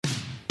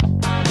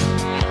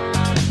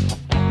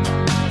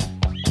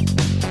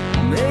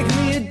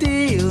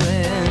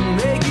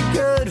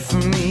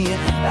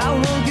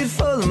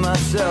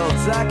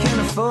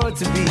afford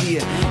to be.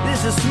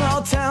 This is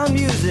small town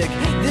music,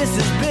 this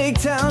is big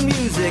town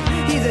music.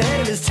 He's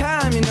ahead of his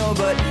time, you know,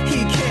 but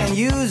he can't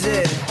use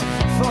it.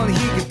 If only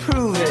he could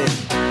prove it.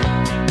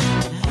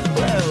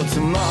 Well,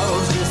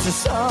 tomorrow's just a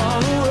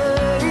song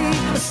away,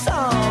 a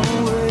song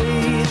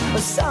away, a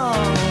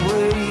song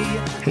away.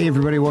 Hey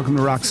everybody, welcome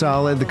to Rock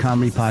Solid, the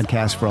comedy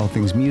podcast for all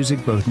things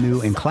music, both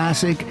new and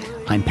classic.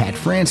 I'm Pat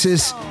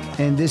Francis,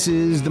 and this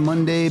is the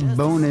Monday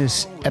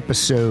bonus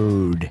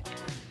episode.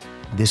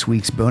 This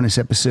week's bonus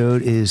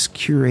episode is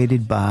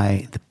curated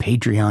by the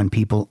Patreon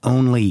people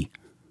only.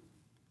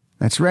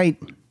 That's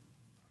right.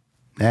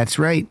 That's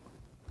right.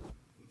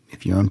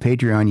 If you're on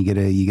Patreon,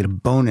 you get a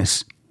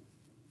bonus.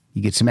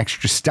 You get some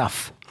extra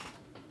stuff.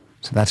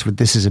 So that's what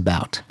this is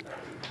about.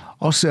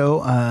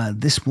 Also,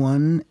 this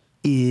one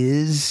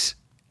is,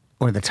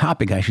 or the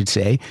topic, I should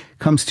say,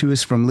 comes to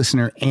us from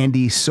listener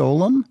Andy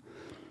Solom.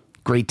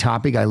 Great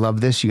topic. I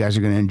love this. You guys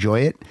are going to enjoy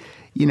it.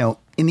 You know,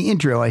 in the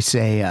intro, I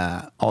say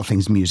all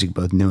things music,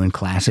 both new and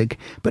classic.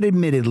 But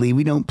admittedly,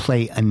 we don't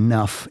play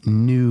enough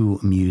new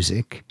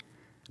music.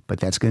 But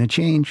that's going to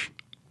change.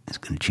 It's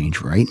going to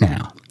change right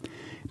now.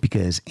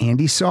 Because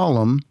Andy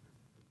Solom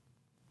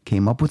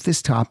came up with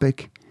this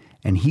topic,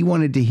 and he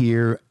wanted to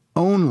hear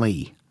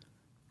only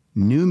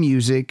new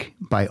music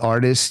by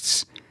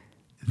artists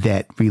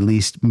that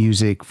released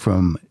music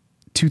from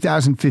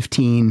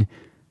 2015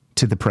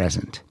 to the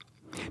present.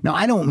 Now,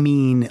 I don't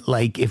mean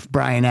like if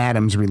Bryan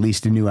Adams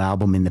released a new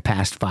album in the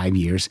past 5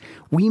 years.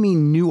 We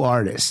mean new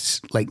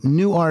artists, like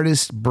new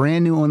artists,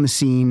 brand new on the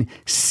scene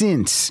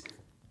since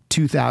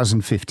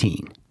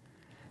 2015.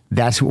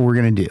 That's what we're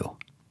going to do.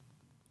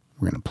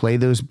 We're going to play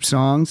those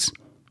songs,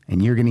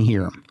 and you're going to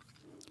hear them.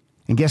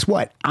 And guess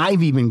what?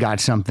 I've even got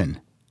something.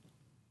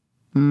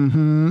 Got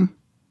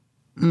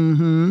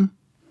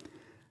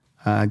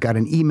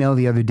an email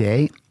the other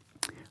day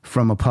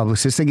from a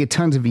publicist. I get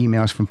tons of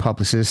emails from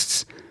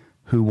publicists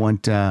who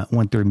want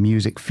their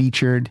music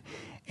featured.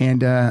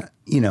 And,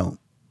 you know,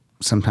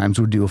 sometimes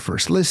we'll do a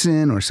first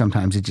listen, or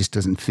sometimes it just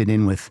doesn't fit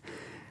in with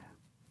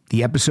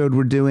the episode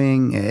we're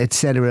doing, et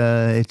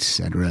cetera, et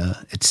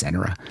cetera, et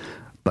cetera.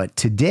 But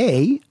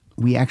today,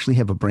 we actually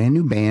have a brand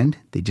new band.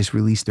 They just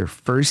released their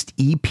first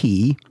EP.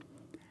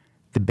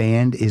 The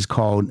band is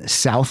called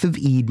South of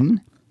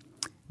Eden.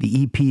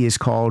 The EP is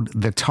called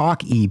The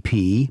Talk EP.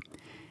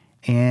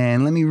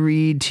 And let me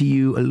read to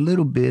you a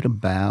little bit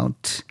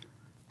about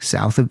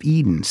South of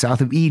Eden.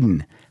 South of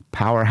Eden,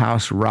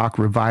 powerhouse rock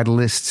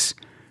revitalists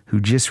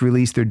who just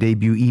released their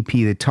debut EP,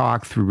 The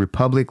Talk, through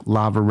Republic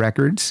Lava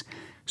Records.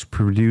 It's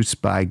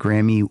produced by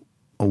Grammy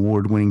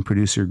award-winning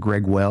producer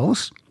Greg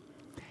Wells,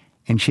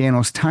 and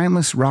channels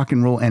timeless rock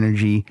and roll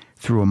energy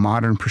through a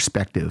modern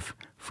perspective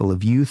full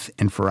of youth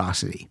and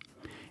ferocity.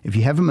 If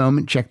you have a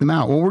moment, check them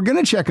out. Well, we're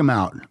going to check them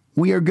out.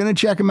 We are going to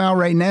check them out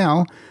right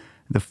now.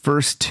 The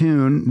first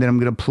tune that I'm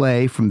going to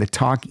play from the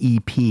Talk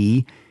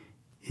EP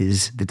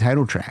is the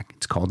title track.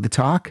 It's called The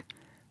Talk.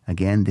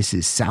 Again, this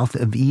is South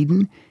of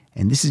Eden,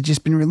 and this has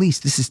just been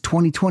released. This is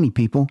 2020,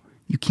 people.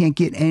 You can't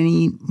get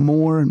any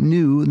more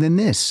new than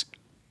this.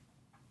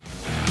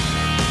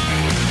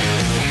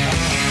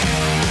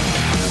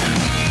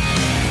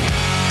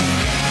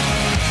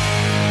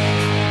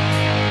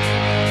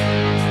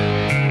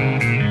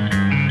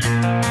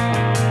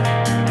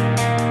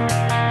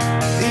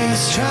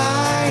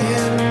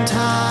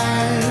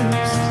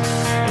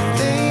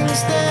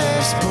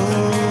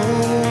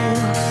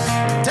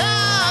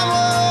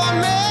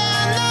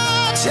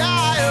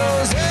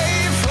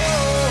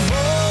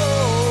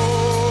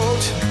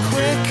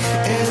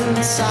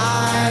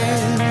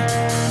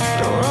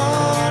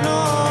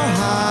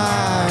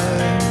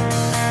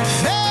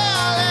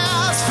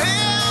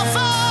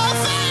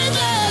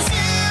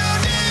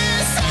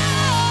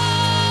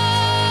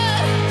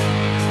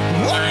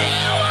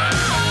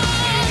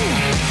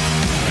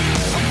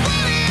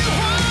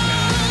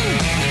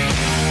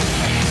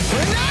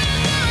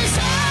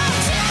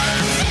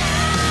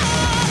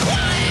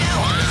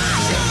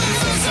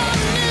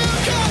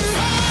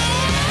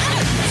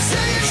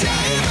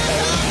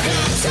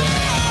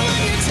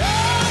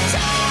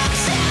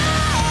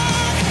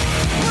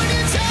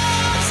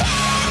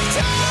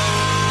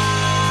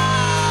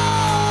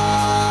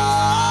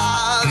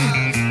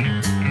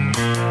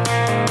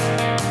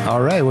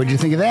 All right, what'd you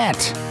think of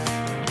that?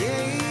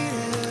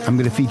 I'm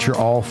going to feature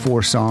all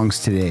 4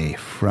 songs today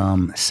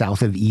from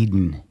South of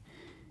Eden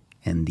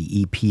and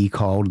the EP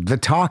called The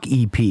Talk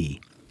EP.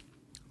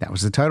 That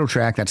was the title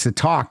track. That's The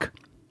Talk. I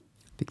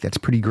think that's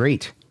pretty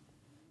great.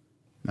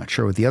 Not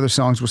sure what the other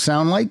songs will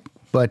sound like,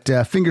 but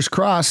fingers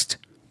crossed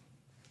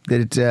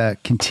that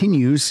it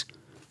continues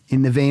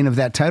in the vein of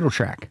that title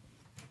track.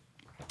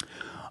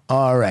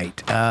 All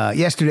right.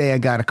 Yesterday I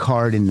got a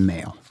card in the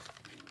mail.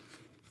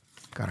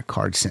 Got a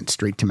card sent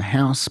straight to my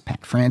house,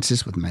 Pat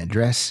Francis, with my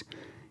address.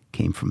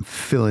 Came from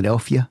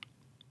Philadelphia.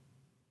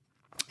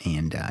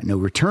 And no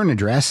return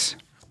address.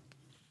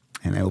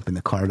 And I opened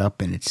the card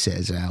up and it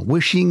says,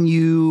 wishing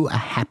you a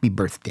happy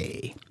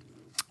birthday.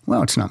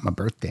 Well, it's not my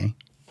birthday.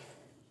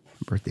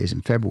 My birthday's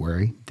in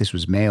February. This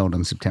was mailed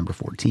on September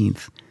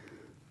 14th.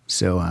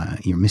 So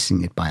you're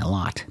missing it by a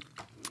lot.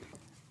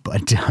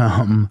 But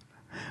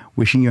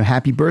wishing you a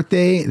happy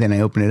birthday. Then I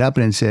open it up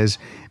and it says,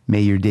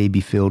 may your day be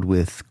filled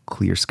with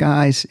clear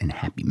skies and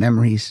happy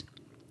memories.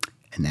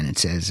 And then it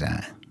says,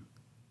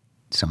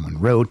 someone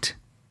wrote,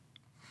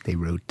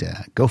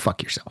 go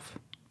fuck yourself.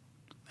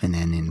 And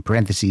then in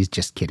parentheses,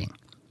 just kidding.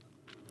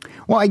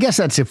 Well, I guess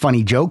that's a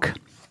funny joke,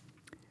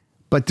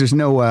 but there's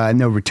no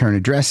return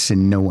address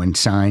and no one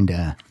signed.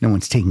 No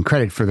one's taking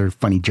credit for their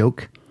funny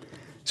joke.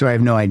 So I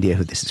have no idea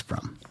who this is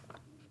from.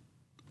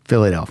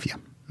 Philadelphia.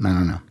 I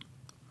don't know.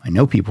 I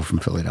know people from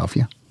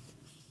Philadelphia.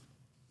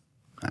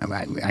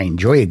 I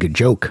enjoy a good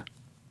joke,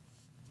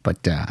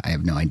 but I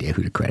have no idea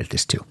who to credit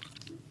this to.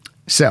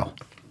 So,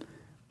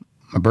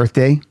 my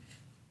birthday,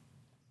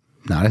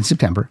 not in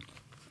September,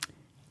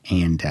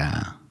 and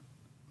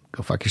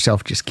go fuck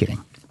yourself, just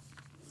kidding.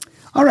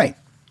 All right,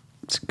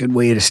 it's a good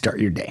way to start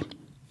your day.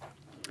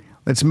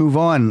 Let's move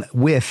on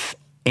with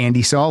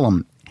Andy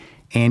Solom.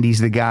 Andy's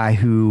the guy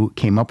who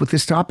came up with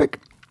this topic.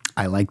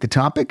 I like the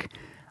topic.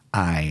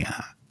 I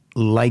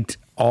liked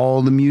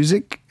all the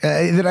music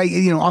that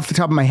off the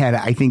top of my head,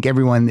 I think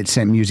everyone that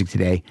sent music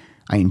today,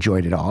 I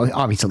enjoyed it all.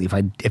 Obviously, if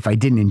I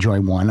didn't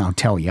enjoy one, I'll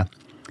tell you.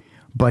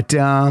 But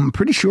I'm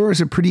pretty sure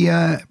it's a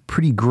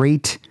pretty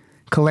great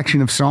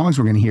collection of songs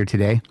we're going to hear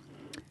today.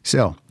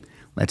 So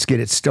let's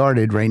get it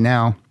started right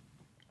now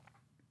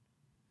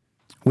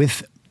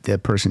with the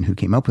person who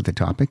came up with the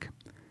topic.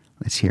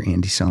 Let's hear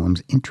Andy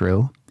Solom's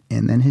intro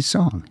and then his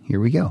song. Here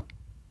we go.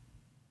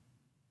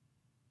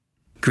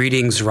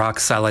 Greetings, Rock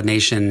Solid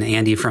Nation.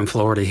 Andy from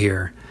Florida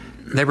here.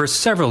 There were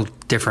several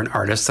different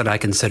artists that I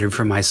considered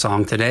for my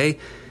song today,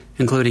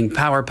 including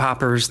Power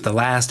Poppers, The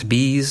Last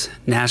Bees,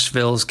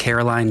 Nashville's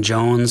Caroline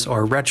Jones,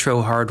 or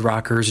retro hard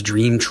rockers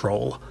Dream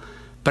Troll.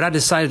 But I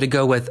decided to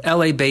go with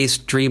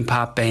LA-based dream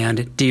pop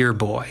band Dear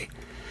Boy.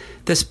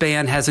 This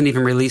band hasn't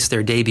even released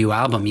their debut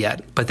album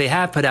yet, but they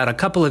have put out a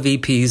couple of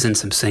EPs and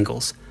some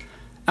singles.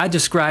 I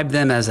describe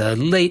them as a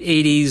late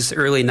 80s,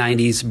 early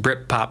 90s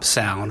Britpop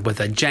sound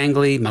with a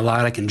jangly,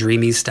 melodic, and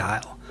dreamy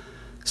style.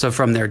 So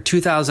from their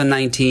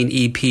 2019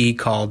 EP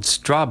called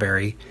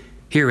Strawberry,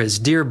 here is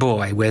Dear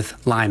Boy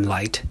with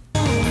Limelight.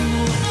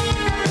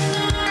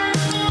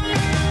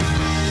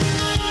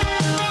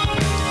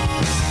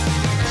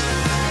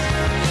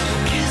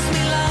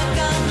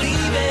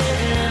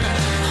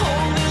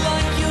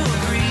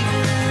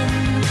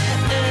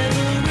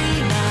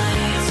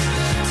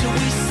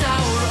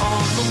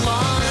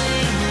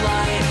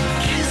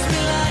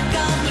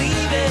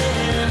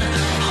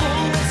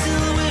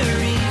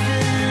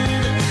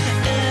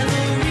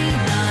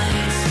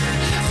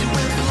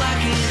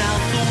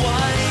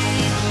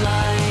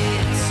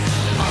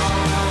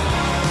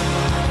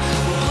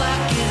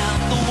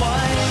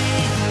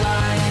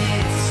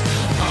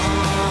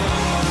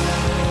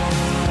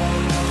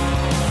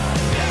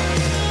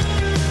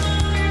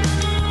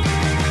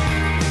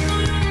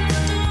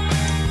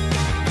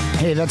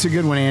 Hey, that's a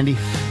good one, Andy.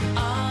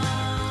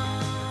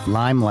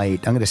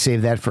 Limelight. I'm going to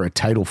save that for a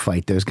title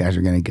fight. Those guys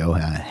are going to go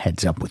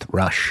heads up with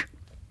Rush.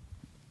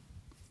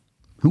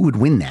 Who would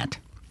win that?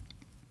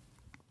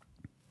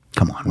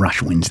 Come on,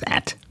 Rush wins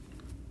that.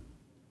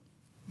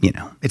 You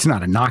know, it's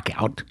not a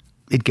knockout.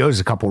 It goes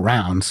a couple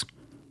rounds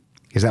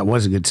because that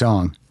was a good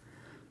song.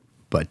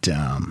 But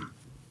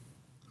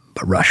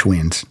Rush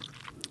wins.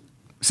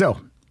 So,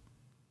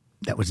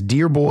 that was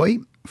Dear Boy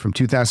from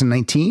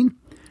 2019.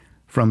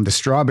 From the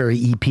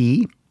Strawberry EP,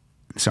 the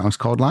song's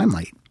called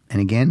Limelight. And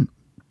again,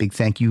 big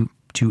thank you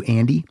to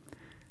Andy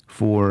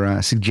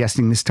for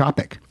suggesting this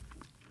topic.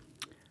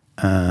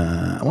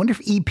 I wonder if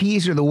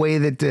EPs are the way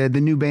that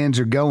the new bands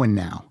are going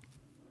now.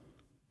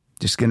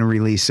 Just going to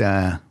release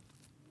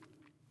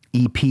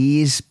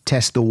EPs,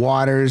 test the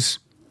waters,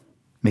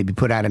 maybe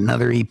put out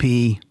another EP.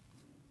 You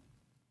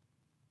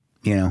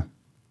know,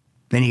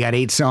 then you got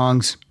 8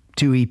 songs,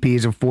 2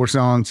 EPs of 4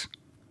 songs.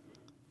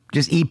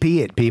 Just EP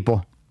it,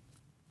 people.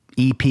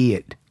 EP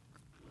it.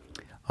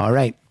 All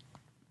right.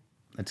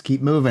 Let's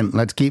keep moving.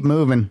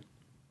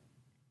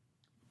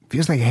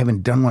 Feels like I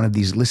haven't done one of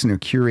these listener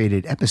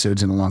curated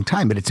episodes in a long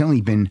time, but it's only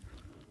been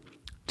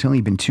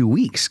 2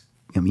 weeks.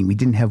 I mean, we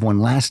didn't have one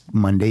last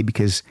Monday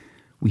because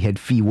we had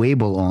Fee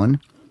Waybill on.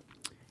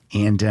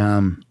 And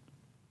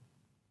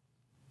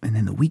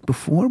then the week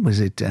before,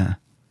 was it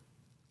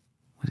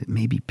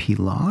maybe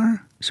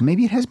Pilar? So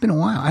maybe it has been a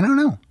while. I don't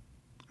know.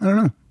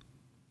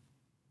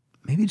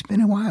 Maybe it's been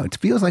a while. It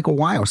feels like a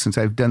while since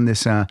I've done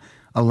this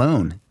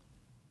alone.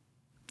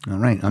 All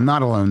right. I'm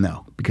not alone,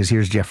 though, because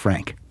here's Jeff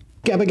Frank.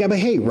 Gabba gabba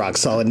hey, Rock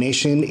Solid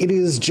Nation. It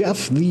is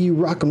Jeff, the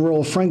rock and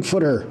roll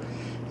Frankfurter.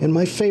 And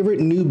my favorite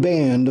new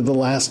band of the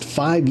last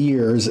 5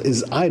 years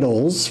is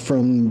Idols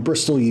from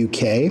Bristol,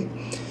 UK.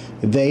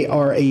 They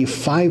are a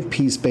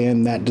 5-piece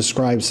band that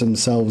describes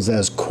themselves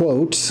as,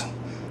 quote,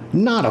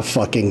 not a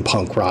fucking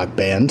punk rock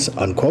band,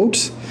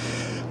 unquote.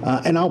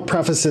 And I'll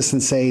preface this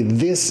and say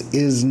this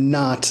is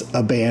not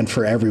a band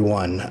for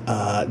everyone.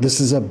 This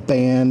is a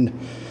band,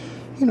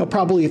 you know,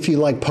 probably if you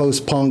like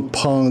post-punk,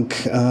 punk,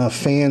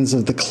 fans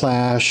of The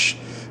Clash,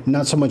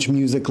 not so much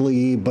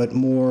musically, but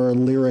more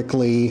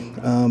lyrically,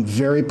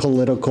 very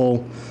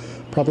political,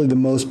 probably the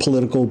most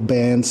political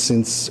band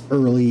since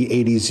early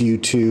 80s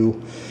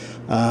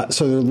U2.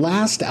 So their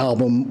last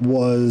album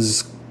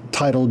was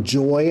titled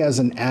Joy as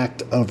an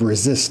Act of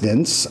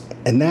Resistance,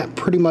 and that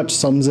pretty much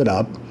sums it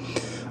up.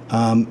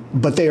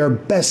 But they are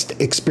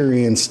best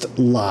experienced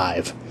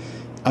live.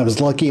 I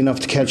was lucky enough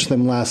to catch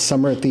them last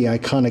summer at the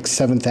iconic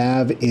 7th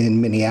Ave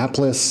in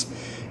Minneapolis,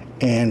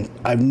 and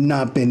I've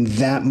not been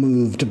that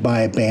moved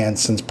by a band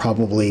since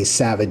probably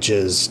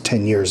Savage's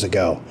 10 years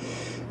ago.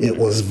 It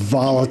was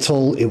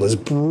volatile, it was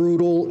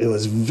brutal, it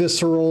was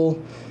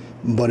visceral,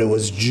 but it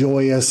was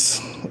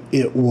joyous.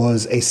 It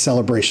was a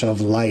celebration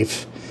of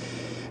life.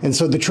 And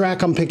so the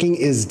track I'm picking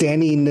is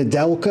Danny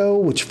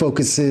Nedelko, which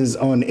focuses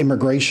on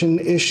immigration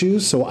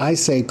issues. So I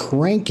say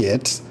crank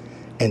it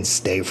and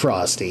stay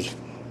frosty.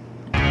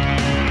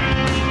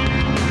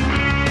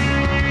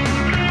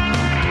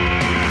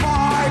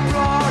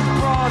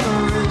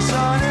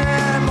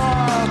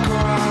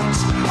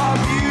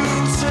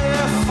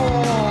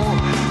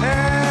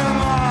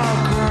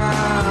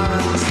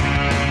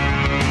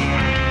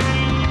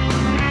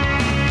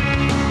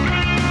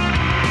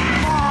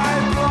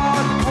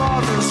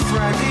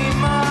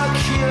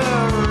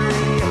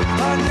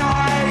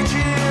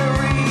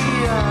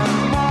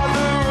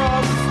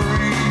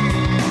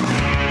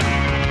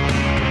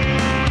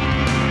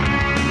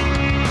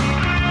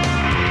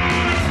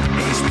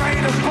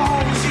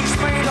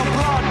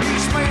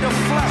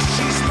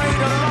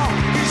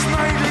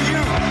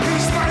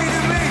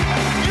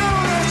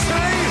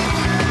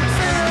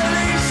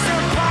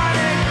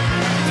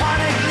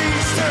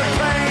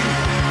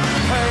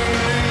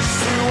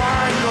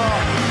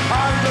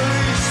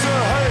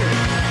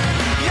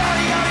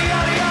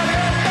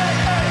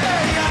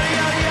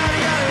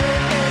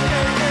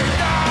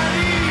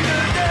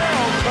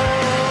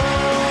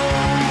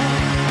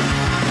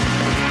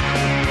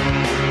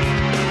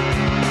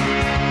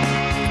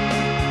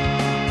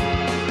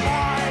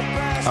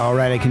 All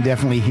right, I can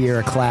definitely hear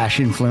a Clash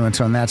influence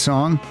on that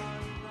song.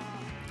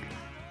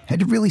 Had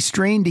to really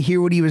strain to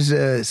hear what he was,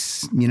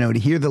 to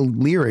hear the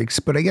lyrics,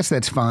 but I guess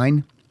that's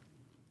fine.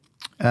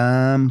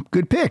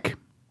 Good pick.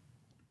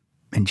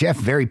 And Jeff,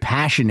 very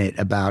passionate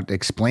about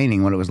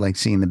explaining what it was like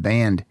seeing the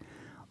band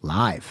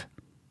live.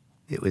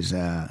 It was,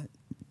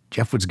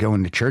 Jeff was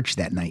going to church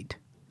that night,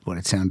 what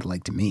it sounded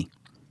like to me.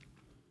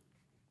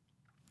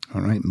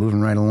 All right,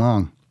 moving right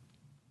along.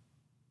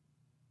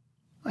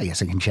 I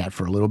guess I can chat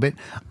for a little bit.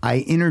 I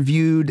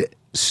interviewed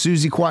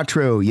Suzi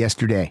Quatro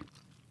yesterday.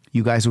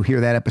 You guys will hear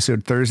that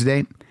episode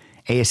Thursday.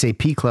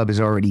 ASAP Club has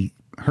already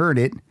heard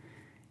it,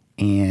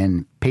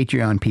 and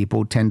Patreon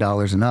people,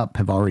 $10 and up,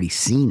 have already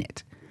seen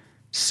it.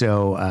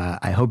 So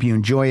I hope you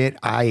enjoy it.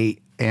 I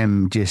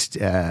am just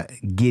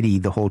giddy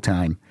the whole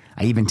time.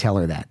 I even tell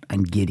her that.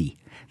 I'm giddy.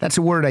 That's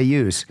a word I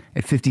use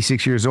at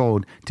 56 years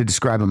old to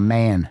describe a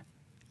man.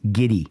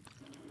 Giddy.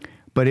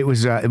 But it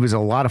was a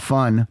lot of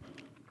fun.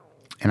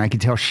 And I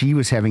could tell she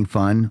was having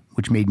fun,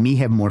 which made me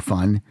have more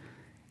fun.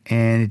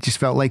 And it just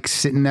felt like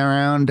sitting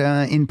around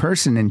in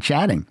person and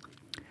chatting.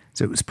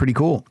 So it was pretty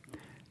cool.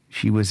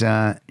 She was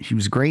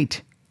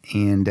great.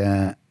 And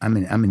I'm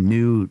a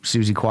new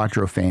Suzi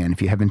Quatro fan.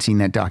 If you haven't seen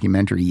that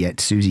documentary yet,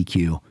 Suzi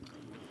Q,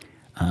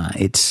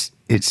 it's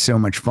so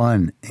much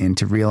fun. And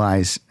to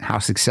realize how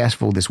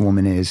successful this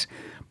woman is,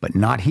 but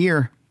not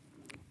here,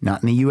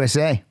 not in the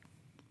USA.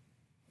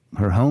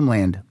 Her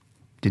homeland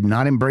did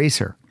not embrace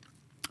her.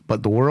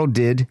 But the world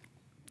did,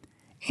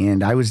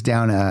 and I was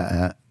down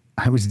a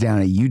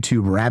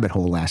YouTube rabbit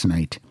hole last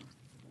night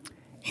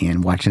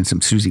and watching some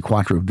Suzi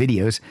Quatro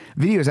videos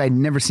I'd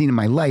never seen in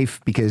my life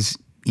because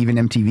even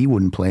MTV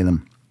wouldn't play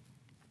them.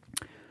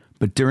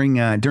 But during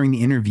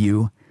the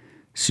interview,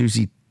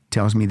 Suzi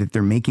tells me that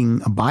they're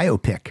making a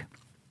biopic,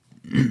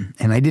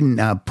 and I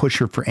didn't push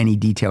her for any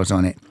details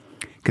on it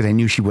because I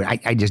knew she would.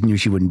 I just knew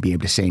she wouldn't be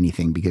able to say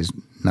anything because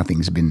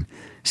nothing's been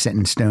set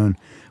in stone.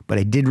 But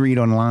I did read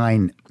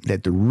online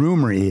that the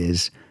rumor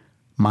is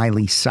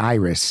Miley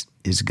Cyrus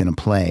is going to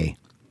play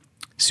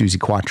Suzi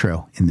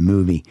Quatro in the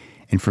movie.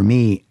 And for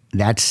me,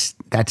 that's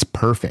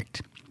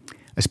perfect.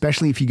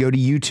 Especially if you go to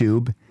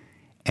YouTube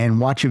and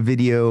watch a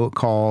video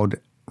called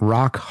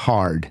Rock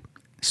Hard,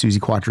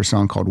 Suzi Quatro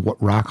song called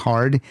Rock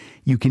Hard.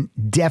 You can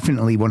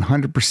definitely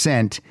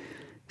 100%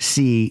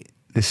 see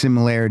the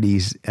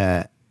similarities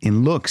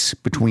in looks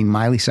between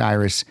Miley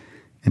Cyrus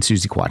and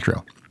Suzi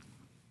Quatro.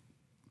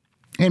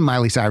 And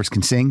Miley Cyrus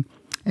can sing,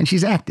 and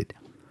she's acted.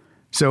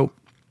 So,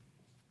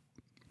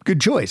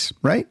 good choice,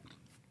 right?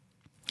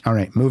 All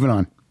right, moving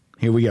on.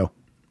 Here we go.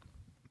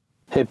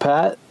 Hey,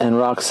 Pat and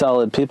rock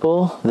solid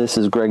people. This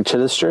is Greg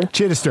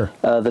Chittister.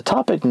 The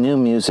topic, new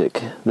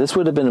music. This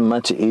would have been a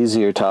much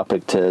easier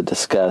topic to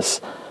discuss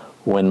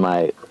when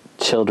my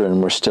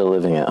children were still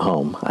living at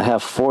home. I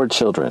have 4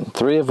 children,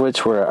 3 of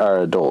which are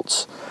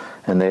adults,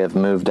 and they have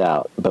moved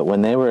out. But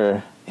when they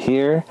were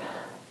here,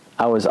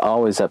 I was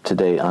always up to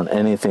date on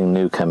anything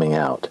new coming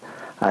out.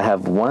 I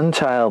have one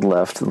child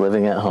left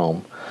living at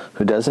home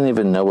who doesn't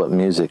even know what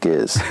music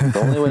is.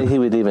 The only way he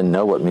would even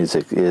know what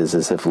music is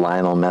if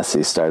Lionel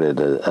Messi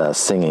started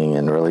singing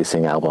and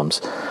releasing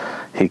albums.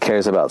 He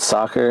cares about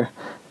soccer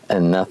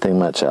and nothing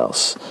much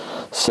else.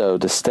 So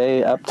to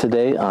stay up to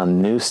date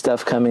on new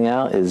stuff coming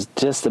out is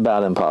just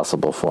about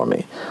impossible for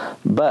me.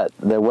 But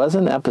there was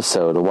an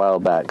episode a while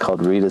back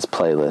called Rita's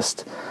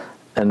Playlist,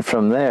 and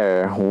from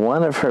there,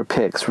 one of her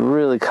picks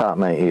really caught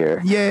my ear.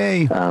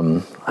 Yay!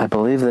 I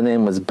believe the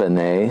name was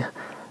Benet.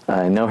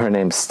 I know her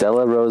name's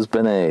Stella Rose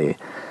Benet.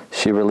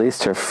 She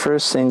released her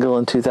first single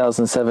in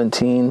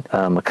 2017,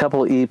 a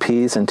couple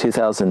EPs in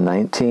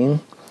 2019.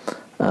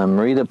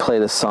 Rita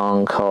played a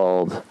song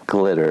called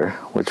Glitter,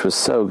 which was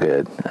so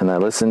good. And I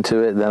listened to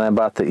it, then I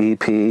bought the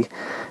EP.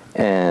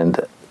 And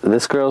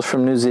this girl's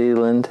from New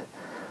Zealand,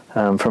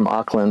 from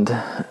Auckland.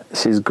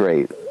 She's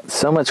great.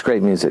 So much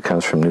great music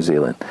comes from New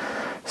Zealand.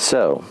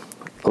 So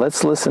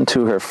let's listen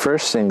to her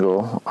first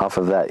single off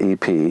of that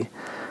EP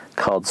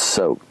called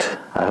Soaked.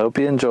 I hope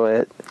you enjoy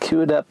it.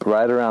 Cue it up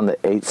right around the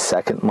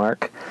 8-second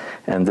mark,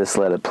 and just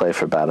let it play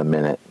for about a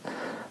minute.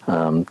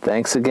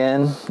 Thanks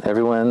again,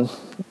 everyone.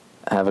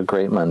 Have a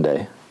great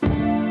Monday.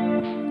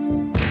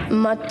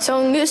 My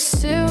tongue is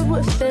sealed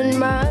within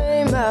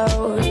my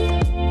mouth.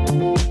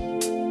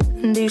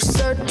 These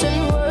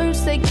certain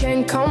words, they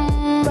can't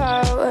come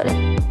out.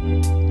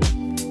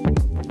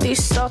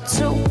 These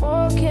thoughts are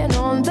walking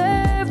on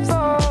their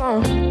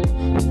own,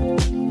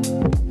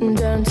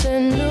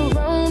 dancing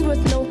around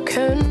with no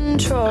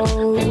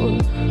control.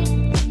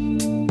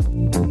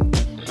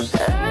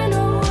 I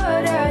know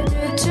what I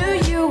did to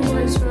you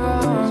was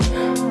wrong,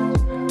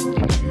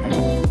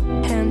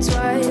 hence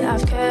why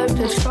I've kept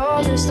it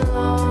for this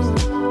long.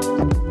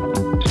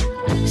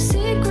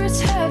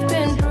 Secrets have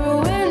been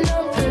brewing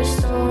up a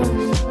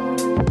storm.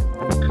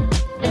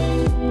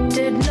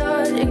 Did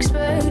not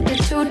expect it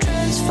to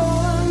transform.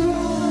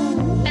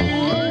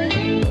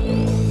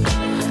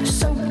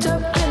 Soaked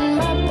up in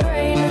my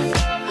brain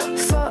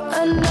for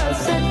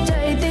another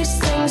day. These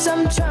things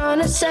I'm trying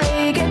to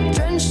say get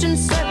drenched and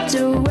swept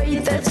away.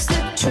 That's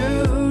the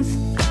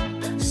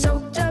truth.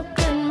 Soaked up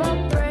in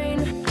my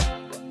brain.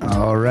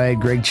 All right,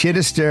 Greg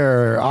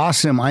Chittister.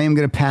 Awesome. I am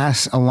going to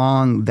pass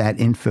along that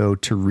info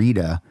to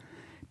Rita,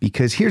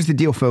 because here's the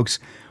deal, folks.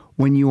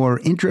 When your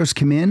intros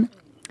come in,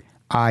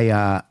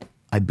 I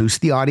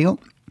boost the audio.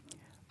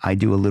 I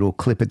do a little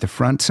clip at the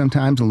front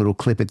sometimes, a little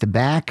clip at the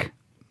back,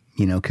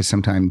 because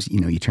sometimes,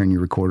 you turn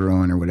your recorder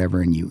on or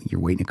whatever and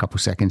you're waiting a couple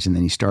seconds and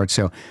then you start.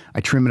 So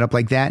I trim it up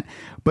like that.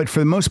 But for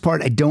the most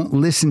part, I don't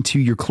listen to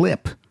your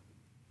clip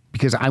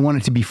because I want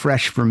it to be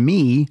fresh for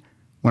me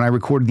when I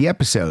record the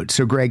episode.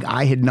 So, Greg,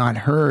 I had not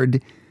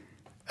heard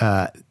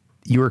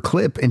your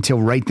clip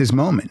until right this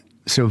moment.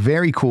 So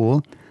very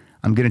cool.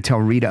 I'm going to tell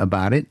Rita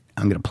about it.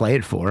 I'm going to play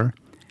it for her.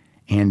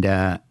 And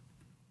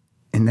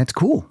that's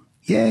cool.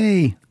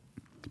 Yay.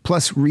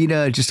 Plus,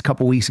 Rita just a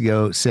couple weeks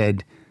ago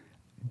said,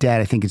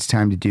 Dad, I think it's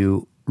time to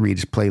do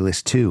Rita's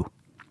playlist too.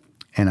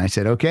 And I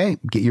said, okay,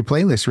 get your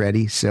playlist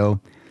ready.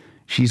 So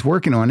she's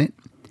working on it.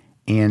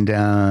 And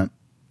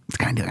it's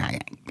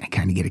I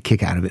kind of get a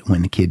kick out of it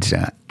when the kids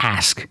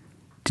ask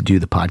to do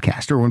the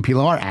podcast, or when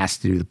people are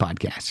asked to do the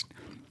podcast.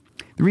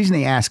 The reason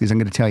they ask is, I'm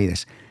going to tell you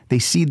this. They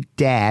see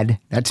Dad,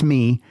 that's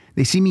me.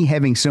 They see me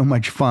having so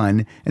much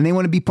fun, and they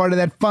want to be part of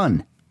that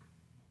fun.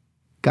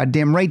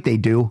 Goddamn right they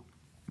do.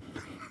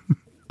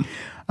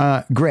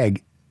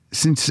 Greg,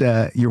 since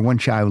your one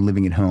child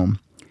living at home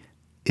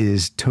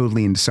is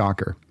totally into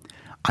soccer,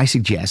 I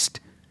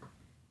suggest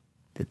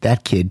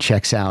that kid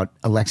checks out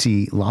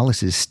Alexi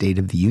Lawless's State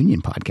of the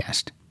Union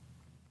podcast.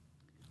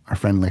 Our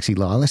friend Alexi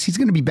Lawless, he's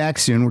going to be back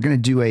soon. We're going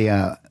to do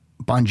a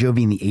Bon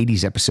Jovi in the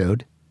 80s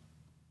episode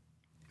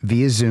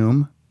via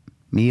Zoom,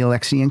 me,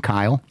 Alexi, and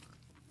Kyle.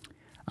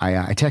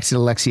 I texted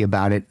Alexi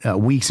about it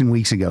weeks and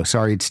weeks ago.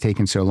 Sorry it's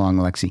taken so long,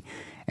 Alexi.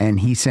 And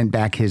he sent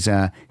back his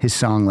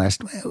song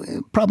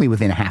probably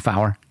within a half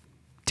hour.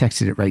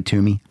 Texted it right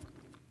to me.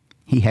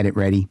 He had it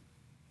ready.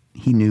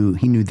 He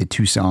knew the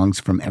two songs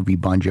from every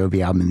Bon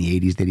Jovi album in the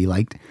 80s that he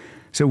liked.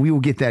 So we will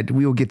get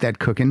that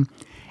cooking.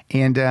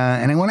 And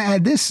I want to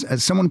add this.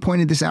 Someone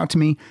pointed this out to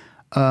me.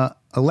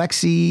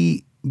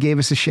 Alexi gave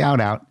us a shout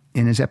out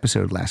in his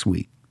episode last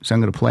week. So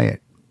I'm going to play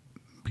it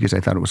because I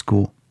thought it was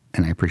cool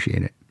and I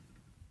appreciate it.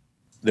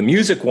 The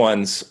music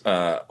ones,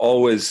 I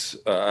always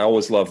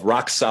love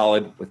Rock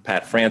Solid with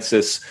Pat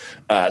Francis,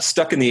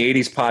 Stuck in the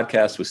 80s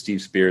podcast with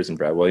Steve Spears and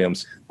Brad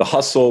Williams, The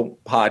Hustle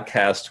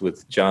podcast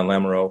with John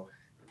Lamoureux.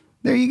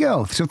 There you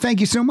go. So thank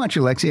you so much,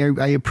 Alexi.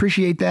 I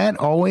appreciate that.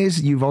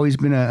 Always. You've always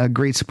been a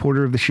great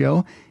supporter of the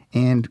show,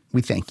 and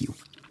we thank you.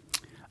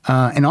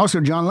 And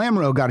also, John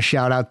Lamoureux got a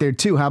shout out there,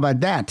 too. How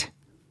about that?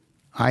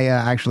 I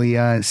actually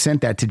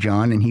sent that to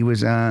John, and he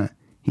was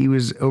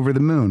over the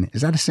moon.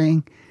 Is that a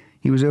saying?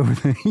 He was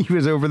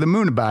over the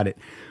moon about it.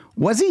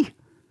 Was he?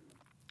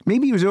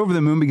 Maybe he was over the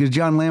moon because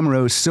John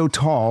Lamoureux is so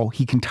tall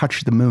he can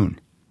touch the moon.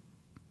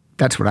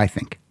 That's what I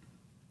think.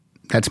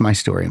 That's my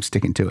story. I'm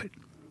sticking to it.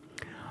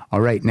 All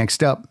right,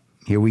 next up,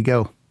 here we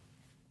go.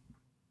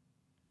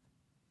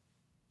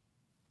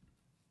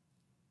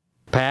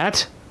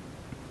 Pat,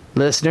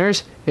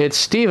 listeners, it's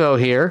Steve-O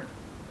here.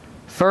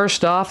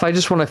 First off, I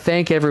just want to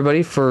thank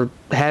everybody for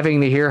having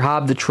to hear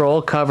Hob the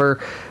Troll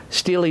cover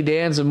Steely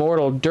Dan's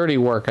Immortal Dirty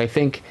Work. I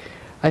think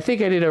I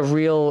did a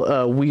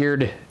real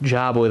weird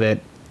job with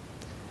it.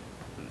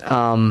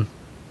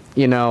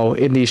 You know,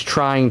 in these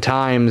trying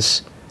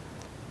times,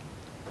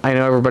 I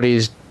know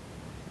everybody's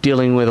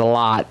dealing with a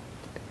lot,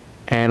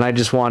 and I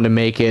just wanted to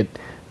make it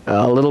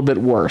a little bit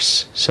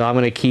worse. So I'm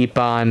going to keep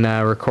on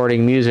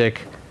recording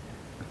music.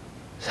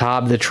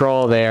 Hob the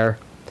Troll there.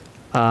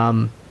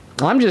 I'm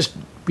just,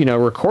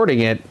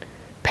 recording it.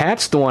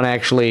 Pat's the one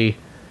actually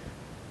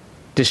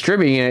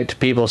distributing it to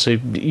people, so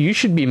you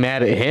should be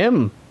mad at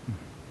him,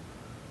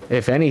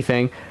 if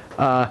anything.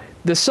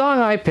 The song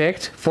I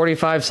picked,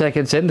 45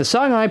 seconds in, the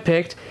song I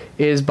picked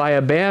is by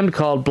a band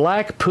called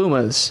Black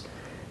Pumas,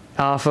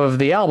 off of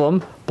the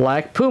album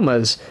Black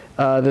Pumas.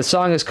 The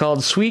song is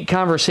called Sweet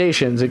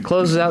Conversations. It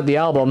closes out the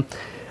album.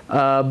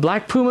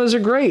 Black Pumas are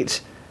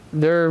great.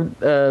 They're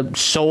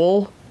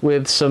soul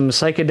with some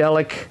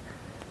psychedelic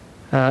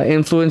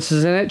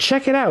influences in it.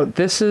 Check it out.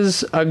 This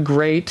is a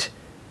great,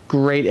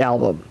 great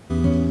album.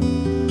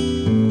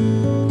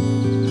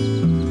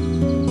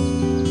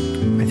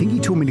 I think he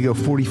told me to go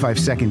 45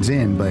 seconds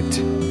in, but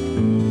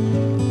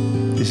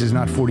this is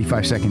not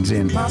 45 seconds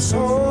in. My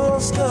soul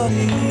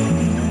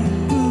study.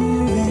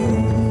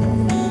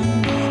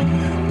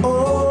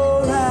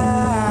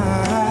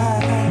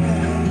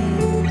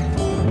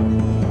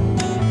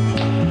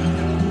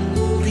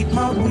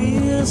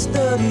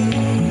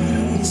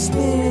 Study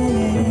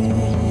spinning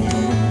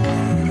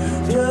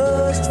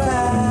just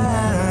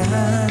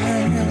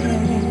fine.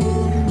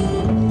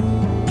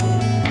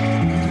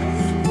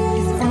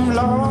 If I'm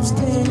lost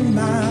in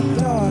my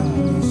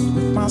thoughts,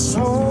 with my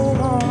soul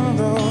on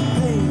the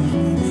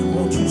page,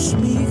 won't you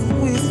speak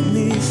with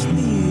me,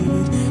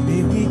 Spirit?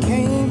 Baby,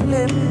 can't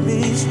let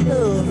this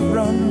love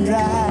run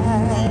dry.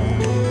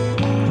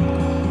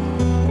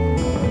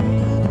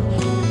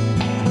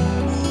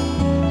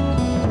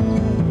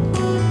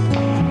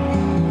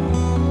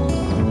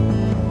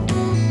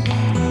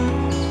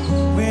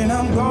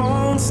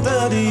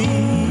 Study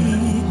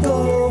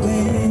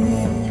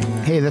going.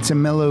 Hey, that's a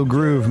mellow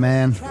groove,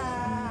 man.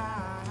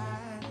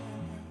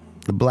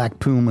 The Black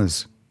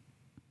Pumas.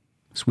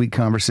 Sweet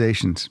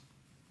Conversations.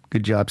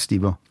 Good job,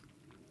 Steve-O.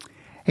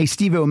 Hey,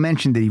 Steve-O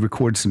mentioned that he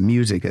records some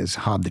music as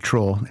Hob the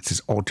Troll. That's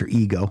his alter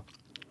ego.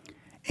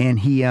 And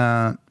he,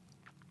 let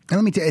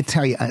me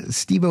tell you,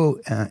 Steve-O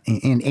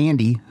and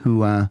Andy,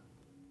 who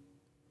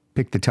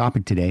picked the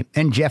topic today,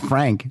 and Jeff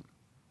Frank,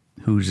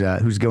 who's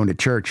going to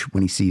church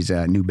when he sees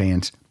new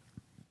bands.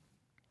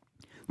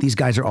 These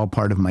guys are all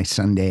part of my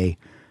Saturday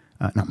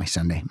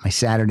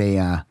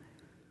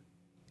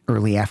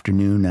early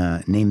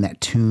afternoon Name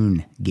That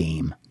Tune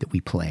game that we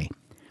play.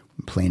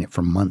 We're playing it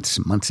for months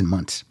and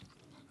months.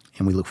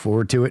 And we look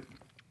forward to it.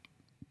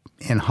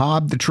 And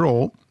Hob the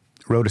Troll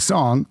wrote a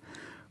song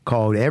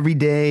called Every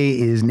Day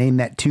is Name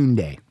That Tune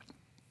Day.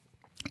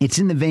 It's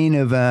in the vein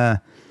of,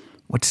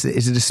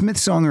 is it a Smith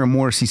song or a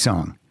Morrissey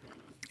song?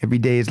 Every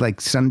day is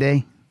like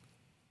Sunday.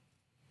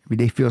 Every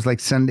day feels like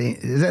Sunday.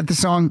 Is that the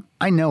song?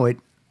 I know it.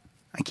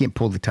 I can't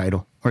pull the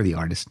title or the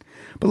artist.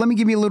 But let me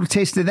give you a little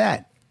taste of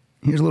that.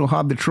 Here's a little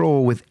Hob the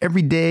Troll with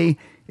Every Day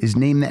is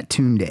Name That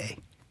Tune Day.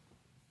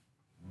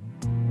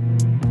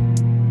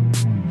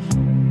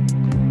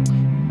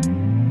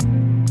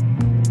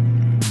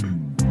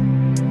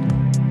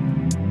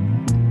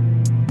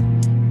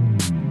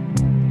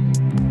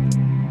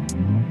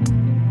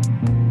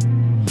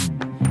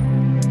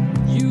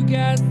 You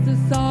guessed the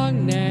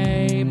song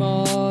name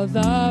or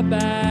the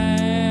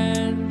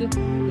band.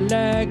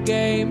 The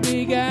game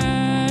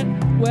began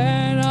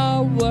when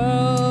our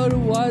world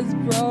was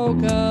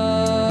broken.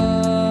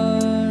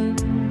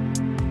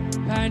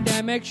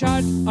 Pandemic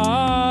shut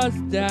us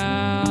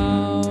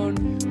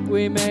down.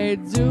 We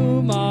made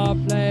Zoom our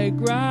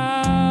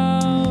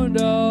playground.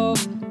 Oh,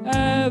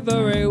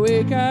 every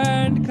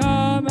weekend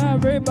come,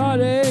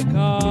 everybody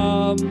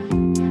come.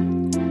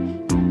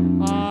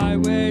 I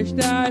wish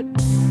that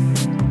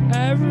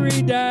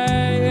every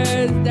day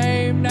is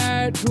named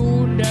that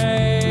Tune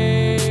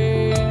Day.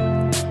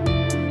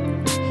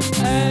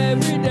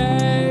 Every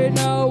day,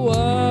 no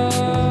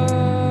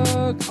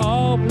work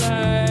or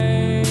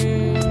play.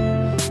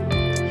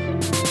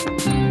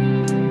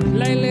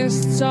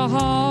 Playlists are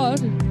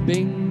hard,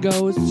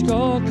 bingo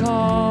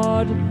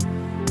scorecard.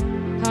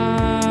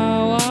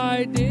 How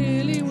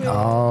ideally we.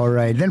 All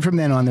right. Then from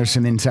then on, there's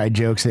some inside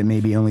jokes that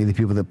maybe only the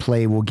people that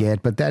play will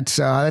get. But that's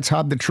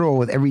Hob the Troll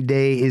with Every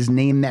Day is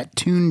Name That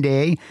Tune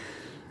Day.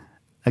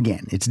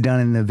 Again, it's done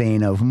in the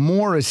vein of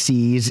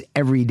Morrissey's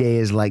Every Day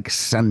is Like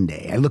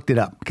Sunday. I looked it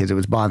up because it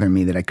was bothering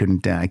me that I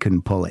couldn't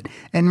pull it.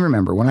 And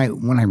remember, when I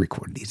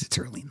record these, it's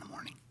early in the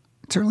morning.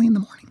 It's early in the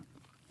morning.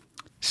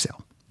 So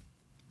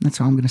that's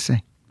all I'm going to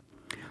say.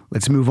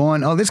 Let's move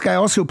on. Oh, this guy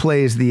also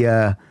plays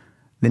the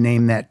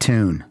Name That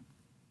Tune.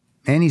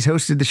 And he's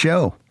hosted the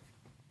show.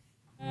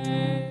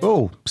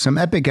 Oh, some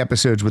epic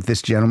episodes with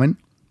this gentleman,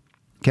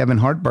 Kevin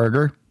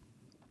Hartberger.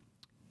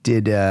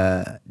 Did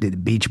the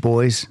Beach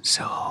Boys.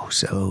 So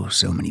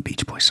many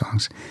Beach Boys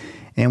songs.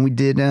 And we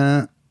did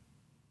the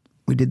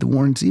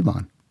Warren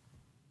Zevon.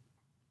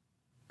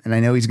 And I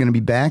know he's going to be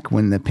back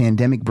when the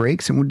pandemic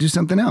breaks, and we'll do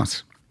something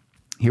else.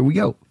 Here we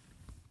go.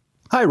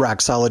 Hi,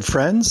 Rock Solid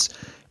friends.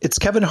 It's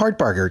Kevin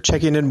Hartbarger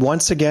checking in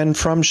once again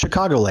from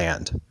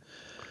Chicagoland.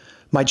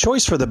 My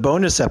choice for the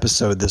bonus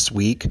episode this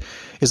week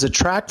is a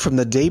track from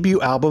the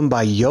debut album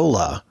by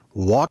Yola,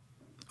 Walk.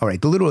 All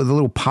right, the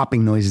little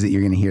popping noises that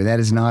you're going to hear, that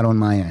is not on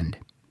my end.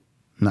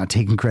 I'm not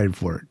taking credit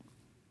for it.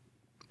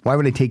 Why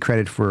would I take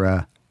credit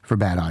for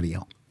bad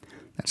audio?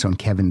 That's on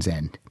Kevin's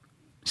end.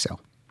 So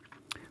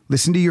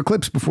listen to your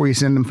clips before you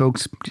send them,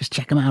 folks. Just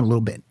check them out a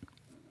little bit.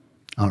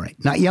 All right.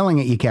 Not yelling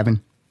at you,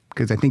 Kevin,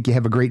 because I think you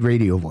have a great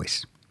radio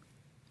voice.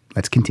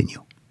 Let's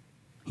continue.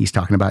 He's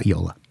talking about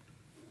Yola.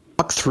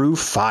 Walk Through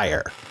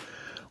Fire,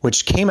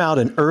 which came out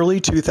in early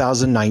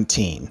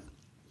 2019.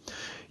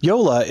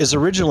 Yola is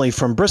originally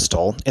from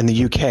Bristol in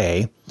the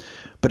UK,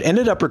 but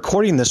ended up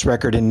recording this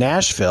record in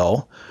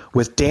Nashville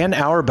with Dan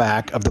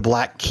Auerbach of the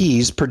Black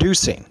Keys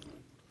producing.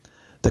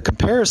 The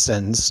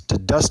comparisons to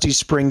Dusty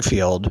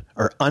Springfield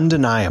are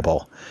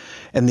undeniable,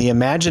 and the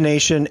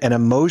imagination and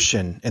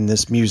emotion in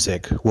this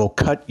music will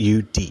cut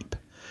you deep.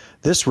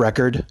 This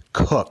record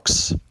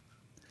cooks.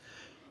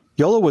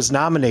 Yola was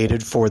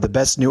nominated for the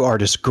Best New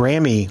Artist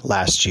Grammy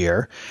last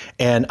year,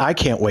 and I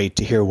can't wait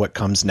to hear what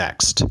comes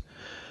next.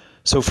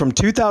 So from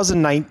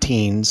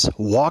 2019's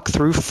Walk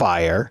Through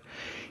Fire,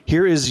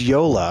 here is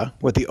Yola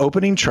with the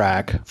opening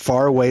track,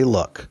 Far Away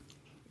Look.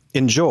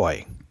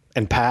 Enjoy.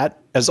 And Pat,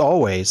 as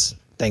always,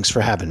 thanks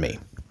for having me.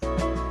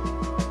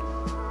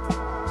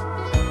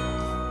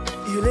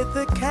 You lit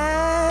the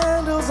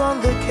candles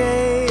on the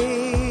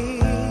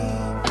cave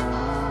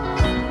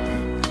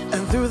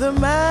and threw the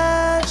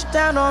match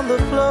down on the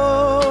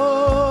floor.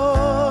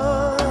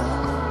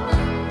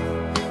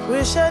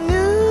 Wish I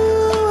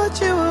knew what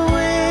you were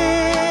wishing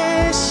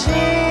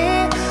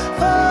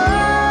for.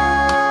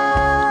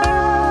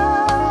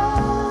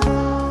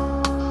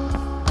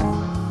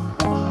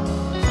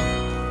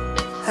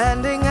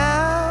 Handing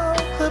out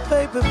the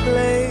paper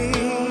plates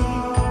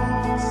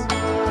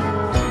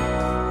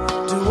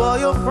to all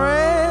your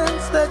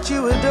friends that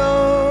you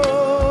adore.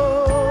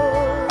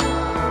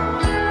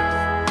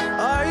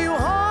 Are you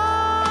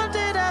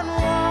haunted and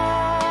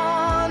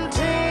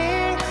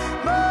wanting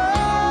more?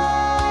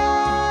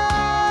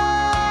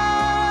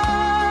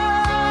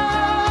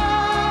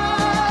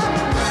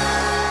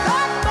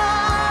 That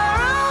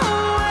far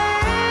away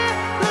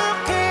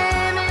look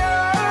in your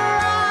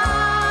eyes.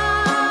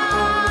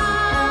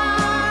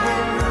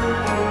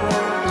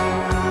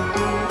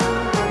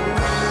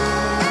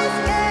 It's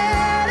getting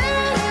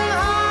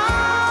harder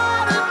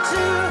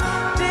to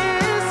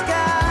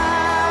disguise.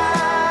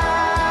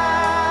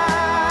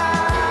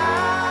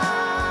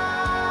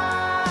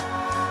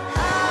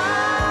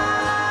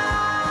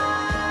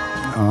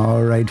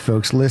 All right,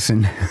 folks,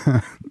 listen.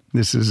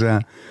 This is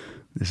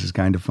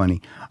kind of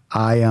funny.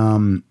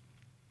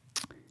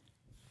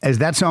 As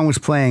that song was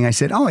playing, I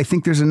said, I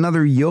think there's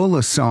another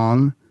Yola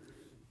song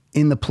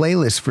in the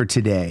playlist for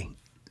today.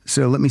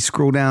 So let me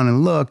scroll down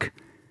and look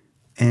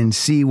and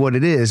see what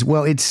it is.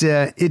 Well, it's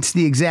the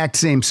exact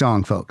same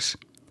song, folks,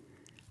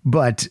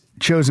 but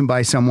chosen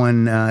by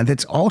someone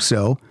that's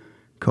also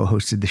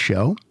co-hosted the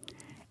show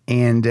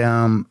and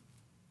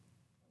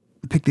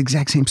picked the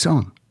exact same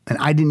song. And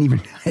I didn't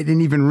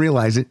even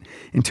realize it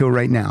until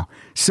right now.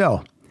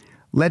 So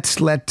let's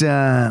let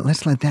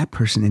that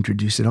person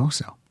introduce it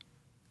also.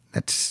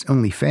 That's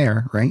only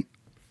fair, right?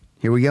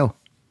 Here we go.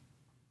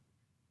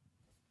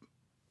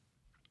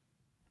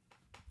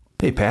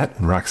 Hey, Pat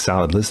and Rock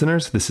Solid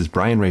listeners. This is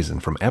Brian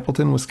Raisin from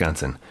Appleton,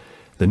 Wisconsin.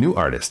 The new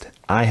artist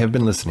I have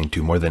been listening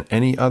to more than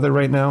any other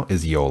right now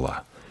is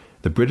Yola.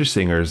 The British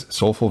singer's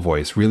soulful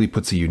voice really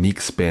puts a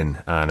unique spin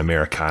on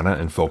Americana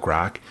and folk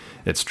rock.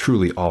 It's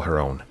truly all her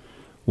own.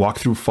 Walk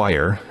Through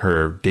Fire,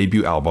 her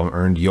debut album,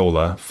 earned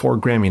Yola 4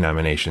 Grammy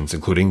nominations,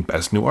 including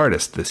Best New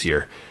Artist this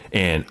year.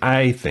 And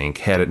I think,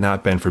 had it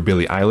not been for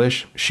Billie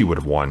Eilish, she would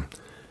have won.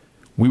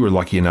 We were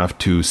lucky enough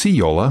to see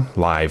Yola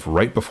live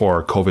right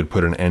before COVID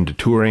put an end to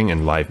touring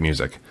and live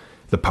music.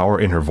 The power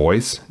in her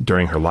voice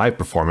during her live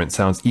performance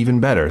sounds even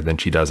better than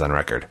she does on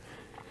record.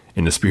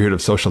 In the spirit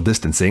of social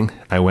distancing,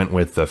 I went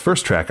with the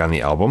first track on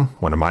the album,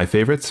 one of my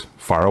favorites,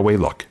 Far Away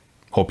Look.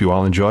 Hope you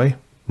all enjoy,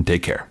 and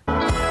take care.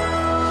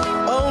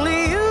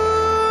 Only you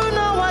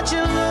know what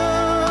you're looking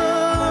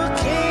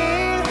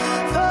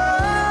for.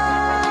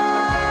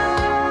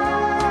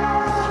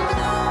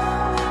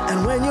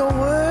 And when your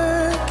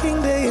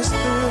working day is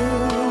through,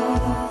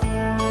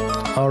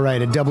 All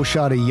right, a double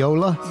shot of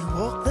Yola. you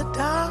walk the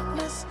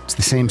darkness. It's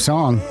the same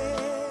song.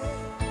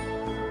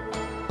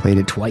 Played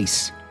it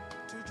twice.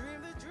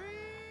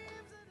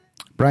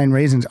 Brian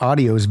Raisin's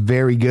audio is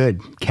very good.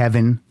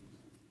 Kevin.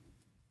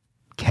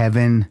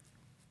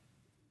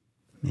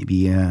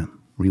 Maybe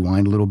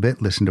rewind a little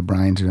bit. Listen to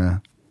Brian's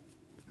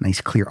nice,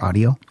 clear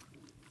audio.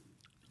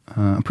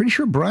 I'm pretty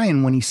sure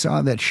Brian, when he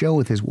saw that show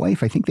with his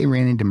wife, I think they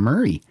ran into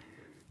Murray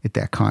at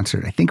that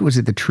concert. I think it was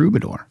at the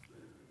Troubadour.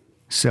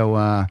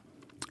 So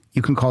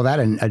you can call that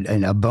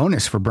a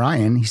bonus for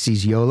Brian. He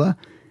sees Yola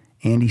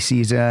and he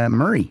sees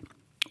Murray.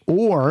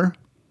 Or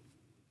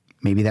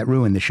maybe that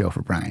ruined the show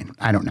for Brian.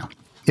 I don't know.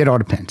 It all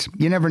depends.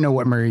 You never know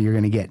what Murray you're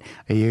going to get.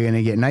 Are you going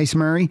to get nice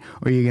Murray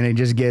or are you going to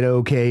just get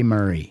okay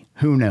Murray?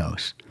 Who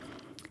knows?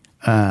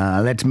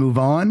 Let's move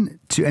on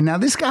to, and now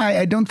this guy,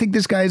 I don't think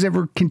this guy has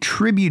ever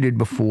contributed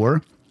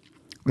before.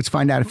 Let's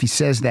find out if he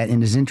says that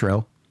in his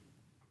intro.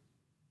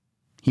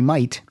 He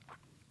might.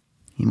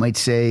 He might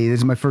say, this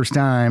is my first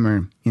time,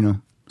 or,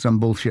 some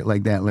bullshit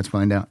like that. Let's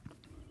find out.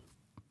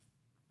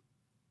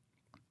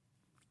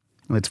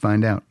 Let's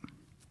find out.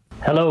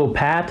 Hello,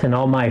 Pat, and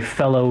all my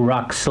fellow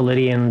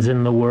Rock-Solidians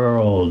in the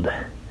world.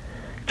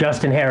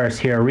 Justin Harris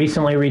here,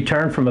 recently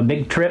returned from a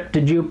big trip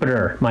to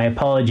Jupiter. My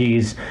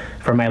apologies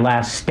for my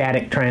last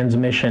static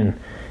transmission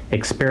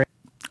experience.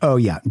 Oh,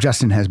 yeah.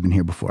 Justin has been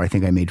here before. I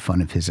think I made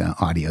fun of his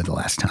audio the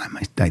last time.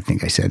 I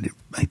think I said,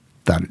 I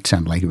thought it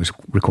sounded like it was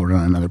recorded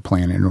on another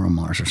planet or on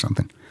Mars or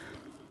something.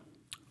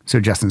 So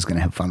Justin's going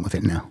to have fun with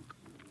it now.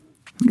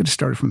 I'm going to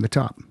start it from the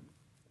top.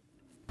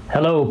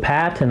 Hello,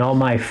 Pat, and all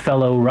my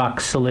fellow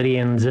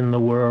Rock-Solidians in the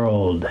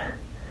world.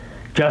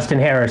 Justin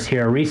Harris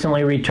here,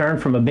 recently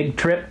returned from a big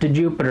trip to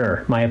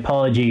Jupiter. My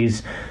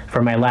apologies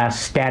for my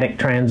last static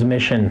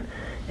transmission.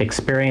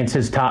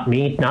 Experiences taught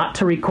me not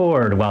to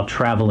record while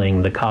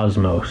traveling the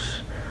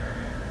cosmos.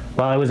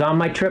 While I was on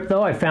my trip,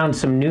 though, I found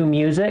some new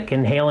music,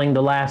 inhaling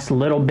the last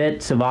little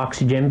bits of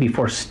oxygen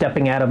before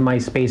stepping out of my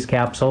space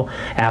capsule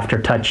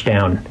after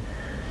touchdown.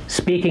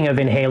 Speaking of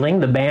inhaling,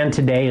 the band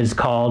today is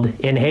called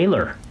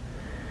Inhaler.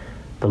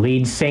 The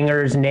lead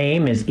singer's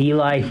name is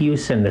Eli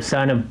Hewson, the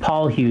son of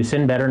Paul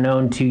Hewson, better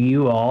known to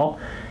you all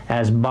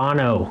as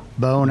Bono.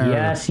 Boner.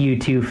 Yes,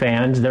 U2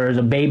 fans, there is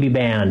a baby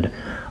band,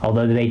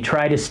 although they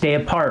try to stay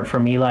apart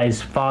from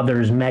Eli's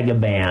father's mega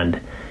band.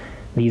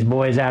 These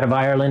boys out of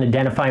Ireland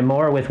identify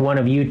more with one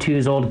of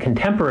U2's old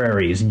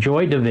contemporaries,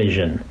 Joy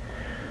Division.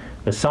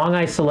 The song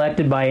I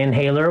selected by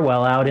Inhaler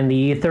while out in the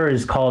ether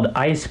is called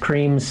Ice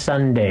Cream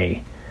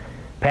Sundae.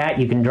 Pat,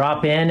 you can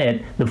drop in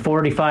at the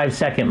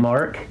 45-second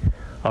mark.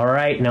 All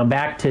right, now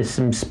back to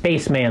some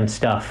spaceman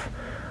stuff.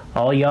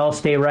 All y'all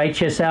stay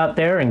righteous out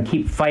there and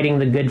keep fighting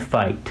the good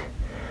fight.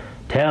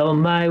 Tell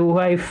my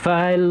wife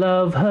I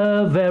love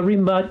her very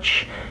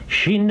much.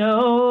 She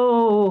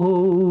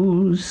knows.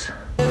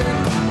 The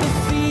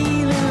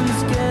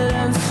feeling's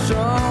getting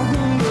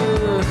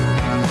stronger.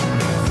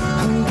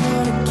 I'm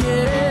gonna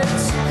get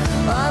it.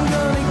 I'm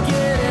gonna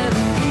get it.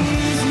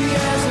 Easy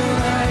as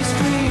an ice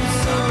cream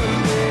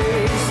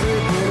sundae.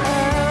 Slipping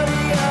out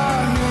of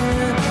your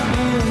hand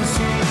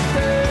into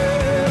her.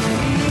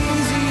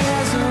 Easy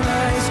as an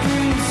ice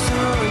cream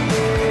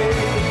sundae.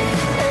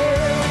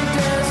 Every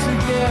dancer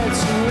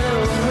gets a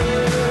little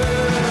hurt.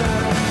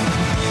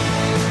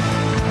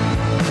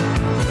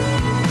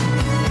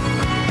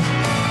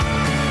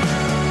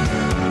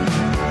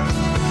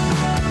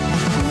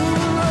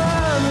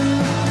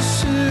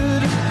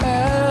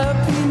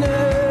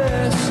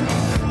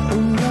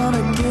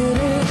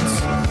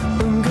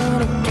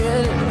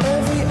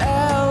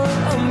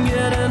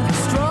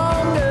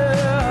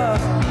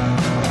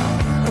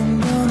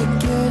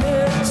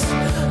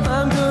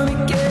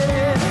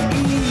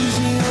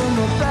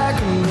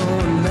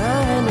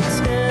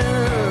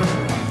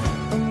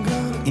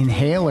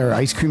 Inhaler,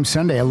 Ice Cream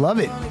Sundae. I love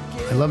it.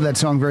 I love that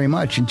song very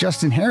much. And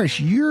Justin Harris,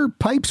 your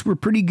pipes were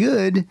pretty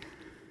good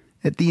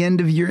at the end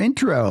of your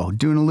intro,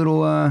 doing a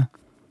little a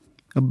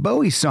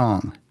Bowie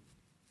song.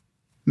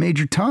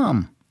 Major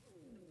Tom.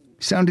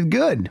 Sounded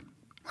good.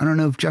 I don't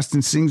know if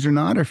Justin sings or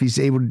not, or if he's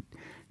able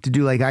to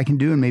do like I can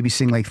do and maybe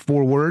sing like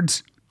 4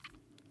 words.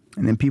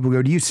 And then people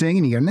go, do you sing?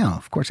 And you go, no,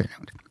 of course I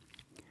don't.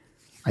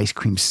 Ice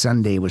Cream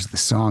Sundae was the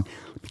song.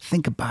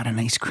 Think about an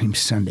ice cream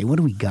sundae. What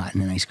do we got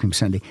in an ice cream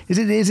sundae?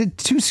 Is it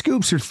 2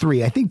 scoops or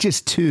 3? I think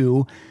just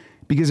 2,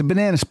 because a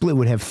banana split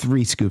would have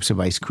 3 scoops of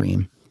ice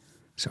cream.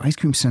 So ice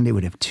cream sundae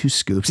would have 2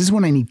 scoops. This is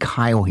when I need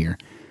Kyle here.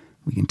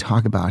 We can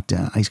talk about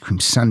ice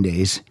cream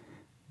sundaes.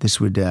 This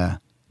would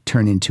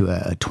turn into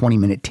a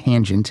 20-minute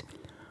tangent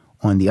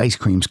on the ice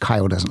creams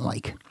Kyle doesn't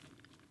like.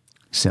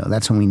 So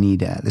that's when we need,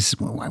 this is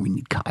why we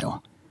need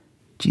Kyle.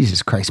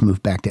 Jesus Christ,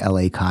 move back to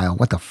L.A., Kyle.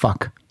 What the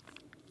fuck?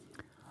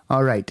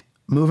 All right.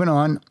 Moving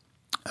on,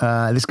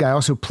 this guy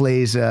also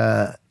plays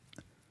the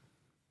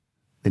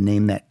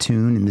Name That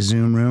Tune in the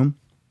Zoom room.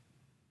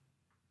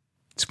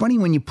 It's funny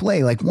when you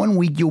play, like one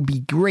week you'll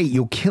be great,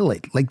 you'll kill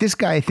it. Like this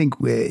guy, I think,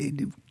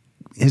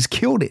 has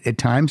killed it at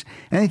times.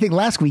 And I think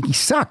last week he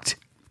sucked.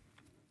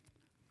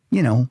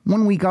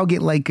 One week I'll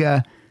get like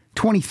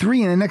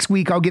 23 and the next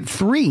week I'll get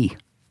 3.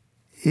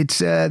 It's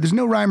there's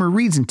no rhyme or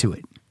reason to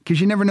it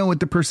because you never know what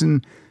the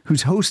person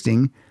who's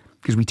hosting,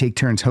 because we take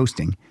turns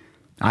hosting.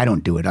 I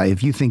don't do it.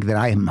 If you think that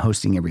I am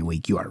hosting every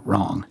week, you are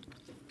wrong.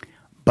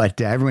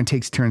 But everyone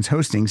takes turns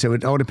hosting, so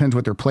it all depends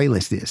what their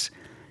playlist is.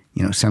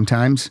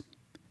 Sometimes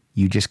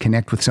you just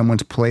connect with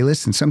someone's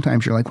playlist, and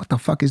sometimes you're like, what the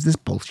fuck is this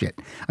bullshit?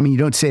 I mean, you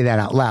don't say that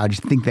out loud.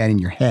 You think that in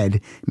your head.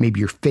 Maybe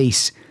your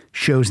face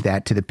shows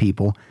that to the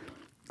people.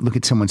 look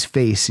at someone's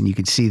face and you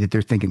could see that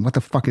they're thinking, what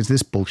the fuck is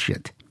this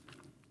bullshit?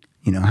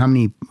 You know, how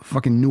many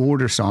fucking New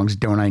Order songs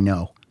don't I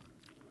know?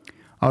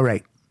 All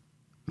right.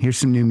 Here's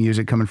some new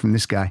music coming from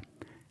this guy.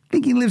 I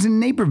think he lives in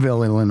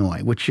Naperville,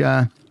 Illinois, which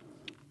was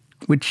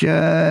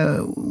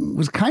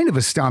kind of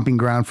a stomping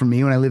ground for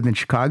me when I lived in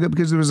Chicago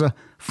because there was a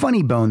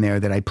Funny Bone there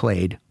that I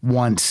played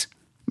once,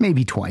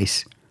 maybe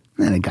twice.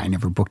 And the guy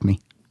never booked me.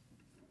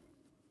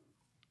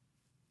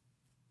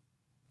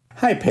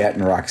 Hi, Pat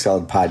and Rock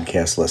Solid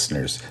podcast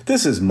listeners.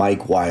 This is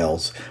Mike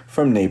Wiles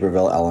from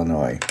Naperville,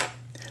 Illinois.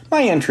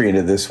 My entry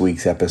into this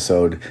week's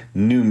episode,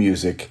 New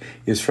Music,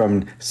 is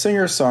from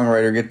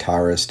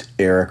singer-songwriter-guitarist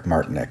Eric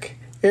Martinek.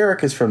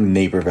 Eric is from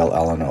Naperville,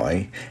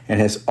 Illinois,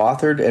 and has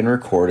authored and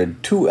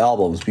recorded 2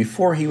 albums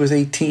before he was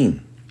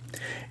 18.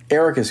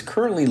 Eric is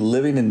currently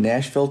living in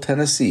Nashville,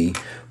 Tennessee,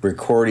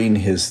 recording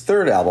his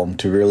 3rd album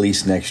to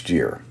release next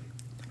year.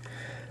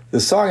 The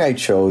song I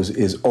chose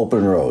is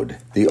Open Road,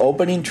 the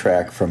opening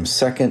track from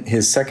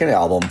his second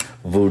album,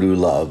 Voodoo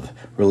Love,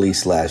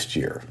 released last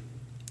year.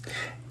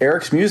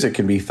 Eric's music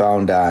can be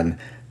found on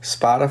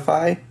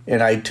Spotify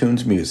and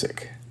iTunes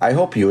Music. I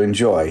hope you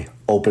enjoy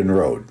Open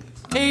Road.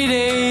 8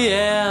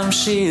 a.m.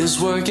 she is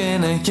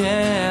working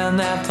again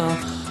at the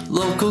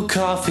local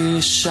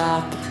coffee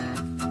shop.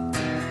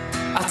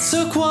 I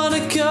took one to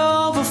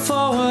go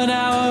before an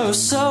hour or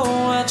so.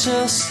 I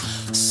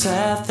just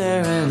sat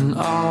there in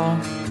awe.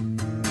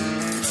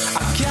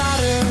 I got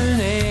her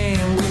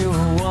name, we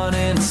were one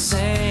and the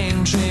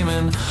same,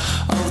 dreaming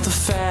of the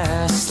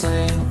fast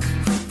lane.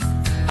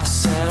 I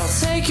said I'll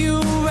take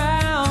you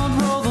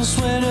around, roll those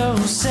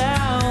windows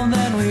down,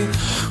 then we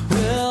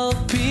will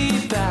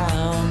be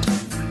bound.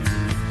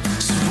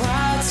 So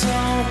why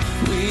don't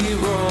we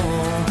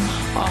roll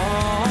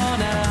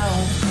on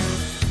out?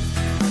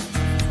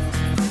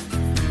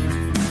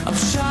 I'm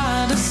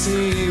trying to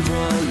see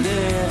what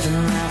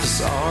living life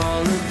is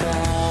all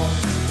about.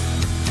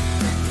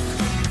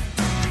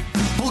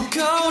 We'll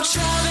go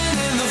driving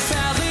in the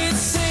valley to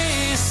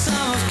see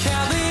some of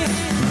Cali,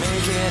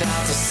 make it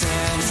out to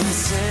San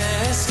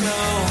Francisco.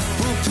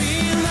 We'll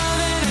be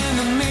loving in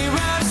the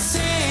mirror to see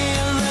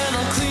a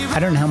little Cleveland. I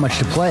don't know how much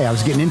to play. I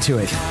was getting into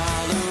it.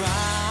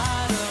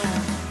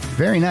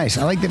 Very nice.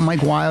 I like that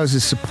Mike Wiles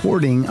is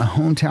supporting a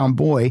hometown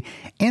boy,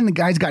 and the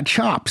guy's got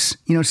chops.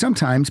 You know,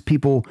 sometimes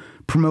people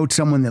promote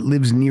someone that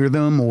lives near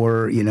them,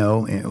 or, you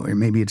know, or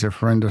maybe it's a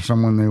friend of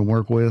someone they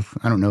work with.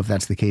 I don't know if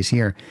that's the case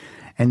here.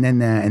 And then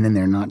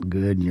they're not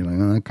good. You're like,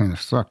 oh, that kind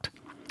of sucked.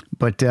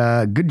 But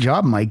good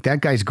job, Mike.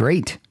 That guy's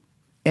great.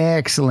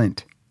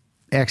 Excellent.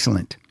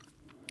 Excellent.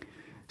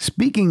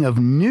 Speaking of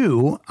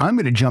new, I'm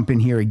going to jump in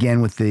here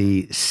again with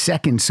the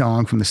second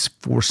song from the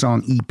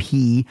 4-song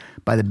EP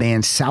by the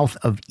band South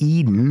of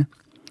Eden.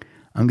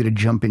 I'm going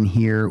to jump in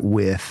here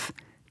with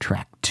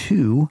track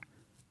 2.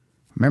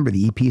 Remember,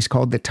 the EP is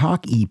called the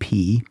Talk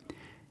EP,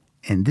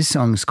 and this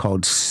song is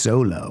called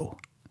Solo.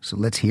 So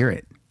let's hear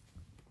it.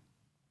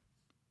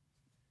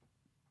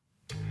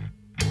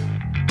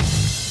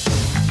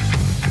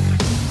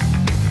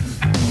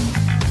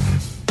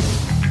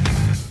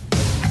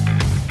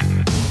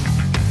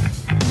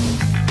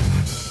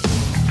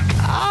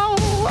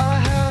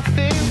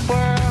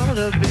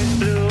 A big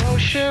blue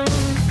ocean,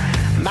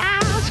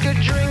 miles could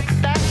drink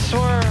that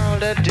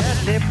swirl, a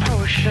deadly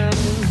potion.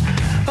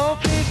 Oh,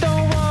 please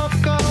don't walk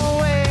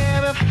away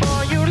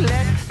before you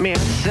let me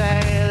say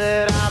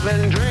that I've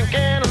been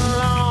drinking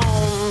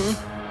alone.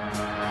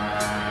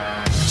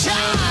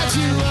 Try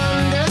to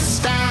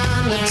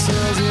understand the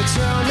tales you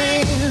tell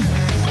me.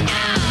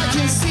 I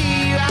can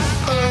see right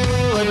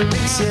through it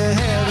makes you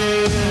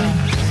heavy.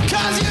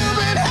 'Cause you've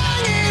been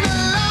hanging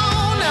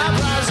alone, now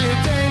plus you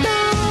think no.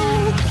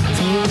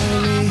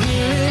 Only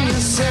hearing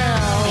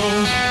yourself.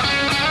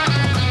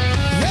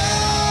 You're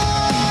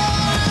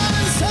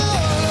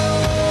solo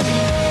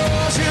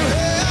to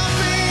help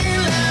me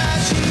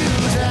let you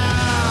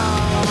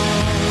down.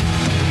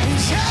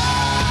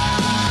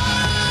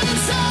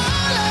 You're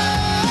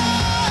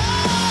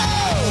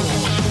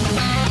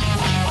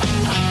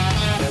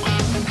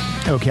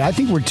solo. Okay, I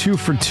think we're 2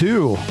 for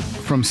 2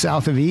 from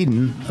South of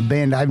Eden, a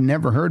band I've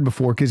never heard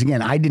before, because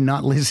again, I did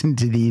not listen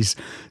to these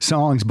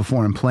songs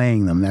before I'm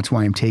playing them. That's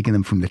why I'm taking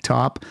them from the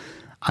top.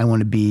 I want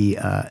to be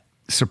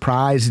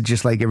surprised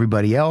just like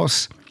everybody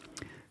else.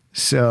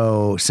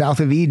 So South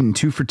of Eden,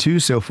 2 for 2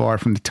 so far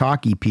from the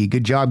Talk EP.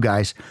 Good job,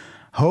 guys.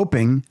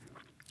 Hoping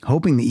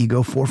that you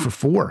go 4 for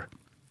 4.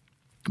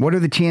 What are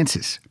the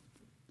chances?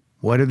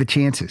 What are the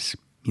chances?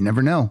 You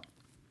never know.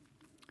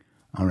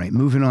 All right,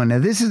 moving on. Now,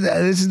 this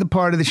is the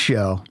part of the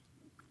show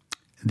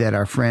that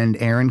our friend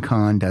Aaron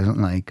Kahn doesn't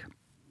like.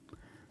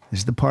 This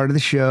is the part of the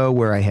show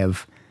where I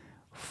have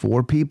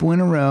 4 people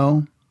in a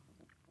row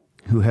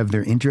who have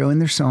their intro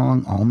and their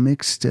song all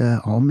mixed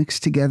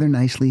together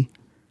nicely,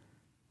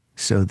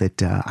 so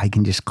that I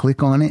can just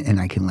click on it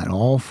and I can let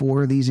all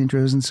 4 of these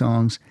intros and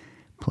songs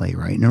play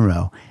right in a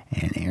row.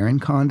 And Aaron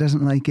Kahn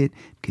doesn't like it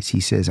because he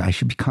says I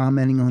should be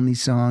commenting on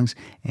these songs,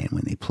 and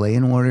when they play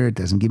in order, it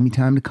doesn't give me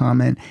time to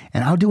comment,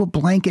 and I'll do a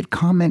blanket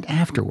comment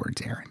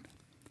afterwards, Aaron.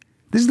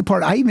 This is the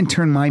part I even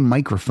turn my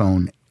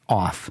microphone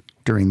off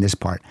during this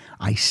part.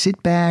 I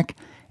sit back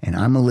and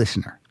I'm a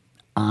listener.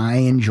 I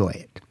enjoy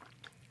it.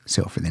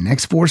 So for the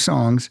next 4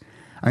 songs,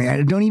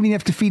 I don't even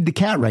have to feed the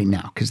cat right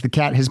now because the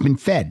cat has been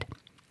fed.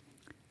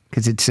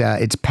 Because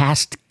it's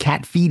past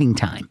cat feeding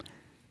time.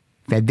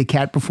 Fed the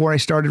cat before I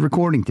started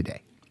recording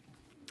today.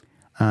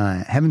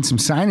 Having some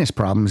sinus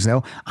problems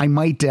though. I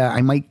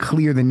might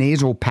clear the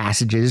nasal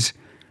passages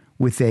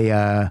with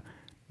a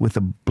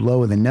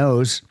blow of the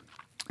nose,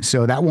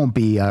 so that won't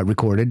be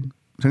recorded.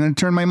 So I'm going to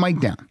turn my mic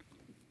down.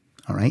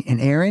 All right, and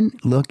Aaron,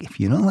 look, if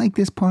you don't like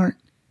this part,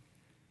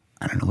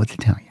 I don't know what to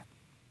tell you.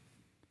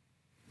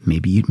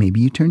 Maybe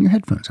you turn your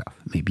headphones off.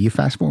 Maybe you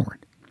fast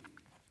forward.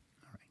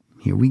 All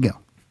right, here we go.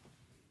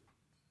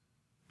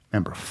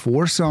 Remember,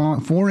 4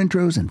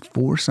 intros and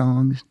 4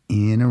 songs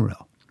in a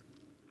row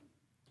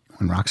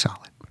on Rock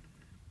Solid.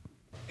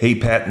 Hey,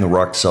 Pat and the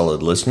Rock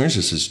Solid listeners.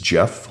 This is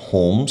Jeff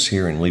Holmes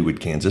here in Leawood,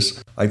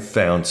 Kansas. I've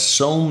found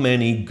so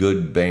many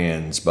good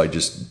bands by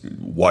just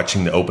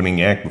watching the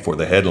opening act before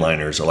the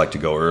headliners. I like to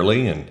go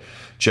early and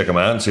check them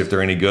out and see if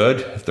they're any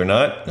good. If they're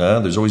not,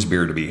 there's always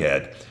beer to be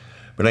had.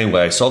 But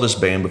anyway, I saw this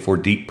band before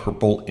Deep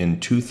Purple in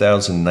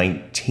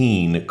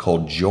 2019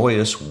 called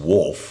Joyous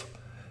Wolf,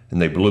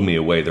 and they blew me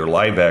away. Their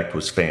live act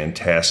was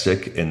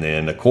fantastic. And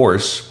then, of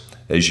course,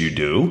 as you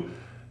do,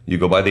 you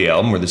go buy the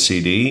album or the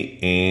CD,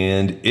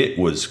 and it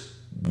was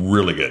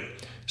really good.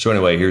 So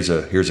anyway, here's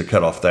a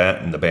cut off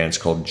that, and the band's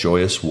called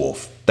Joyous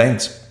Wolf.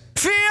 Thanks.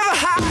 Fear of a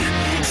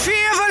high,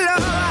 fear of a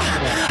lover.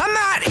 I'm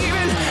not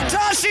even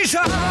touch each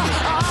other.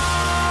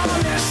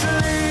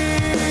 Honestly,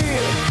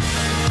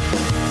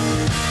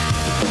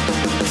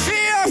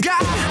 fear of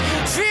God,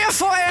 fear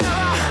forever.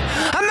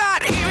 I'm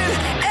not even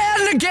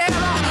end together.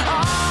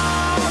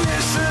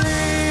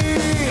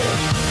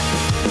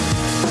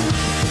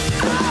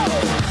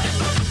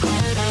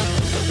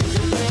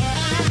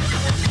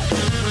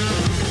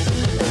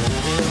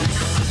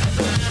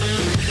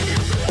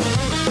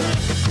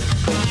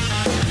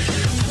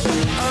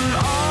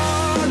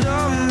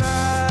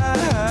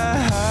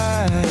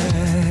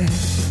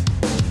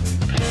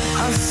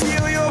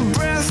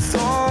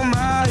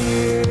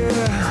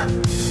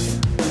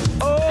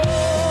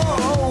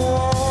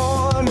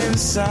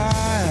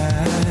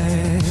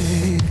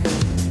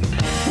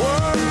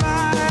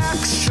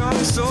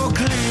 So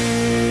clear.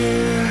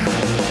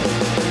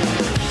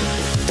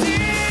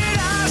 Did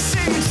I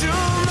say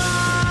too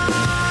much?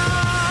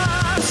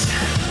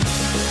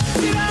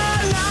 Did I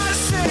not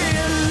say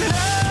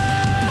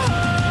enough?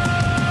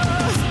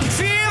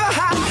 Fever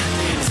high,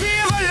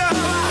 fever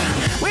lover.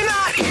 We're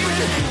not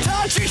even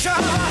touch each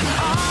other.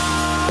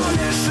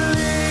 Honestly,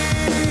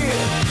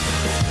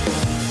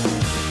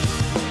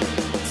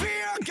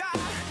 fear God,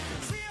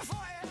 fear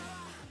forever.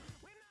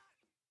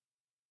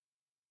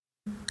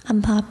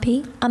 I'm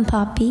Poppy, I'm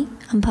Poppy,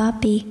 I'm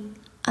Poppy,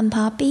 I'm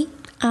Poppy,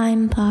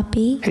 I'm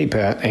Poppy. Hey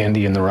Pat,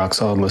 Andy, and the Rock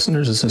Solid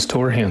listeners, this is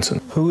Tor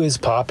Hansen. Who is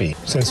Poppy?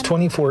 Since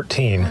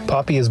 2014,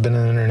 Poppy has been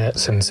an internet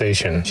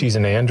sensation. She's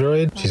an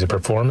android, she's a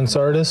performance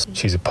artist,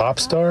 she's a pop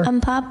star. I'm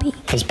Poppy.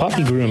 As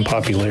Poppy grew in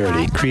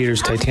popularity,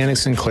 creators Titanic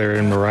Sinclair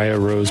and Mariah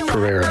Rose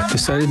Pereira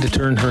decided to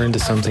turn her into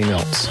something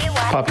else.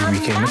 Poppy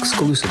became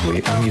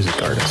exclusively a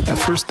music artist. At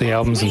first, the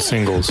albums and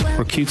singles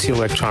were cutesy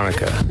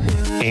electronica,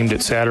 aimed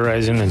at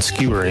satirizing and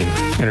skewering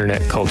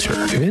internet culture.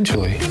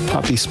 Eventually,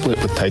 Poppy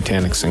split with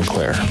Titanic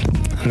Sinclair.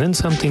 And then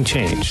something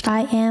changed.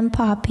 I am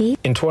Poppy.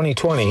 In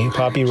 2020,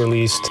 Poppy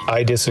released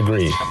I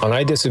Disagree. On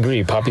I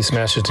Disagree, Poppy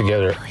smashes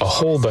together a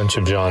whole bunch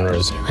of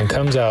genres and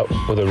comes out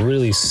with a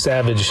really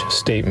savage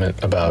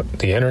statement about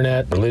the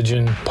internet,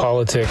 religion,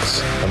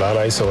 politics, about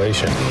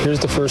isolation. Here's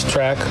the first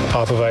track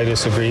off of I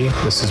Disagree.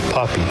 This is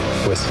Poppy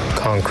with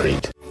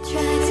Concrete.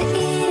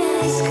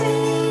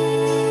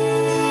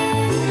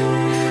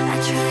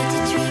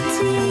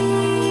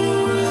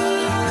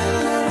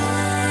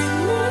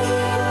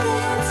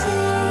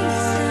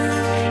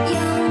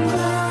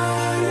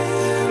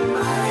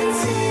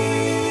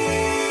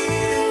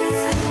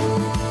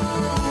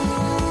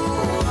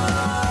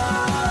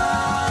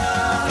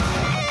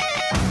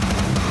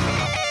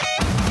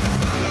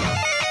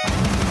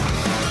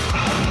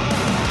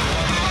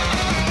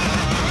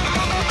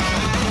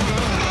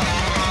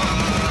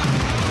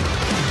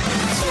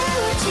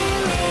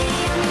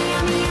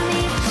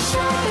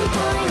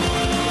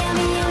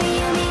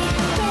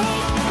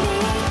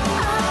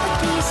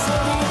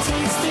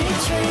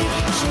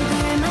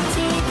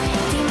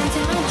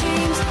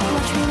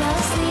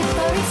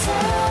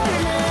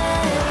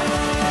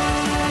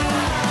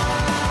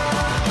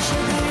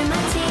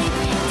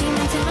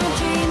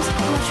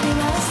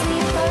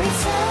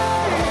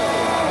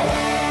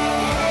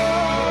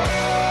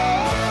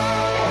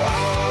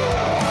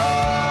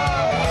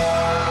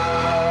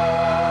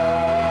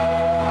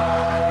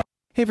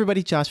 Hey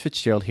everybody, Josh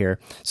Fitzgerald here.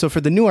 So for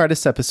the new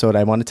artist episode,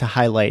 I wanted to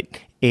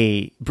highlight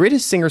a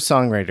British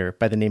singer-songwriter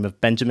by the name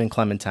of Benjamin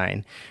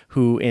Clementine,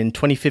 who in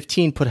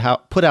 2015 put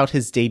out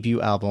his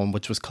debut album,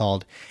 which was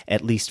called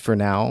At Least for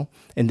Now,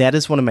 and that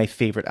is one of my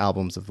favorite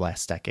albums of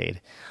last decade.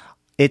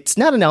 It's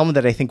not an album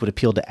that I think would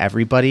appeal to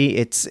everybody.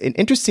 It's an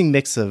interesting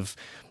mix of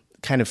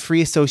kind of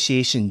free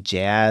association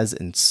jazz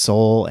and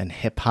soul and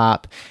hip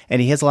hop,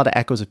 and he has a lot of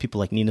echoes of people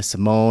like Nina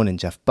Simone and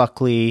Jeff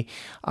Buckley.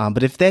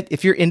 But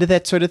if you're into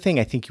that sort of thing,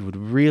 I think you would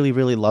really,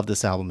 really love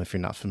this album if you're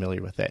not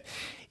familiar with it.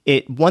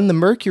 It won the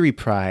Mercury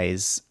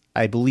Prize,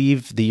 I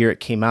believe, the year it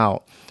came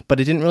out, but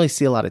it didn't really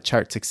see a lot of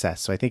chart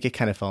success, so I think it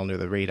kind of fell under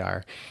the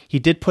radar. He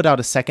did put out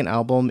a second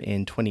album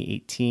in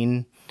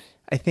 2018,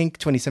 I think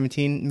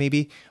 2017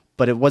 maybe,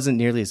 but it wasn't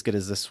nearly as good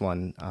as this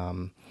one.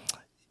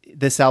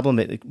 This album,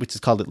 which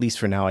is called At Least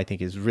For Now, I think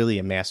is really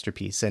a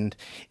masterpiece. And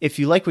if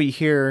you like what you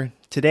hear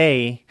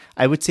today,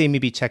 I would say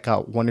maybe check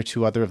out one or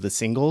two other of the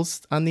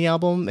singles on the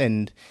album.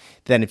 And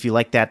then if you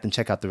like that, then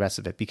check out the rest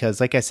of it. Because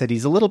like I said,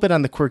 he's a little bit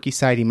on the quirky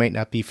side. He might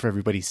not be for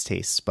everybody's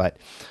tastes, but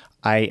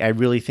I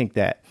really think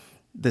that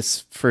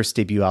this first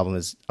debut album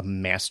is a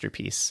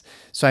masterpiece.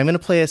 So I'm going to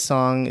play a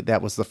song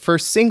that was the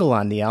first single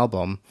on the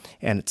album,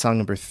 and it's song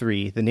number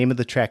 3. The name of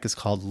the track is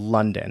called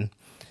London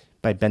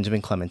by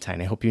Benjamin Clementine.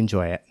 I hope you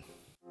enjoy it.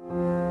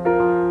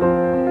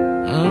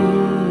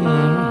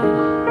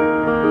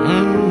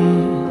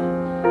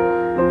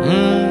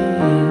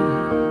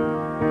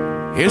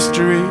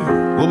 History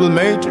will be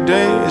made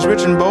today is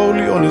written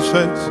boldly on his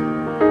face.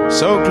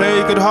 So clear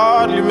you could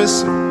hardly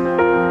miss it.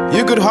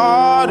 You could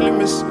hardly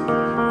miss it.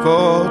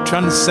 For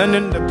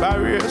transcending the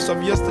barriers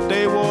of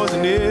yesterday was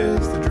and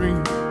is the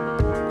dream.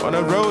 On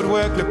a road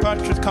where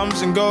Cleopatra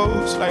comes and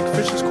goes like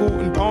fishes caught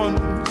in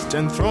ponds,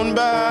 then thrown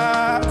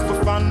back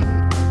for fun.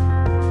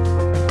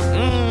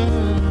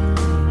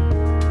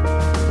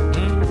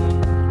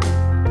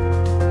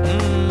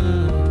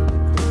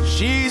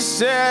 She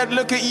said,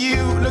 look at you,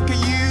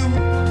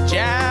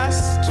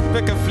 just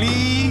pick a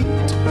fleet.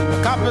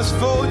 Your cup is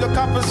full,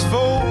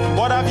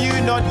 what have you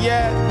not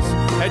yet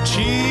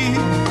achieved?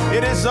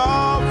 It is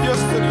obvious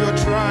that you're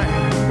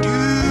trying,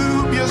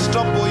 dubious,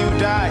 stop or you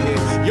die.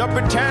 You're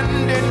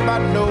pretending but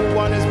no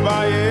one is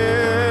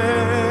buying.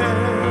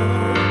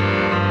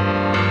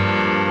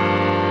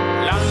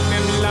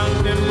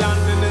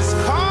 London is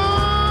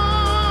calling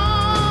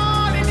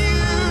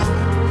you.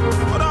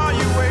 What are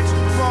you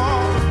waiting for?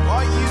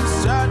 What are you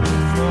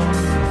searching for?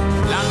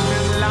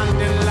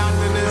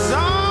 London is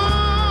all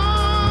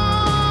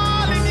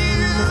in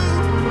you.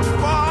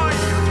 Why are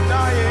you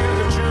denying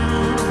the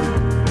truth?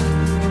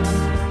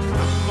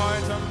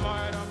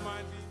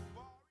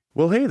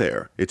 Well, hey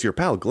there. It's your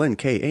pal Glenn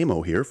K.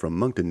 Amo here from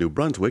Moncton, New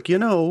Brunswick. You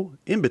know,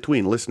 in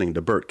between listening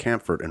to Burt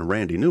Kampfert and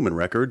Randy Newman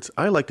records,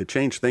 I like to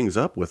change things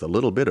up with a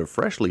little bit of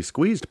freshly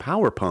squeezed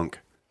power punk.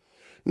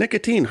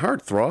 Nicotine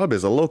Heartthrob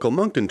is a local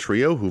Moncton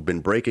trio who've been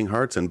breaking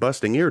hearts and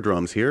busting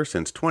eardrums here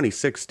since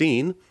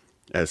 2016.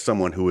 As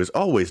someone who is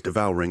always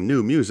devouring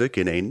new music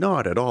in a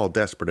not at all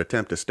desperate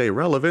attempt to stay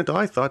relevant,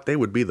 I thought they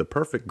would be the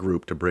perfect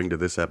group to bring to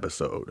this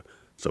episode.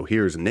 So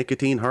here's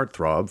Nicotine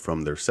Heartthrob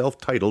from their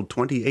self-titled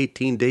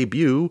 2018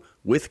 debut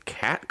with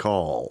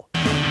Catcall.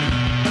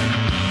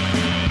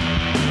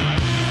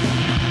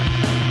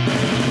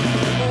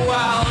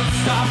 Well,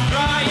 stop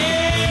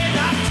crying,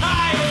 I'm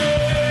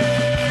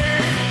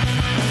tired.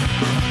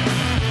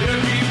 You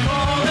keep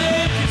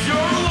calling 'cause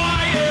you're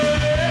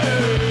wired.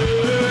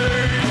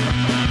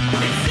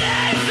 It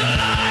says the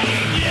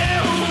lying you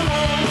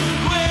won't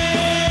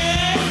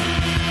quit,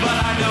 but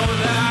I know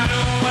that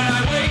when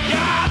I wake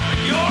up,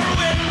 you're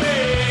with me.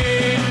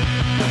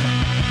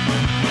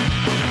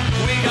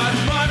 We got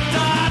fucked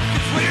up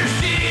 'cause we're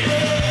seated.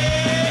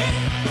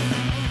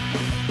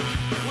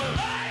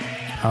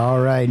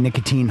 All right,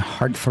 Nicotine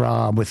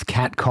Heartthrob with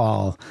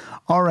Catcall.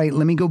 All right,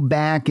 let me go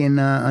back and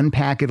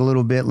unpack it a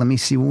little bit. Let me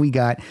see what we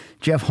got.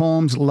 Jeff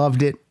Holmes,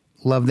 loved it.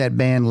 Loved that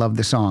band. Loved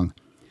the song.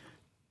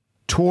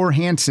 Tor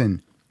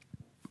Hansen,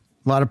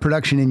 a lot of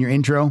production in your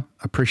intro.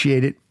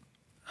 Appreciate it.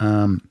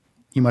 You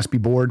must be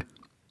bored.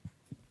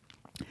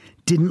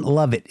 Didn't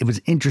love it. It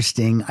was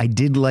interesting. I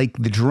did like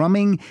the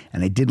drumming,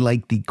 and I did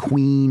like the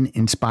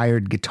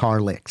Queen-inspired guitar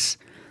licks.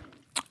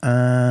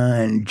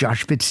 And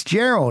Josh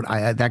Fitzgerald,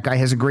 that guy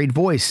has a great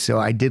voice, so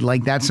I did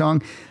like that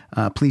song.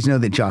 Please know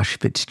that Josh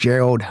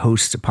Fitzgerald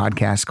hosts a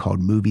podcast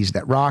called Movies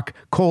That Rock,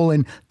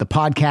 the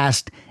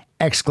podcast, !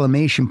 A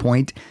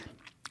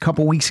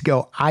couple weeks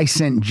ago, I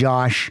sent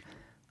Josh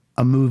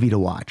a movie to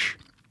watch.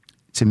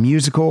 It's a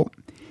musical.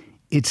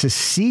 It's a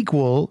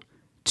sequel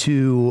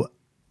to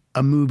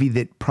a movie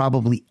that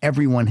probably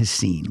everyone has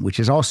seen, which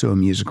is also a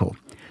musical.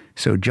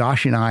 So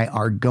Josh and I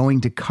are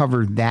going to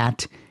cover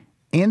that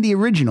and the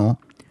original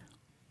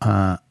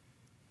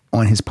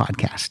on his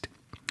podcast.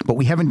 But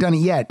we haven't done it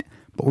yet,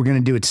 but we're going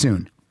to do it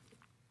soon.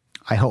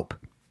 I hope.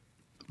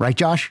 Right,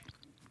 Josh?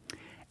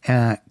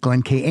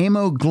 Glenn K.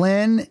 Amo.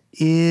 Glenn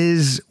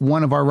is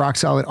one of our rock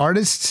solid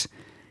artists.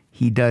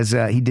 He did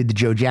the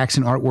Joe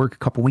Jackson artwork a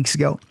couple weeks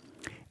ago,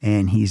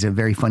 and he's a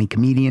very funny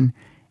comedian.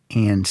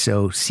 And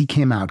so seek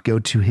him out. Go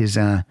to his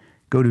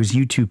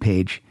YouTube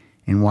page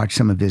and watch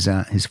some of his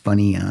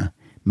funny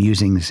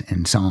musings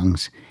and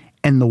songs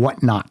and the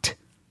whatnot.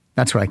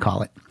 That's what I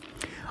call it.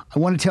 I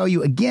want to tell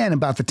you again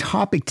about the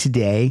topic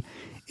today.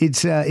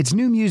 It's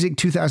new music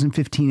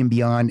 2015 and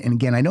beyond. And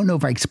again, I don't know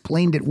if I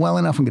explained it well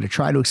enough. I'm going to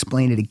try to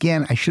explain it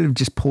again. I should have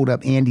just pulled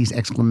up Andy's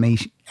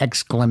explanation,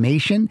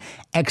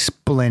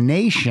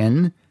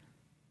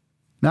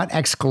 not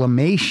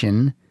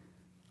exclamation,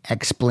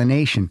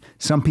 explanation.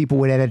 Some people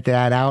would edit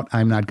that out.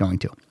 I'm not going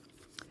to.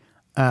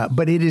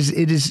 But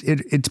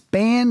it's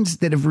bands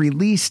that have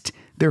released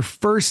their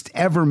first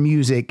ever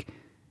music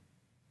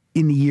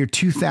in the year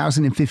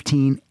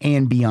 2015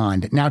 and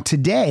beyond. Now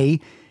today,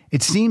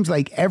 it seems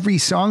like every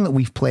song that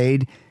we've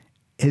played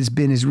has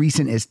been as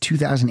recent as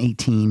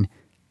 2018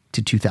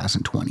 to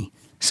 2020.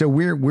 So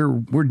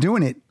we're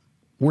doing it.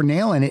 We're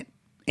nailing it.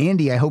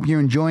 Andy, I hope you're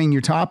enjoying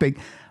your topic.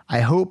 I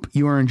hope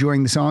you are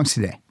enjoying the songs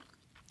today,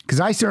 because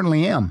I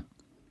certainly am.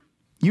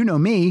 You know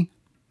me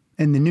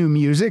and the new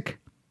music.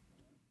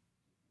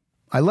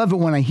 I love it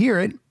when I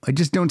hear it. I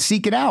just don't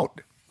seek it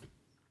out.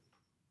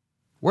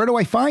 Where do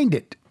I find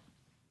it?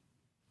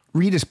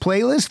 Rita's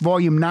Playlist,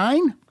 Volume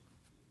 9.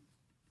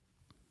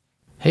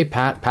 Hey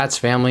Pat, Pat's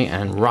family,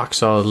 and rock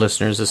solid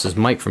listeners, this is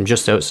Mike from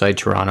just outside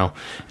Toronto,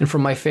 and for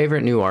my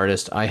favorite new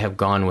artist, I have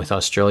gone with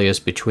Australia's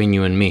Between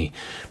You and Me.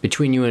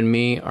 Between You and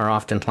Me are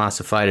often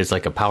classified as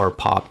like a power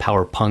pop,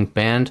 power punk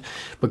band,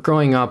 but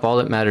growing up, all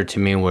that mattered to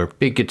me were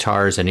big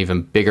guitars and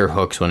even bigger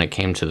hooks when it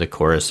came to the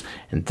chorus,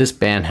 and this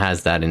band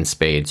has that in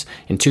spades.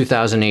 In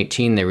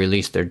 2018, they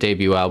released their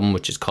debut album,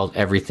 which is called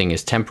Everything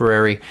is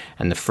Temporary,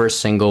 and the first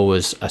single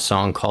was a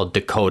song called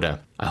Dakota.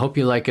 I hope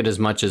you like it as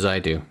much as I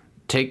do.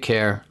 Take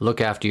care, look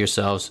after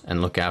yourselves,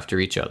 and look after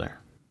each other.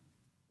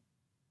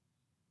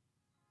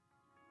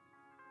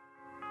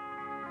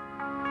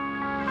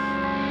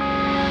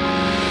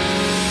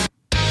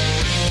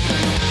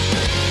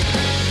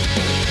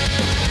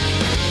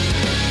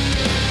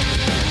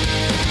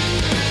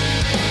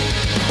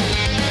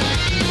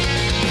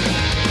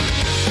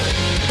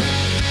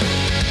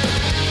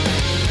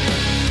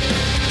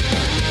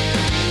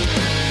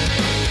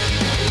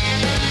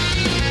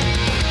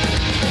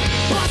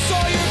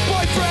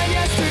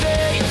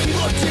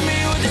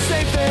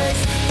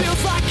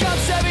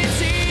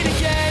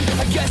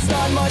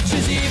 Much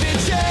has even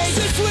changed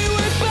since we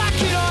were back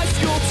in high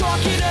school,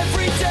 talking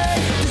every day.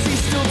 Does he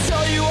still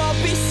tell you I'll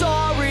be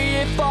sorry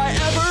if I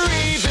ever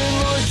even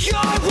look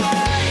your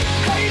way?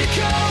 Hey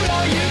Dakota,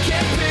 you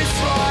can piss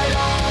right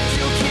off.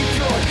 You'll keep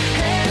your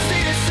hands to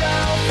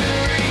yourself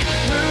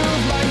and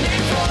remove my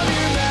name from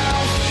your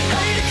mouth.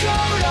 Hey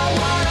Dakota,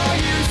 why are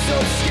you so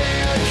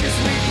scared? 'Cause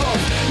we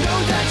both know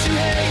that you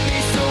hate me,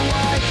 so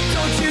why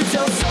don't you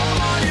tell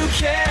someone who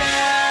cares?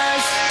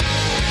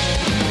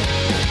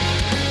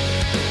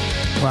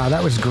 Wow,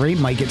 that was great,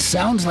 Mike. It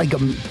sounds like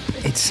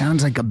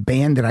a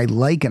band that I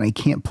like, and I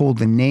can't pull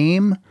the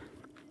name.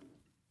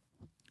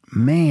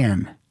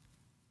 Man,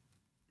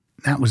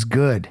 that was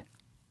good.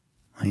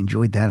 I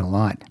enjoyed that a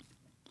lot.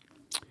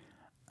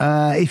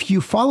 If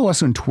you follow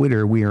us on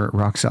Twitter, we are at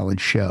Rock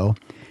Solid Show.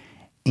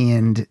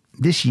 And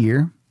this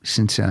year,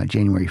 since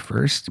January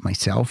 1st,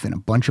 myself and a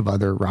bunch of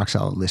other Rock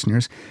Solid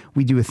listeners,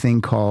 we do a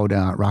thing called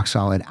Rock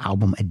Solid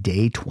Album a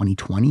Day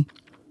 2020.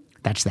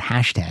 That's the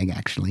hashtag,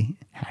 actually.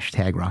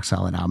 Hashtag Rock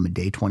Solid Album a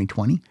Day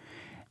 2020.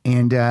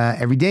 And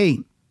every day,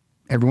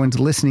 everyone's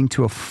listening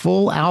to a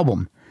full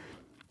album.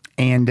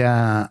 And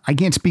I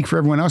can't speak for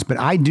everyone else, but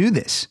I do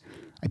this.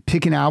 I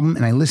pick an album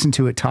and I listen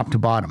to it top to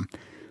bottom,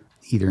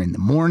 either in the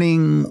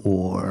morning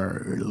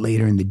or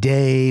later in the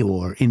day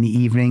or in the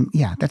evening.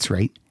 Yeah, that's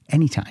right.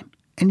 Anytime.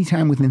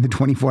 Anytime within the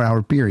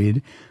 24-hour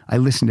period, I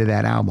listen to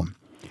that album.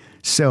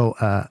 So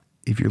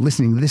if you're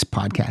listening to this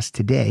podcast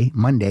today,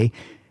 Monday,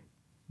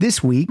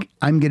 this week,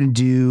 I'm going to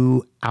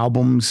do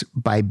albums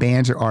by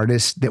bands or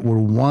artists that were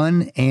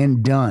one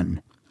and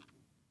done.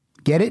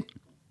 Get it?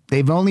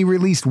 They've only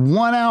released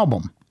one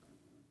album,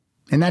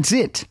 and that's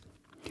it.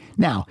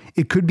 Now,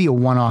 it could be a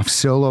one-off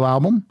solo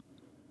album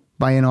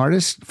by an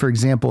artist. For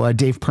example,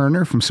 Dave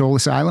Pirner from Soul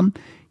Asylum.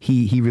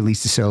 He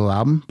released a solo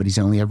album, but he's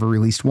only ever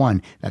released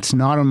one. That's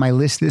not on my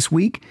list this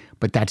week,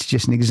 but that's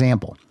just an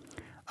example.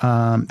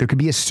 There could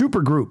be a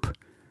super group.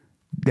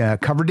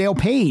 Coverdale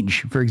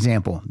Page, for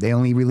example, they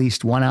only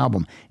released one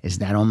album. Is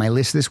that on my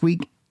list this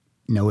week?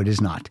 No, it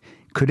is not.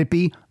 Could it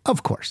be?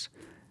 Of course.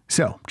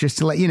 So just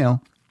to let you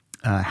know,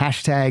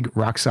 hashtag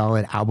Rock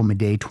Solid Album a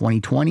Day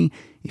 2020.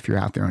 If you're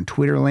out there on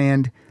Twitter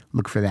land,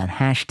 look for that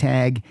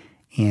hashtag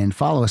and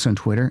follow us on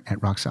Twitter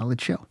at Rock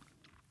Solid Show.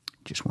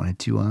 Just wanted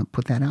to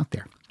put that out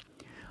there.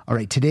 All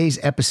right, today's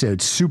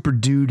episode, super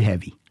dude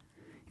heavy.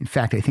 In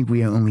fact, I think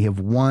we only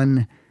have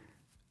one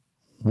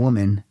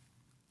woman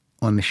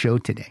on the show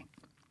today.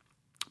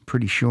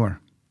 Pretty sure.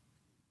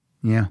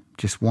 Yeah,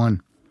 just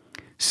one.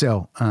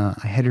 So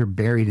I had her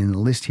buried in the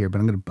list here,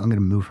 but I'm gonna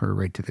move her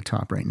right to the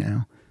top right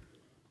now,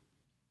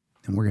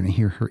 and we're gonna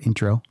hear her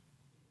intro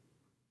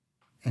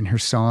and her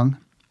song.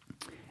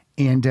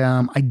 And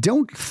I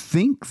don't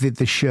think that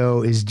the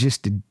show is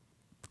just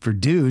for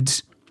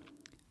dudes.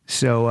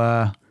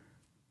 So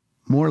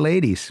more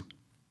ladies.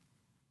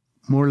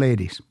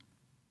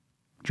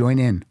 Join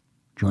in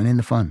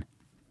the fun.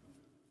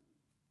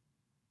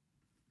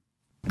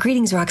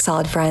 Greetings, Rock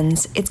Solid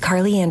friends. It's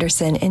Carly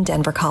Anderson in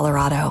Denver,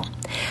 Colorado.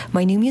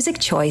 My new music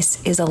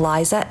choice is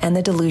Eliza and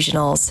the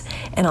Delusionals,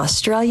 an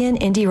Australian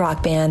indie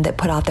rock band that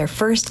put out their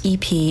first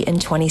EP in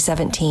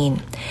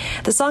 2017.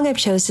 The song I've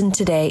chosen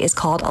today is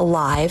called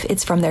Alive.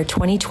 It's from their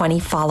 2020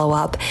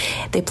 follow-up.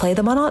 They play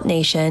them on Alt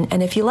Nation,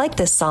 and if you like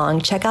this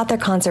song, check out their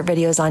concert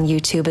videos on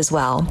YouTube as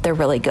well. They're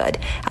really good.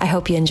 I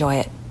hope you enjoy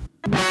it.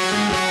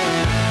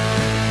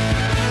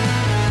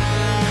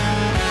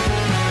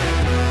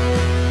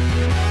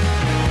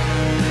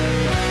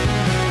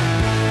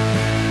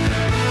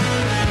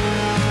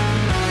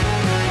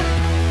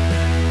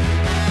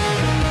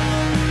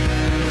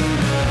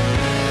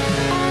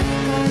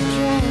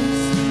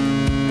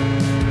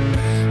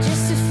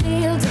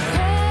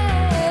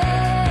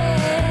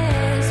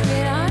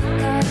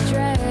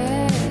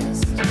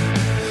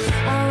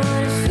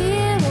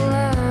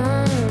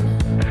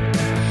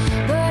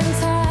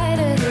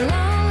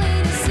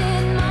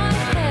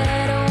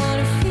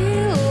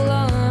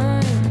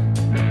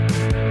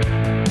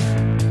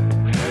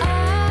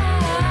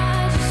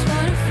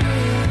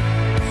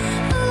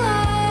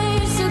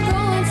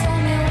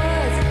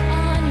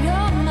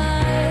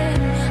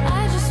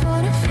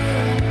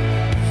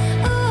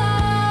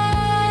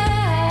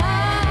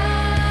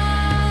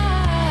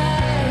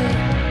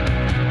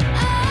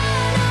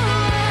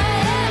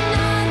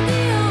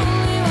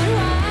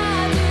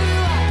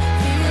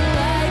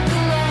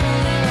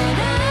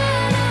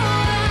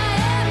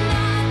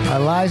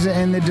 Eliza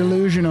and the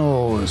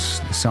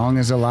Delusionals. The song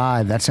is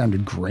Alive. That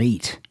sounded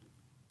great.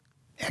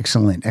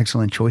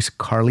 Excellent choice.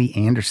 Carly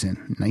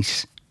Anderson.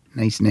 Nice.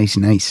 Let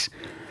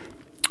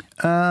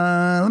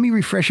me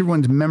refresh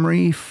everyone's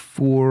memory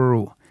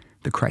for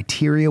the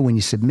criteria when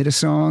you submit a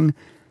song.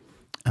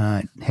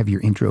 Have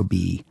your intro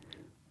be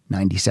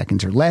 90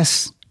 seconds or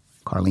less.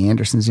 Carly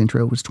Anderson's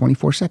intro was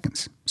 24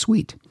 seconds.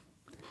 Sweet.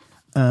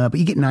 But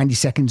you get 90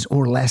 seconds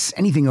or less.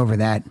 Anything over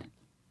that,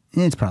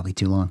 it's probably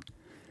too long.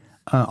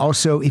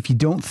 Also, if you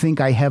don't think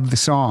I have the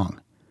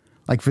song,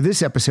 like for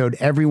this episode,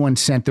 everyone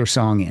sent their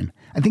song in.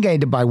 I think I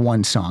had to buy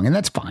one song, and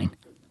that's fine.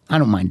 I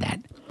don't mind that.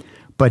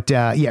 But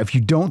if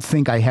you don't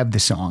think I have the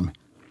song,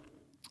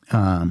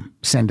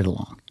 send it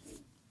along.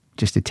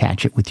 Just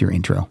attach it with your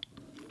intro.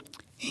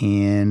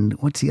 And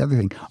what's the other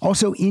thing?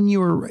 Also, in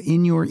your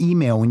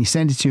email, when you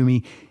send it to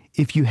me,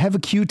 if you have a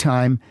cue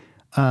time,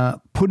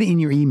 put it in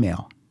your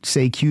email.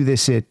 Say cue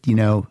this at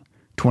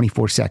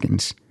 24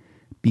 seconds,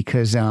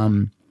 because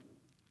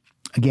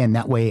again,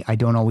 that way I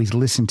don't always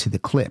listen to the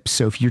clip.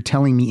 So if you're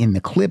telling me in the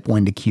clip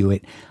when to cue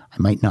it, I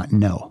might not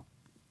know,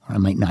 or I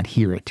might not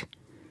hear it.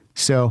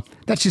 So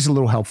that's just a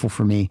little helpful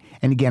for me.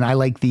 And again, I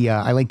like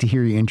to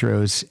hear your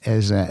intros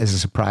as a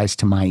surprise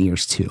to my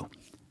ears too.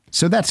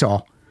 So that's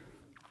all.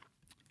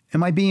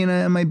 Am I being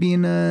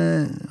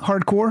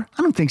hardcore?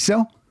 I don't think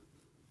so.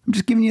 I'm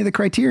just giving you the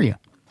criteria.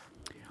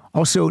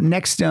 Also,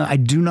 next, I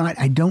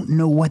don't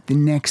know what the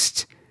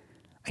next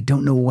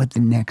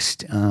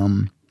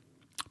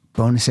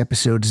bonus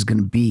episode is going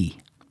to be.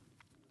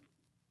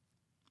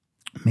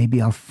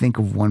 Maybe I'll think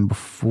of one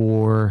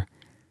before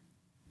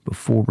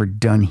we're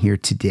done here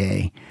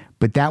today.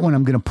 But that one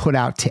I'm going to put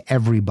out to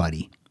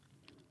everybody.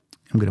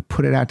 I'm going to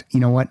put it out.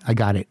 You know what? I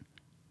got it.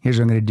 Here's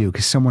what I'm going to do,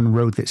 because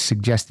someone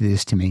suggested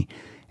this to me,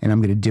 and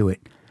I'm going to do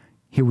it.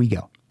 Here we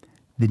go.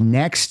 The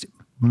next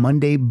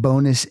Monday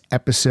bonus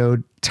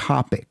episode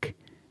topic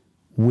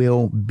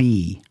will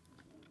be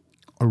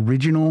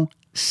original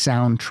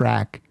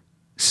soundtrack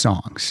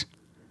songs.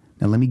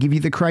 Now, let me give you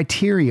the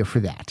criteria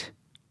for that.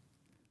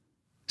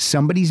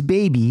 Somebody's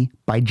Baby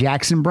by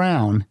Jackson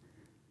Browne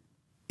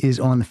is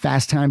on the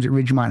Fast Times at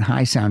Ridgemont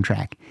High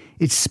soundtrack.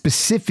 It's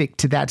specific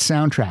to that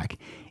soundtrack.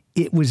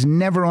 It was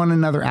never on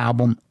another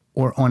album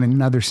or on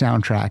another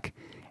soundtrack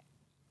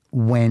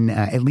when,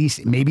 at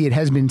least, maybe it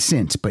has been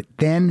since, but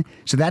then,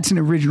 so that's an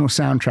original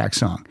soundtrack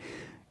song.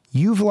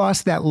 You've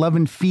Lost That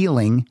Lovin'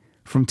 Feeling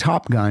from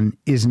Top Gun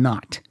is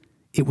not.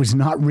 It was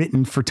not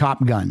written for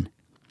Top Gun.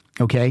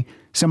 Okay?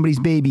 Somebody's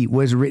Baby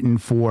was written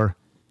for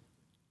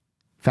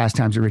Fast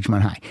Times at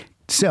Ridgemont High.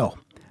 So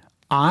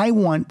I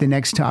want the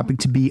next topic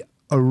to be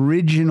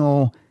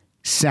original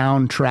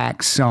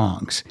soundtrack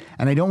songs.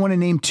 And I don't want to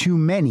name too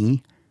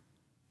many,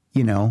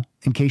 in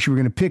case you were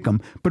going to pick them.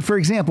 But for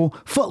example,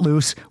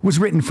 Footloose was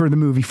written for the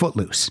movie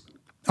Footloose.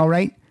 All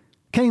right?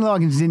 Kenny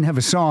Loggins didn't have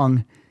a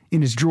song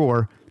in his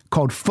drawer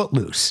called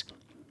Footloose.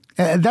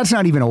 That's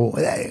not even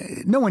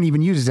no one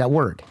even uses that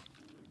word.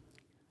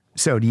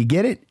 So do you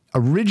get it?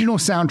 Original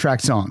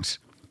soundtrack songs.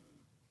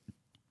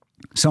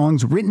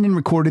 Songs written and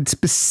recorded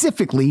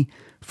specifically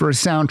for a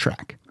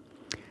soundtrack.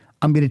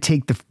 I'm going to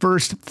take the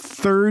first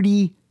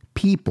 30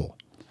 people.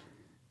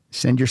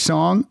 Send your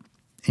song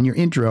and your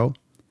intro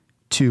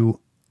to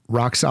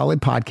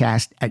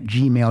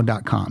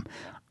rocksolidpodcast@gmail.com.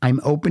 I'm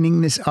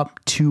opening this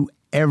up to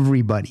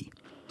everybody.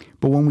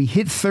 But when we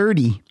hit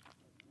 30,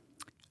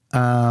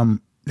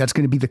 that's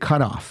going to be the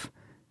cutoff.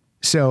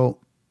 So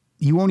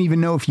you won't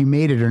even know if you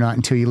made it or not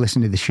until you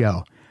listen to the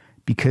show.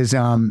 Because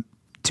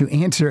to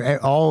answer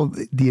all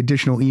the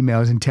additional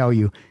emails and tell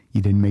you,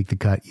 you didn't make the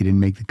cut, you didn't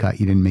make the cut,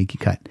 you didn't make the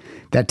cut.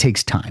 That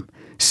takes time.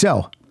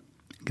 So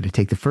I'm going to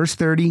take the first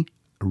 30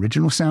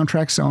 original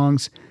soundtrack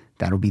songs.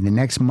 That'll be the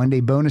next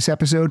Monday bonus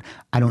episode.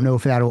 I don't know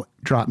if that'll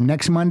drop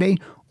next Monday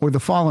or the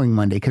following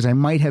Monday, because I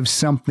might have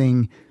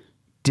something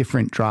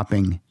different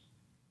dropping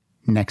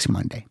next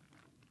Monday.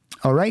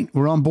 All right,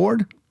 we're on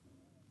board.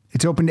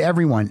 It's open to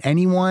everyone.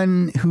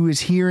 Anyone who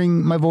is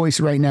hearing my voice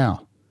right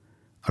now.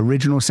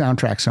 Original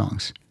soundtrack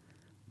songs.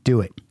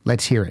 Do it.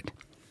 Let's hear it.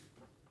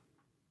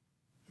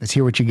 Let's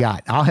hear what you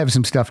got. I'll have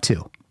some stuff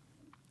too.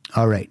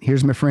 All right,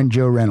 here's my friend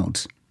Joe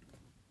Reynolds.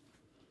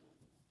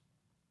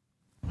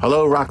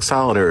 Hello, Rock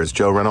Soliders.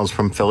 Joe Reynolds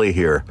from Philly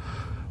here.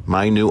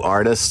 My new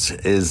artist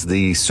is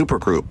the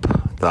supergroup,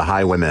 the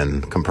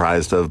Highwomen,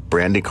 comprised of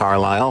Brandi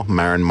Carlile,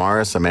 Maren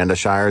Morris, Amanda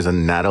Shires,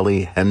 and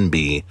Natalie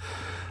Henby.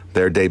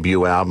 Their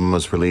debut album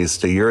was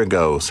released a year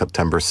ago,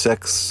 September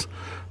 6,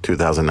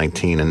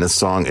 2019, and this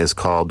song is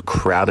called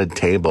Crowded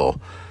Table,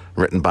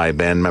 written by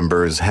band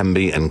members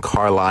Henby and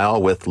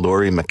Carlile with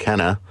Laurie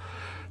McKenna,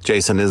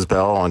 Jason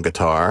Isbell on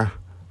guitar.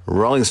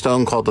 Rolling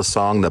Stone called the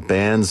song the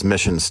band's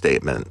mission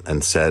statement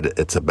and said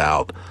it's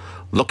about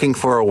looking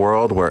for a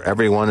world where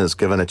everyone is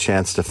given a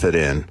chance to fit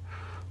in.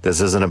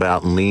 This isn't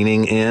about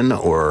leaning in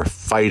or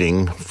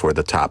fighting for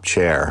the top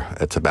chair.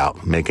 It's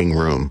about making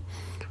room.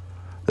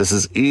 This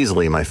is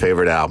easily my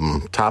favorite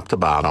album, top to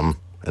bottom,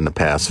 in the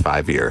past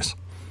 5 years.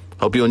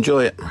 Hope you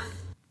enjoy it.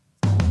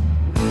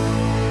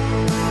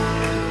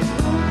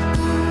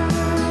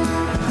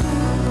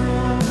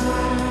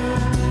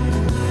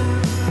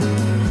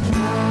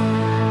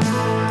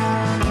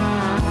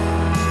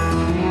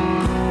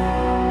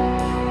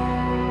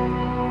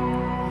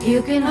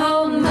 You can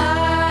hold my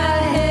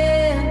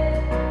hand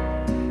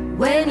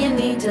when you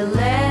need to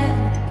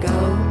let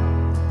go.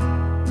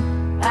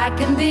 I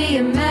can be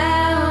a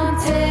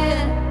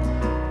mountain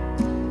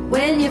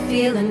when you're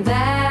feeling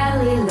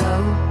valley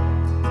low.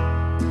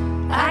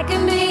 I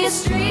can be a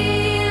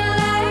street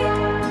light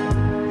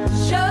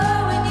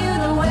showing you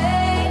the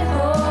way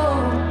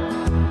home.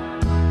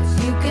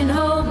 'Cause you can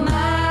hold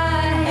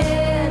my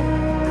hand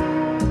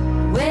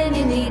when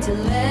you need to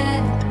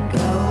let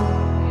go.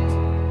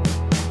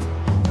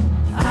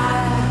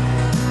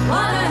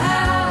 Want a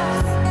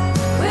house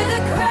with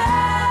a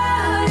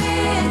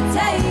crowded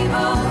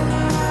table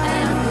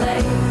and a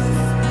place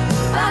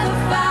by the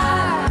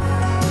fire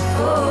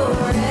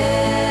for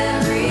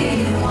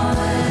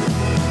everyone.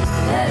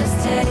 Let us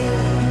take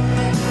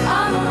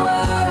on the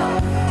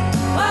world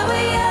while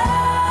we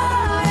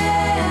are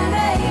and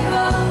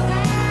able,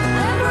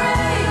 and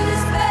bring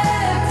this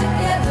back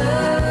together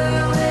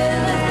when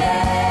the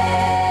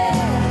day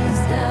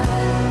is done.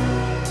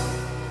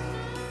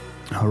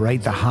 All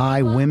right, the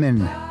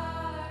Highwomen.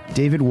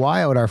 David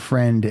Wild, our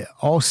friend,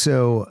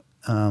 also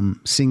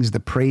sings the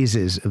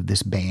praises of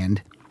this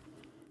band.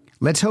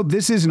 Let's hope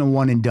this isn't a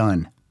one and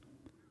done.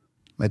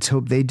 Let's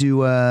hope they do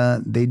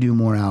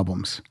more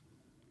albums.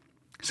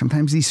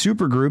 Sometimes these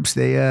super groups,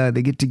 they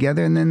get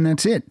together and then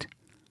that's it.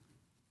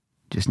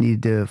 Just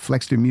need to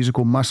flex their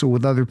musical muscle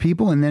with other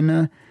people, and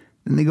then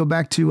they go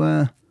back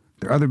to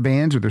their other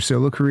bands or their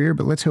solo career.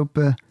 But let's hope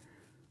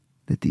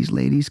that these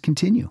ladies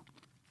continue.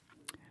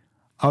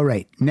 All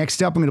right,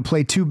 next up, I'm going to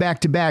play 2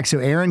 back-to-back. So,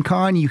 Aaron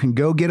Kahn, you can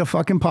go get a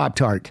fucking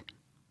Pop-Tart.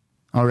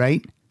 All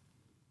right?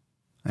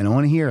 I don't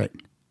want to hear it.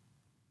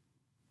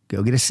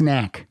 Go get a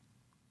snack.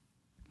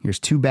 Here's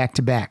 2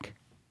 back-to-back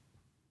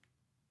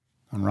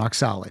on Rock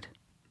Solid.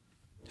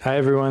 Hi,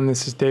 everyone.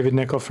 This is David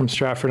Nickel from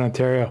Stratford,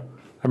 Ontario.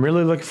 I'm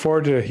really looking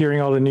forward to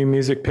hearing all the new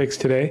music picks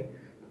today.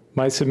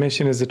 My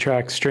submission is the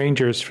track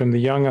Strangers from the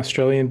young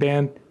Australian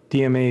band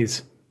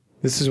DMAs.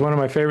 This is one of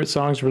my favorite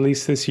songs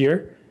released this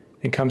year.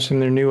 It comes from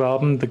their new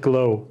album, The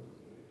Glow.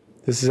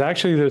 This is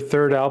actually their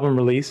 3rd album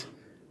release,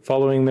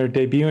 following their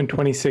debut in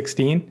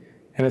 2016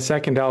 and a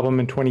 2nd album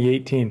in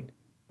 2018.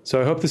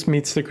 So I hope this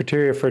meets the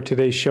criteria for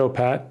today's show,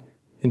 Pat.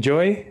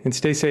 Enjoy and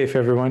stay safe,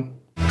 everyone.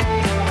 2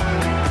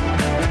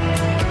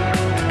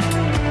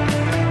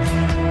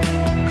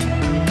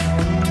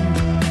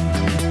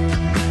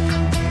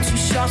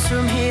 shots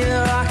from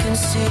here, I can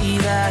see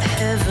that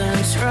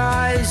heavens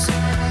rise.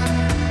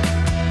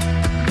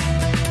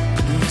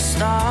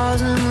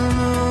 Stars and the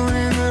moon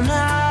in the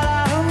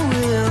night I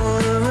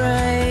will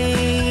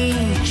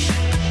arrange.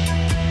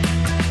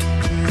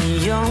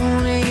 The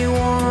only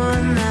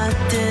one that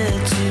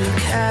dared to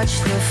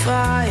catch the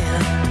fire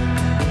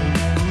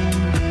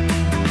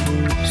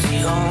is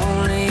the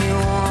only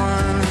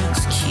one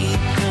that's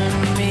keeping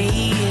me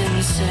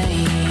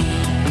insane.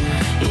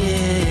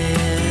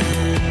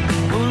 Yeah.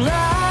 Well, I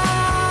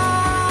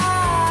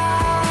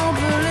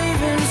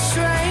believe in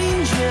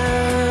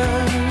strangers.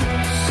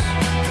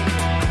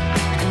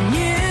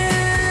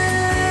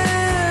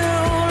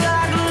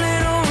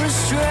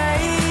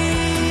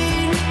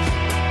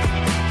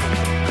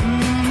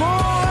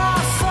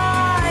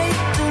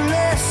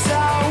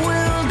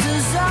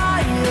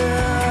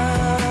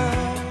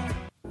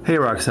 Hey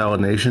Rock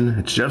Solid Nation,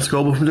 it's Jeff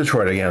Scoble from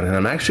Detroit again, and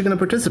I'm actually going to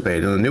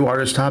participate in the new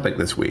artist topic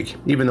this week,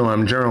 even though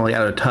I'm generally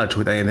out of touch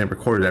with anything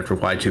recorded after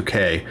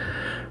Y2K.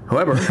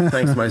 However,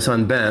 thanks to my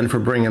son Ben for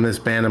bringing this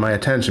band to my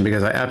attention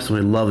because I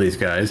absolutely love these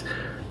guys.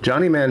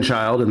 Johnny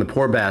Manchild and the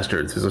Poor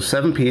Bastards is a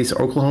 7-piece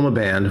Oklahoma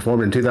band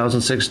formed in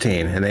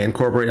 2016, and they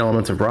incorporate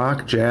elements of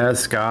rock,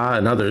 jazz, ska,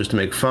 and others to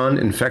make fun,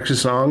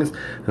 infectious songs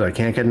that I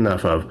can't get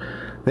enough of.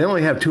 They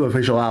only have 2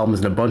 official albums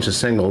and a bunch of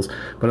singles,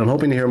 but I'm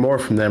hoping to hear more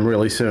from them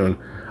really soon.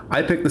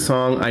 I picked the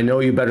song I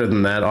Know You Better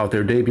Than That off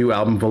their debut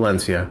album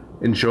Valencia.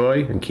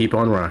 Enjoy and keep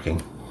on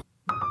rocking.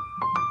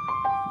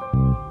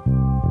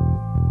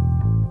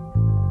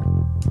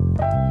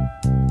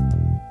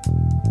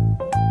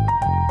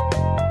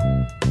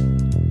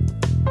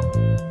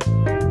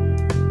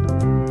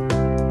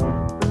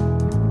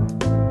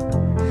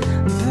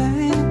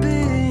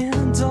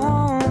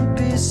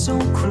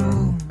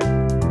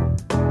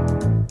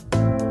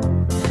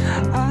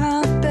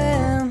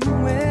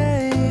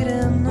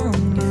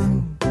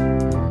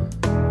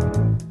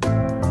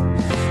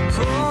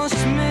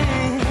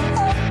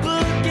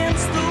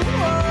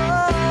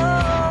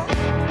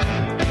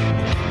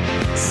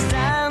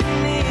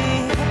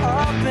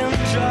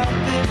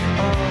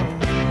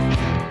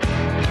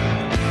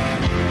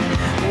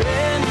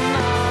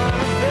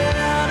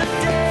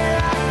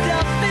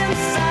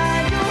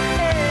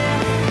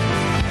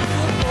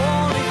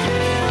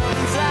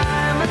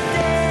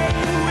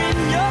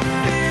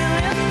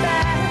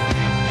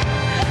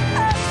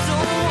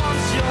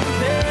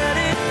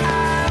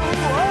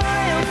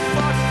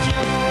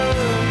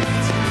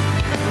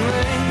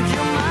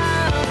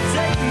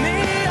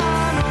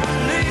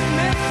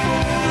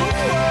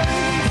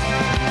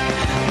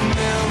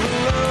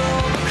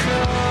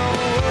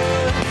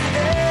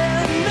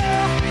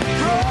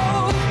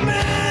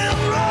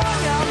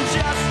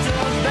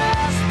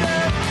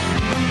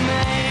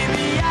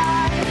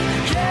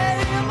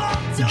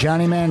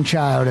 Johnny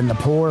Manchild and the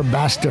Poor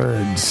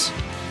Bastards.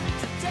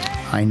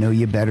 I Know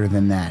You Better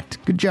Than That.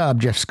 Good job,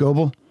 Jeff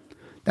Scoble.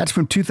 That's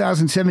from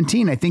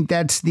 2017. I think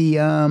that's the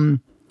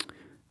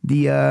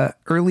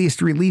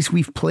earliest release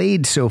we've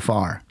played so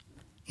far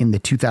in the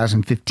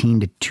 2015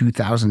 to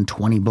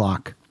 2020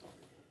 block.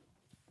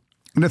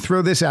 I'm going to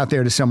throw this out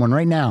there to someone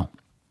right now.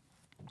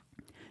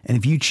 And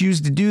if you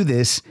choose to do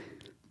this,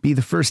 be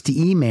the first to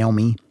email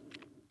me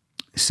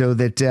so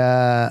that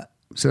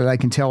I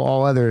can tell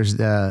all others,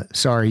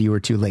 sorry, you were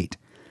too late.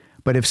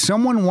 But if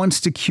someone wants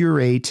to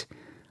curate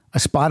a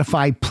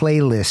Spotify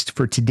playlist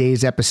for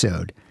today's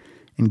episode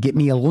and get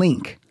me a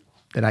link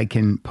that I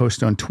can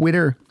post on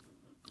Twitter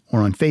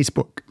or on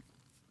Facebook,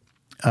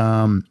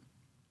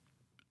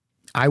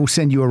 I will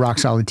send you a Rock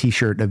Solid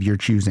t-shirt of your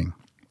choosing.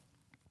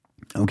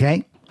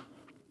 Okay?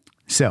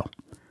 So,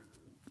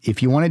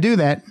 if you want to do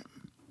that,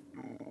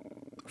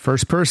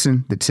 first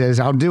person that says,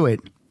 I'll do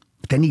it,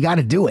 but then you got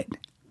to do it.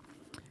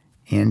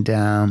 And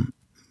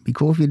be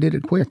cool if you did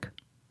it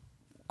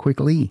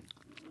quickly.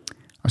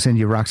 I'll send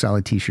you a Rock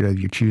Solid t-shirt of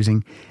your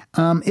choosing.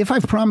 If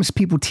I've promised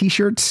people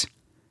t-shirts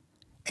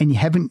and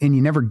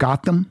you never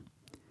got them,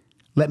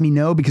 let me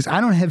know, because I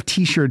don't have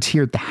t-shirts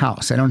here at the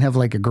house. I don't have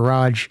like a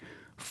garage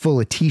full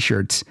of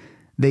t-shirts.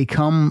 They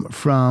come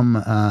from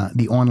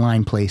the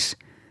online place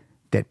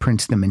that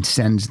prints them and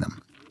sends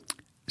them.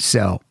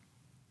 So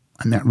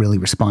I'm not really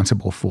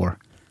responsible for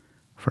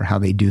how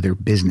they do their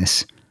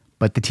business.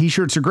 But the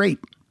t-shirts are great.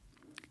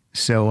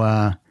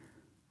 So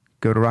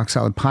go to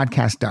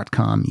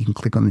rocksolidpodcast.com. You can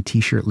click on the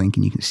t-shirt link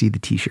and you can see the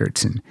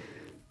t-shirts, and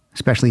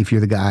especially if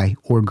you're the guy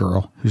or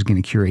girl who's going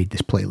to curate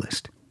this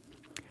playlist.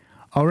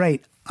 All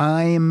right,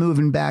 I am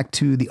moving back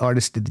to the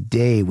artist of the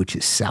day, which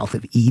is South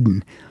of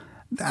Eden.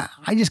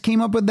 I just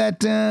came up with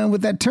that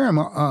term,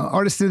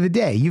 artist of the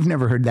day. You've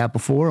never heard that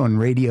before on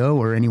radio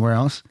or anywhere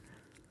else.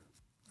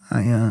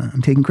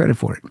 I'm taking credit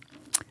for it.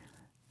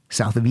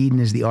 South of Eden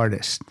is the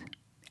artist. The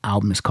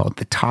album is called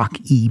The Talk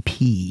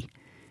EP.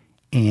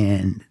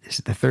 And this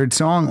is the third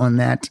song on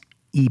that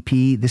EP.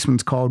 This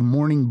one's called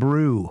Morning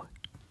Brew.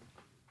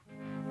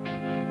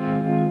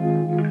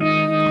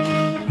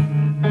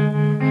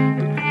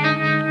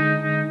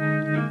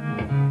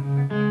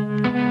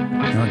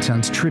 Now it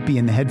sounds trippy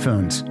in the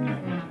headphones.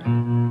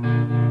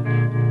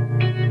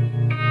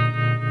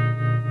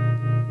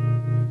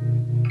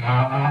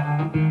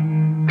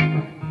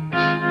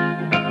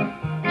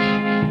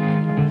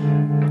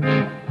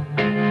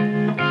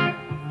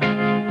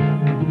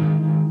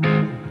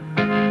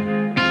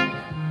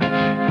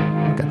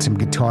 Some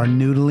guitar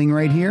noodling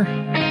right here.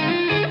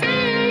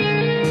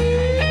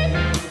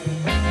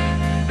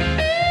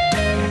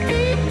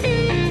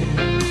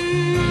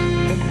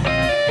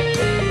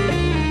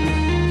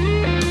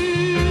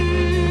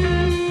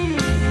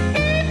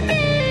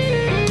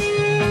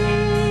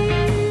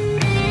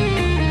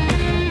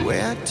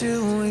 Where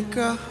do we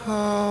go?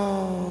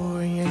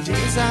 Your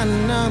days are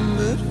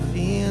numbered,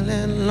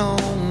 feeling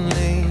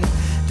lonely.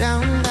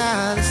 Down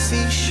by the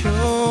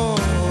seashore,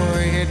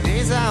 your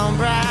days are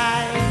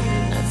bright.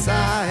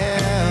 Are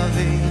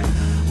heavy.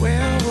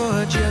 Where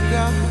would you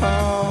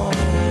go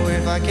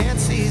if I can't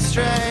see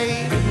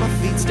straight? My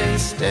feet stay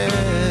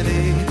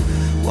steady.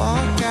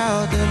 Walk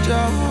out the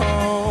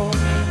door,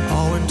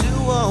 or into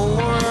a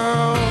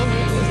world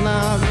that's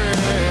not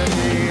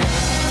ready.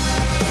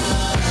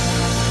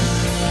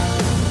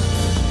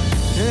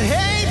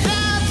 Hey,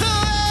 that's the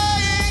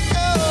way it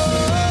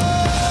goes.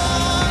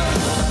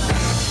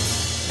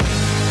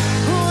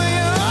 When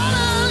you're all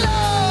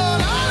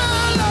alone,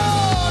 no.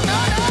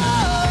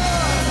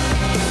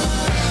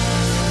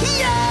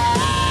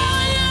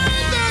 Yeah, you're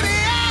into the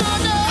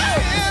outdoor,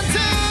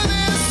 into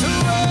this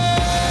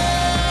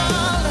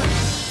world.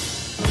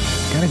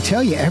 Gotta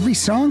tell you, every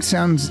song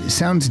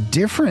sounds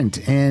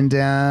different, and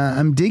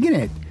I'm digging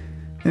it.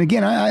 And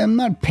again, I'm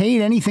not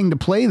paid anything to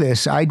play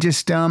this. I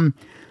just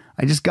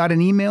got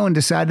an email and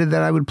decided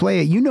that I would play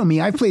it. You know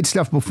me, I've played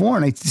stuff before,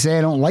 and I say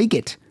I don't like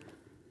it,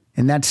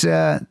 and that's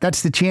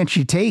the chance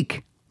you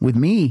take with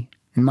me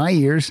in my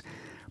ears.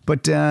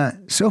 But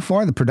so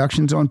far, the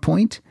production's on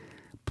point.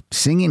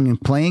 Singing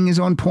and playing is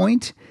on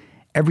point.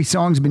 Every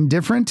song's been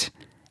different,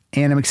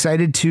 and I'm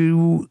excited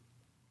to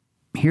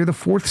hear the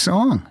fourth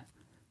song.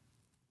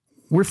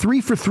 We're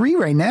 3 for 3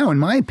 right now, in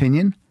my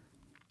opinion.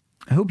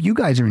 I hope you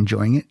guys are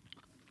enjoying it.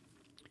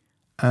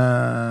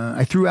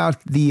 I threw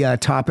out the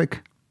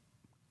topic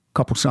a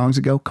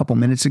couple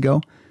minutes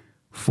ago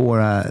for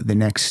the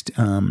next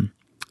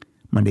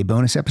Monday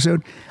bonus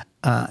episode.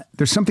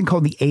 There's something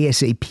called the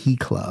ASAP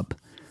Club.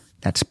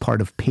 That's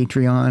part of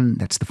Patreon.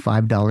 That's the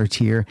 $5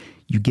 tier.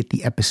 You get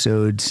the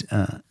episodes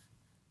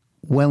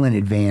well in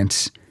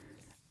advance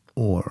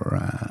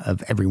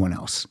of everyone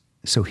else.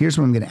 So here's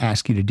what I'm going to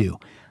ask you to do.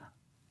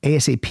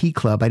 ASAP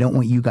Club, I don't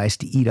want you guys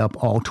to eat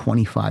up all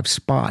 25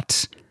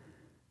 spots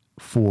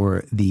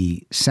for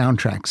the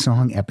soundtrack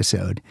song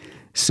episode.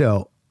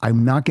 So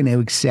I'm not going to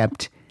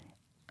accept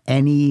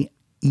any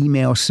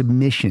email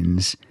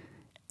submissions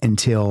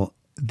until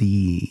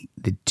the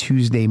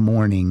Tuesday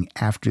morning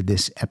after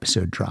this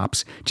episode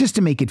drops, just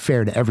to make it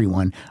fair to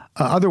everyone.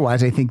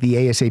 Otherwise, I think the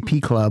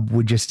ASAP Club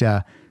would just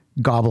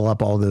gobble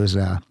up all those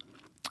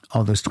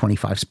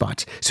 25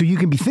 spots. So you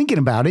can be thinking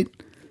about it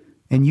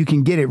and you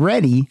can get it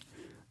ready,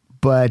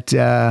 but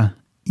I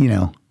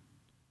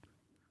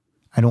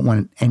don't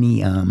want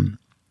any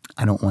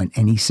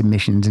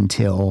submissions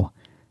until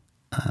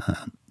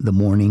the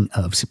morning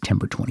of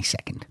September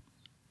 22nd.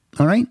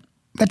 All right?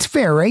 That's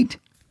fair, right?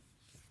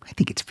 I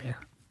think it's fair.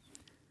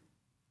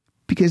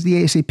 Because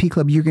the ASAP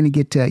Club, you're going to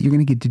get to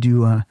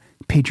do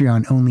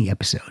Patreon only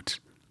episodes.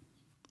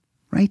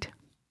 Right?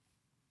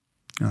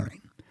 All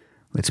right.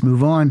 Let's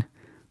move on.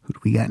 Who do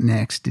we got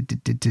next?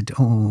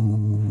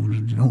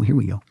 Oh, here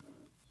we go.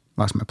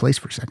 Lost my place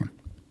for a second.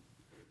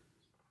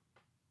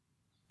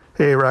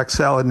 Hey, Rock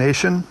Solid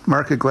Nation.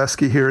 Mark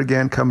Igleski here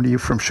again, coming to you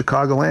from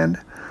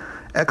Chicagoland.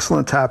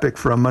 Excellent topic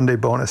for a Monday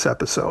bonus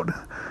episode.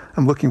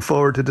 I'm looking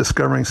forward to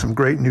discovering some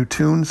great new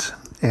tunes,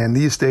 and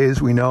these days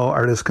we know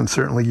artists can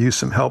certainly use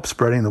some help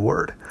spreading the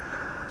word.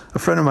 A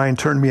friend of mine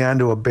turned me on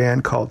to a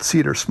band called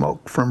Cedar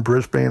Smoke from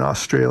Brisbane,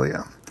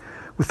 Australia.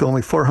 With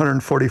only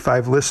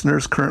 445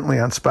 listeners currently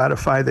on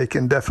Spotify, they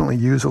can definitely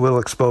use a little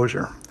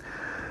exposure.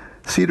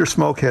 Cedar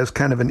Smoke has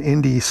kind of an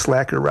indie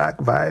slacker rock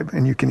vibe,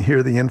 and you can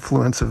hear the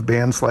influence of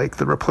bands like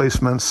The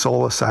Replacements,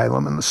 Soul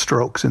Asylum, and The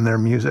Strokes in their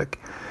music.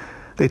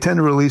 They tend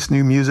to release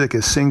new music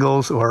as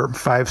singles or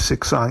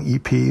 5-6 song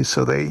EPs,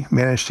 so they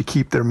manage to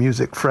keep their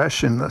music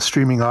fresh in the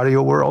streaming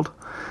audio world.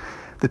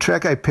 The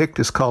track I picked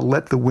is called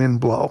Let the Wind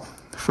Blow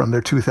from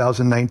their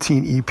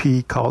 2019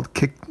 EP called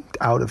Kicked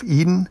Out of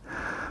Eden.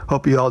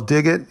 Hope you all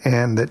dig it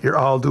and that you're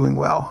all doing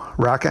well.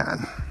 Rock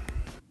on.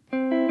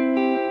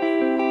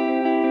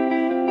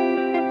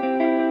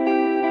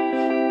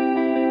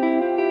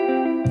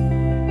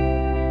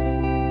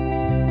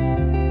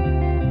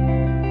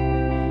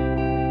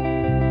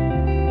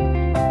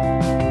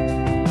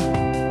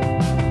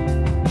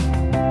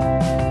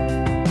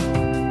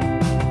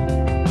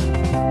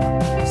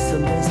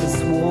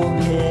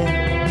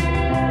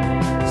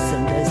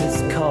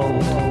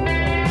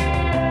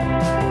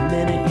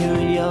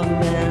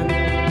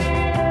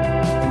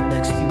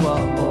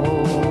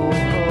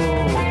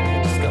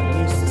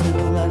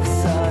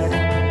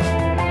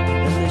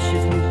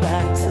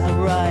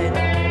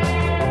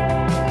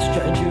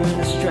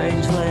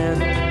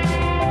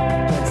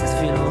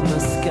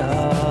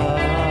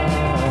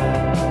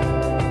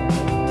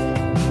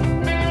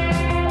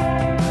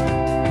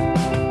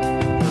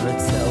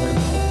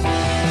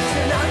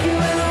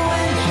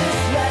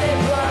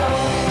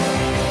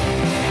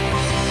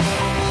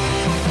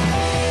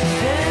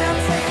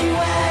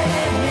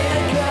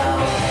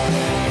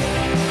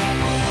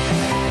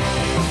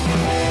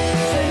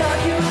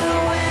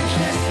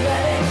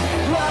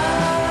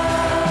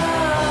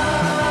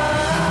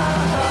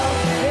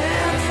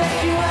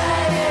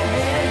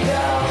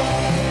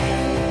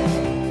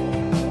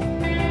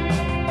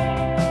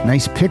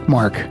 Nice pick,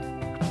 Mark.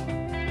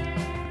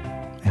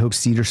 I hope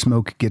Cedar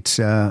Smoke gets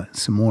some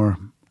more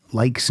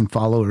likes and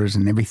followers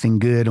and everything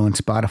good on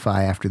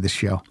Spotify after this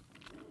show.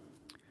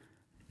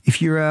 If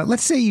you're,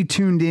 let's say you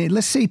tuned in,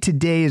 let's say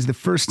today is the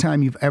first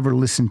time you've ever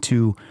listened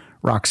to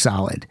Rock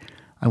Solid.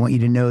 I want you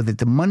to know that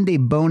the Monday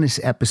bonus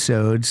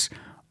episodes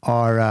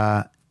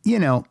are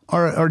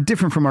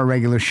different from our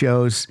regular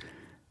shows.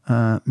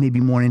 Maybe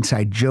more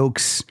inside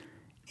jokes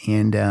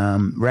and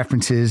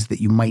references that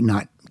you might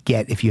not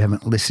get if you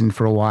haven't listened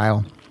for a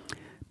while.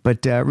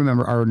 But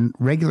remember, our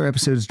regular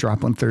episodes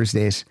drop on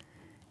Thursdays,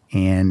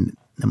 and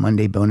the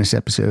Monday bonus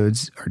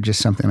episodes are just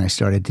something I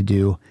started to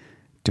do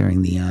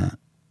during the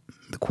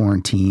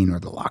quarantine or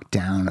the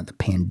lockdown or the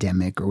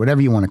pandemic or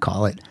whatever you want to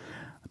call it.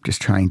 I'm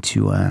just trying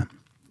to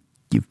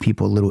give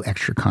people a little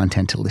extra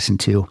content to listen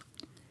to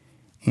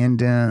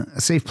and a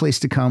safe place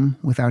to come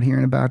without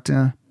hearing about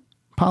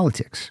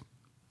politics.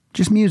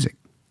 Just music.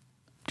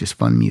 Just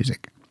fun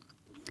music.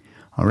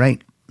 All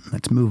right,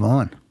 let's move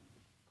on.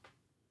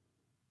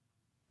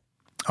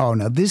 Oh,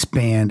 now this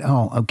band.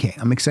 Oh, okay.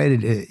 I'm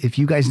excited. If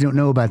you guys don't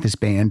know about this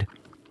band,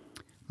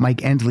 Mike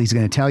Endsley's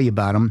going to tell you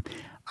about them.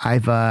 I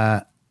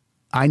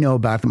know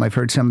about them. I've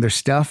heard some of their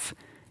stuff,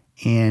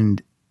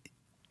 and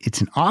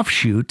it's an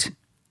offshoot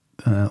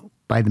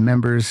by the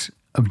members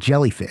of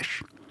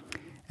Jellyfish.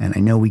 And I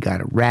know we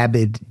got a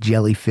rabid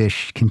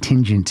Jellyfish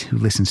contingent who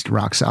listens to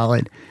Rock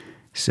Solid.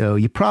 So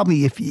you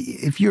probably,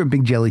 if you're a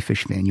big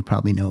Jellyfish fan, you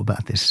probably know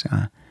about this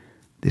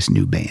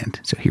new band.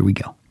 So here we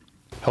go.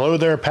 Hello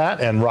there, Pat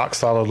and Rock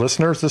Solid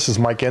listeners. This is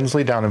Mike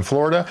Endsley down in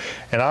Florida,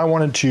 and I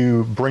wanted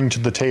to bring to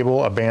the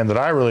table a band that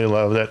I really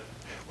love that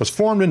was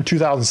formed in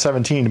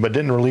 2017 but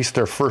didn't release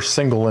their first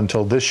single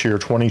until this year,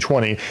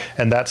 2020,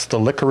 and that's the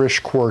Licorice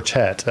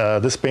Quartet.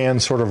 This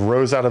band sort of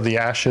rose out of the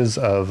ashes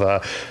of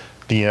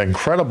the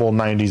incredible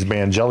 90s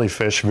band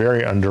Jellyfish,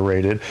 very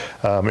underrated.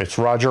 It's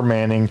Roger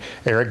Manning,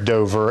 Eric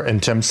Dover,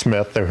 and Tim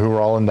Smith, who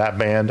were all in that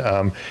band.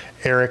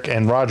 Eric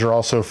and Roger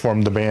also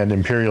formed the band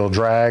Imperial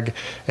Drag,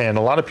 and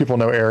a lot of people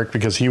know Eric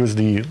because he was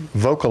the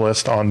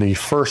vocalist on the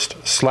first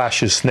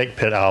Slash's Snake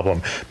Pit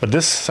album. But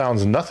this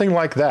sounds nothing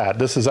like that.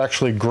 This is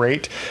actually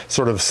great,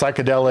 sort of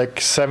psychedelic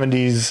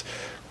 70s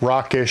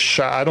rockish.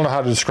 I don't know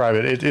how to describe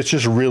it. It's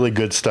just really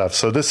good stuff.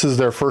 So this is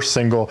their first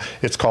single.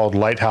 It's called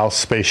Lighthouse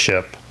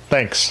Spaceship.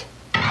 Thanks.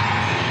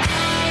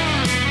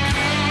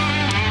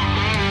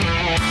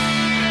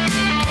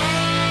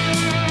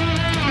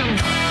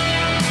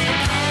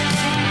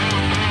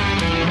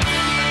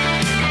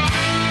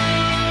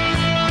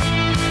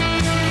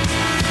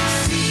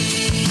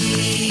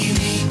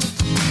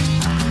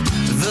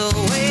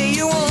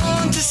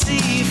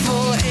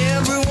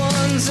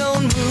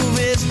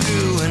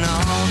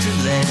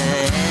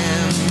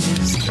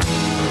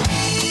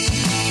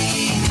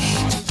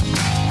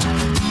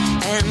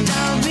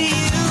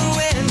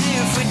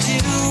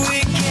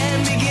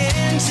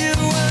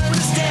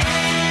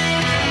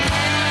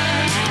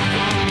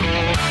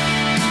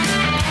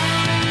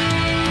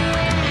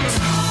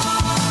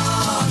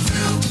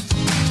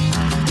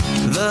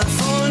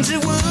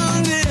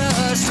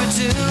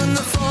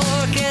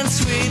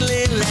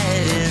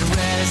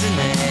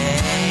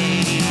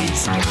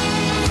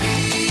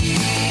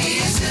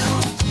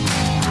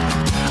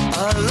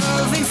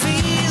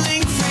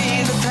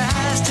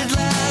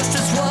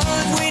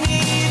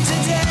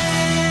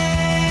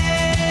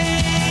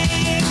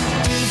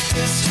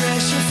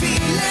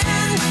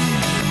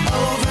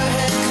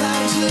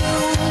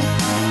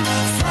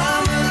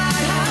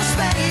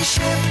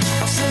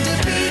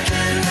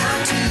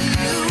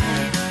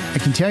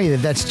 Tell you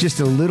that's just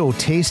a little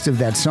taste of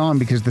that song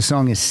because the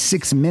song is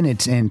 6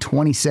 minutes and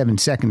 27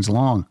 seconds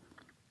long.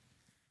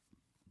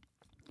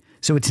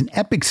 So it's an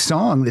epic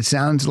song that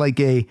sounds like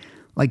a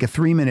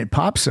 3-minute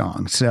pop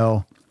song.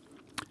 So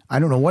I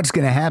don't know what's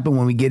going to happen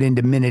when we get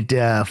into minute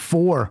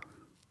 4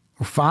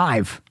 or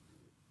 5.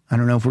 I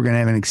don't know if we're going to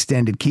have an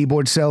extended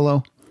keyboard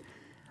solo.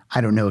 I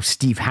don't know if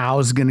Steve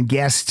Howe's going to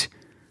guest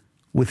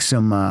with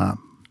some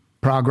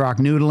prog rock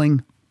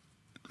noodling.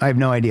 I have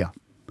no idea.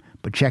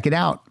 But check it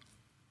out.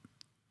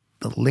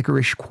 The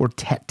Licorice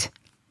Quartet.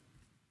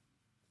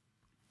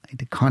 I had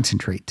to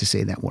concentrate to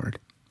say that word.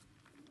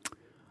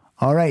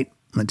 All right,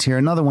 let's hear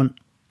another one.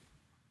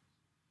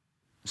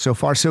 So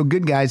far, so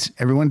good, guys.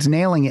 Everyone's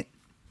nailing it.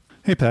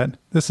 Hey, Pat.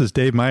 This is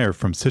Dave Meyer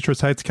from Citrus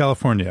Heights,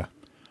 California.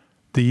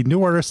 The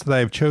new artist that I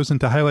have chosen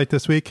to highlight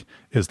this week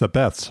is the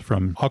Beths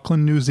from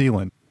Auckland, New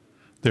Zealand.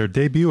 Their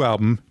debut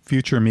album,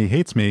 Future Me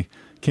Hates Me,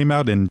 came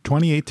out in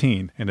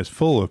 2018 and is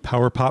full of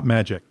power pop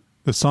magic.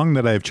 The song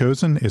that I have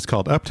chosen is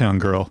called Uptown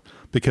Girl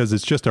because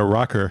it's just a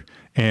rocker,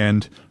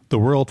 and the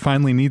world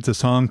finally needs a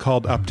song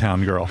called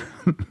Uptown Girl.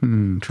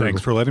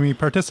 Thanks for letting me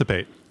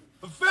participate.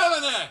 I'm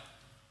feeling it!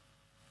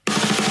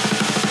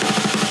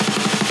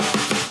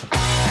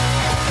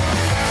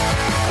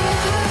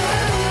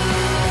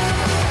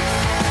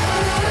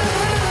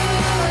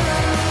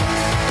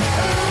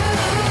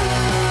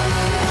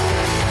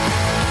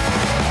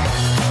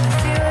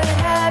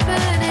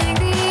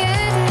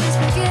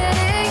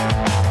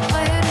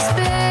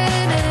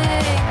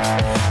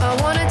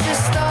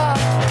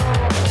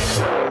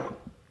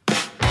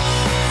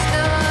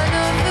 None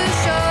of the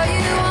show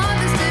you want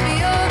this to be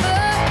over.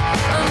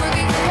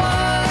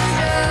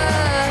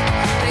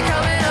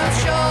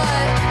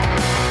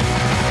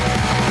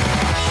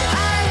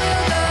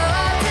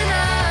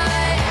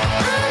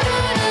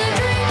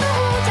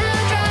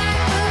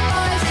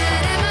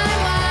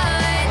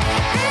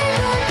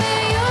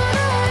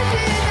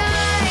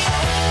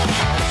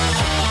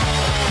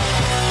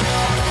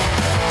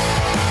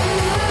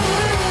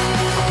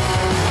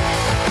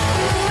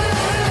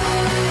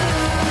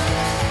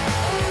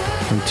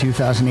 From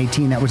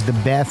 2018, that was the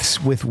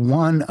Beths with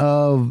one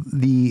of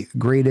the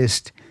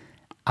greatest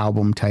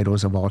album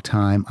titles of all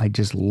time. I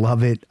just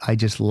love it. I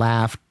just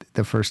laughed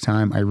the first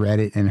time I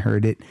read it and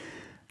heard it.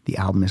 The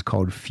album is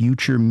called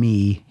Future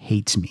Me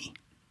Hates Me.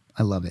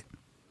 I love it.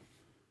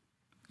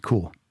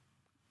 Cool.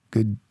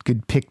 Good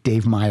pick,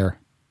 Dave Meyer.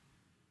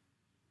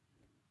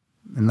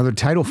 Another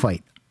title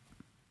fight.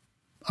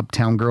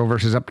 Uptown Girl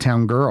versus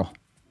Uptown Girl.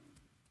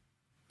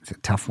 It's a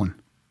tough one.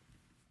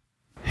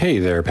 Hey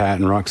there, Pat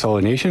and Rock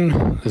Solid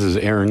Nation. This is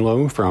Aaron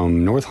Lowe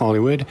from North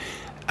Hollywood.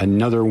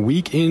 Another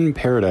week in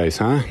paradise,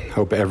 huh?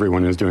 Hope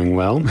everyone is doing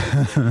well,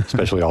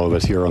 especially all of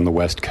us here on the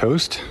West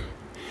Coast.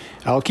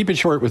 I'll keep it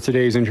short with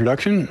today's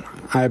introduction.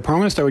 I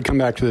promised I would come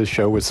back to this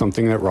show with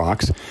something that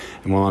rocks,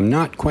 and while I'm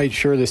not quite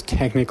sure this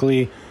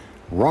technically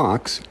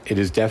rocks, it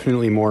is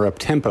definitely more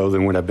up-tempo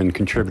than what I've been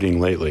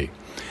contributing lately.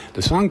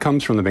 The song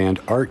comes from the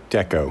band Art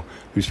Deco,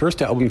 whose first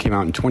album came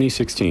out in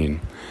 2016.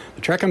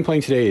 The track I'm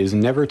playing today is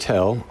Never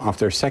Tell, off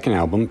their second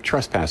album,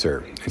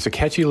 Trespasser. It's a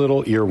catchy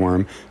little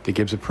earworm that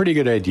gives a pretty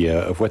good idea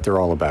of what they're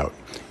all about.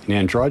 An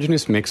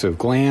androgynous mix of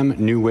glam,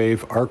 new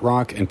wave, art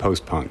rock, and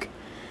post-punk.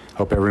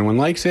 Hope everyone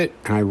likes it,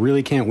 and I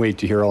really can't wait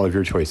to hear all of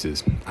your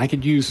choices. I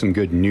could use some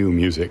good new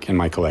music in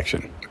my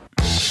collection.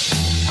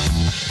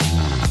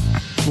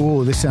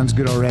 Ooh, this sounds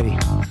good already.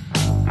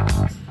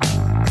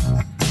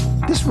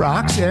 This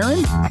rocks,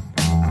 Aaron.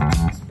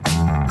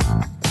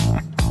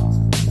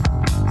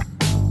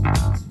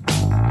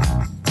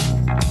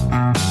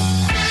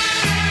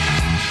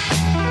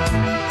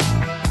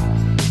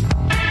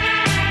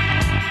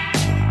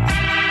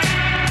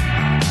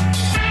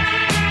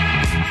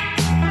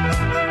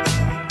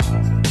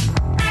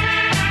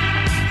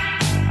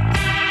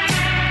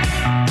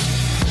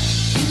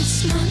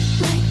 It's not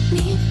like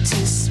me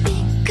to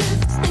speak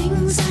of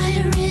things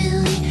I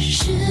really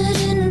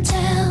shouldn't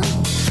tell.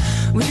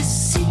 With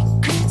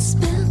secrets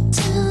built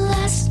to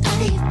last,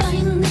 I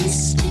find they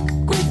stick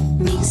with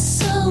me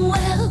so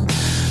well.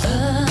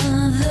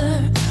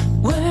 Other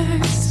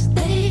words,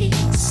 they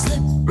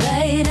slip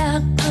right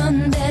out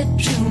on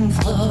bedroom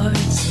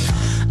floors.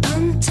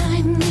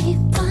 Untimely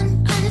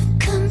fun, I've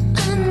come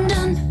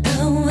undone.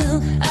 How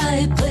will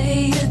I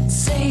play it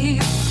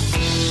safe?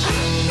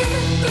 I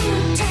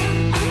never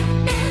tell,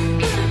 I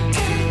never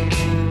tell.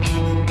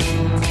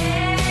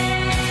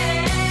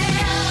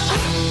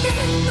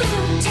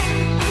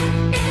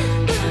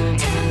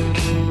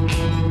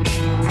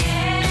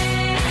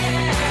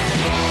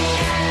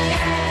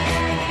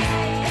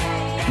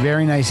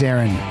 Very nice,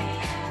 Aaron.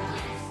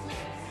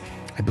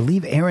 I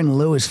believe Aaron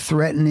Lowe is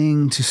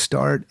threatening to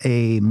start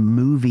a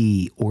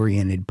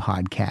movie-oriented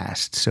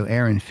podcast. So,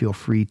 Aaron, feel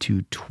free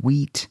to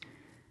tweet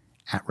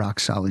at Rock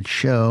Solid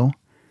Show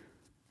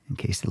in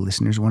case the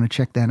listeners want to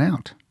check that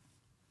out.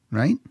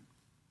 Right?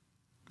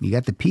 You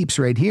got the peeps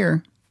right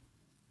here.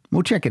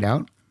 We'll check it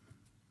out.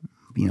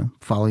 You know,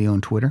 follow you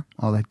on Twitter,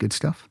 all that good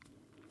stuff.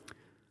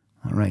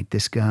 All right,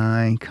 this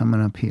guy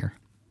coming up here.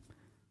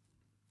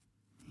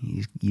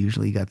 He's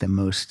usually got the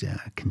most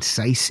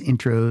concise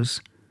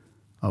intros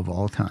of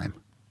all time.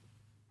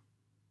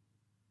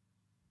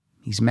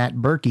 He's Matt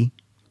Berkey.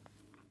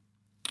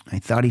 I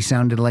thought he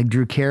sounded like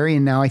Drew Carey,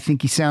 and now I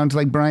think he sounds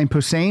like Brian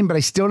Posehn, but I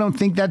still don't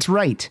think that's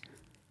right.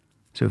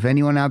 So if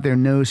anyone out there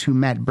knows who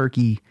Matt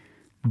Berkey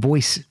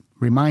voice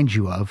reminds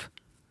you of,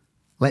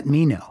 let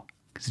me know,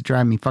 because it's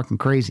driving me fucking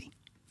crazy.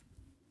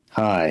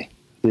 Hi,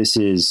 this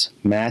is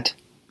Matt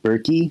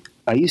Berkey.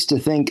 I used to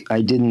think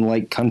I didn't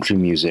like country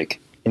music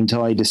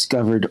until I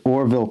discovered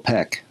Orville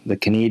Peck, the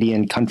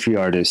Canadian country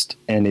artist,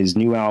 and his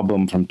new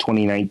album from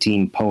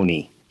 2019,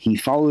 Pony. He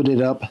followed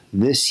it up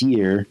this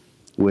year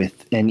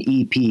with an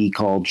EP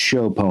called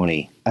Show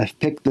Pony. I've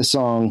picked the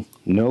song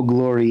No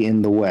Glory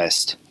in the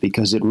West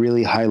because it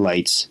really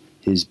highlights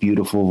his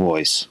beautiful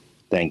voice.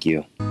 Thank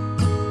you.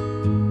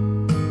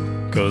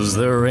 'Cause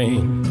there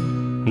ain't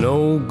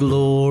no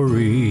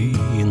glory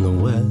in the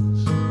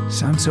West.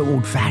 Sounds so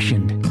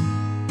old-fashioned.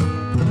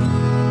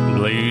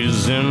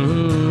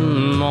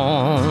 Blazing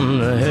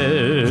on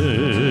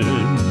ahead,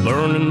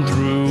 burning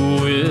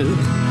through it,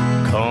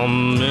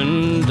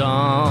 coming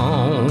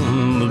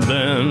down the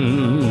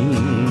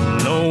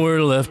bend.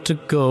 Nowhere left to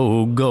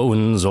go,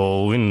 going's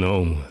all we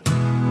know.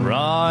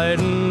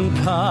 Riding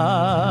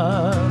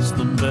past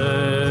the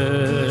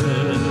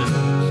best.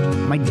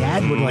 My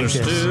dad would like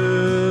this.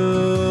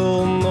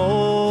 Still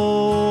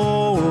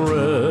no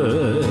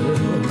rest,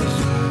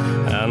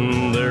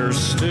 and there's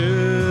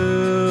still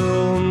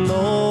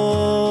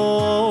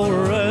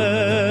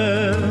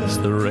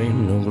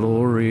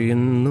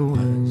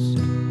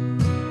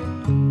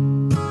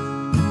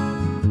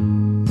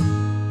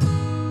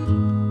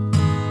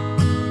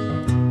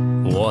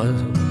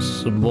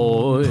a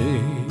boy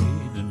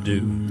to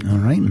do. All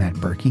right, Matt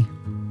Berkey.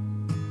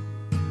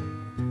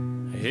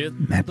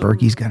 Matt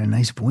Berkey's got a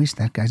nice voice.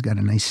 That guy's got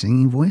a nice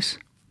singing voice.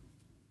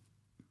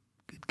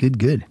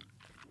 Good.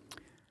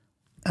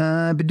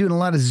 I've been doing a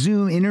lot of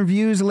Zoom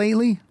interviews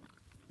lately.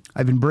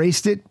 I've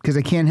embraced it because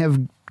I can't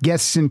have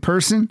guests in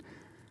person,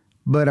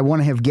 but I want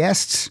to have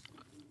guests.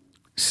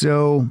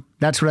 So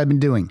that's what I've been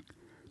doing.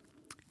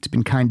 It's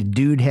been kind of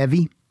dude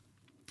heavy.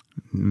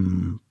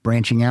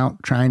 Branching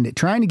out, trying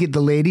to get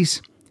the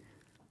ladies.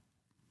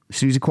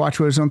 Suzi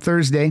Quattro's on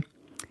Thursday.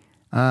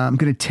 I'm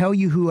going to tell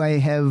you who I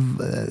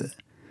have.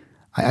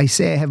 I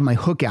say I have my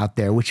hook out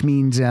there, which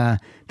means that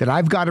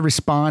I've got a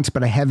response,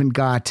 but I haven't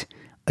got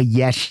a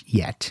yes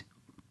yet.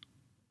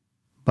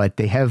 But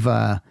they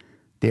have.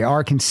 They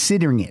are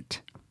considering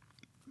it.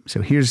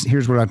 So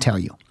here's what I'll tell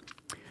you.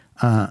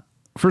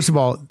 First of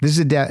all, this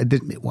is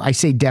I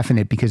say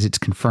definite because it's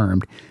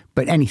confirmed,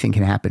 but anything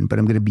can happen. But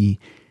I'm going to be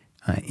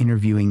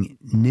interviewing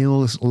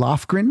Nils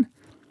Lofgren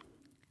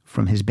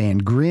from his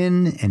band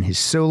Grin and his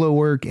solo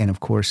work, and of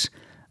course,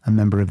 a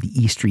member of the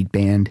E Street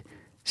Band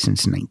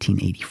since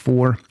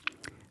 1984.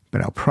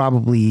 But I'll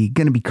probably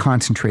going to be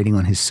concentrating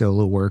on his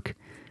solo work.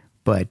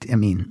 But I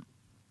mean,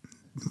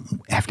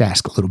 I have to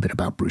ask a little bit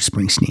about Bruce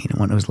Springsteen and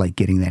what it was like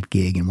getting that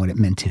gig and what it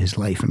meant to his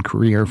life and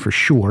career for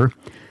sure.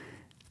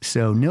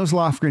 So Nils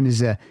Lofgren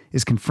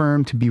is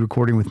confirmed to be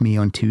recording with me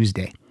on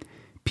Tuesday.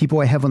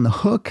 People I have on the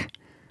hook: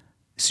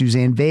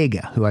 Suzanne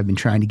Vega, who I've been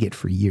trying to get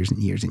for years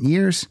and years and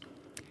years,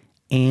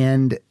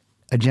 and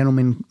a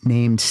gentleman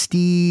named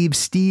Steve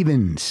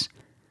Stevens.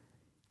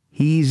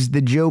 He's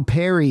the Joe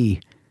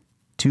Perry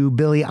to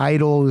Billy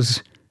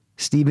Idol's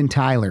Steven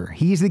Tyler.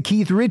 He's the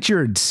Keith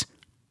Richards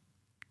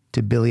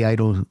to Billy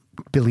Idol.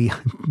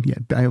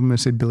 I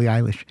almost said Billie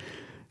Eilish.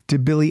 To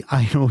Billy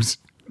Idol's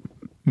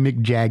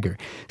Mick Jagger.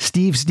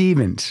 Steve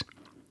Stevens.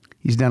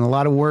 He's done a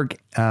lot of work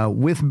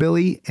with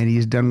Billy, and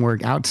he's done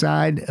work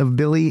outside of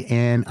Billy,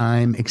 and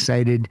I'm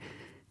excited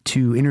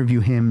to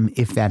interview him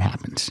if that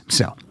happens.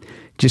 So,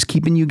 just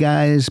keeping you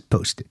guys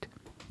posted.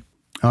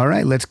 All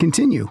right, let's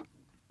continue.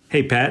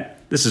 Hey,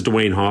 Pat, this is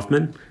Dwayne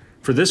Hoffman.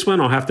 For this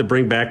one, I'll have to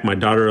bring back my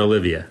daughter,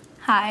 Olivia.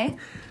 Hi.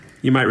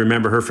 You might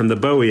remember her from the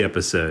Bowie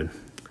episode.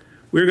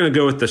 We're going to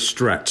go with the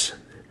Struts.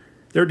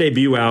 Their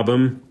debut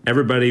album,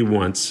 Everybody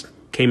Wants,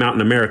 came out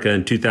in America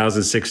in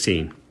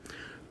 2016.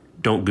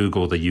 Don't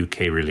Google the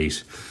UK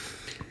release.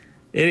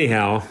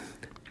 Anyhow,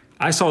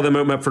 I saw them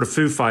open up for the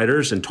Foo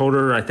Fighters and told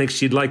her I think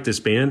she'd like this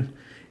band.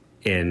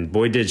 And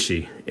boy, did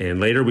she.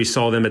 And later we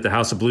saw them at the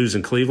House of Blues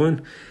in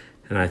Cleveland.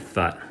 And I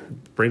thought,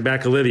 bring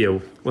back Olivia.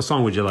 What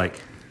song would you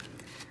like?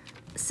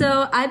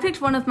 So I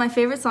picked one of my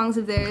favorite songs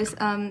of theirs.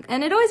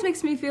 And it always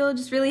makes me feel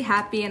just really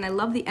happy. And I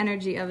love the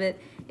energy of it.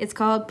 It's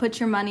called Put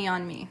Your Money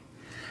on Me.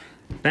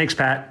 Thanks,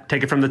 Pat.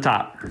 Take it from the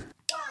top.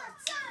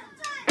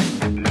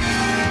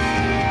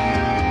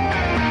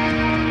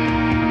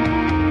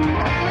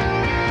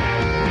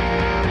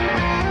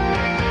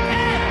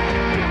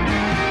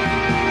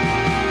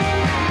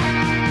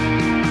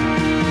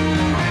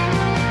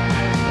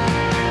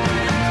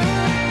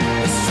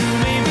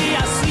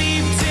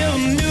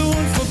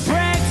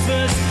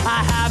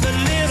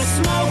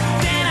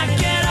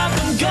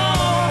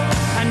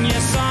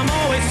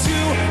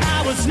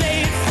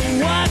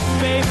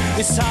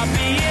 It's hard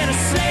being a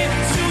slave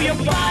to your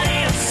body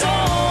and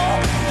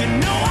soul.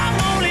 You know I'm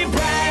only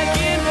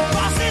bragging,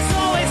 boss is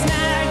always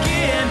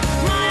nagging.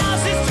 My house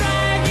is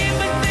dragging,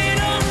 but they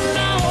don't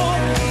know.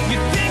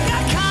 You think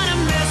I kinda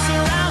mess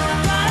around,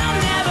 but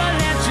I'll never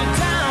let you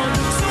down.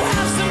 So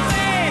have some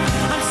faith,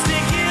 I'm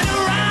sticking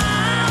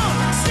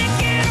around,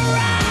 sticking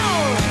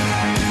around.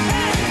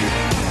 Hey,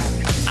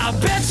 I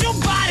bet your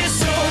body's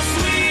so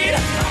sweet.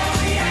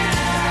 Oh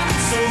yeah.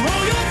 So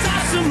roll your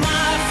dice to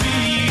my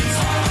feet.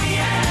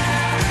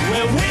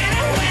 We're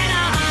winning when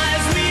our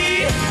eyes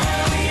meet.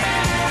 Oh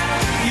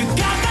yeah. You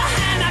got the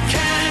hand I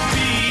can't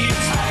beat.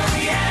 Oh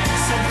yeah.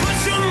 So put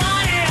your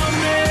money on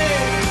me.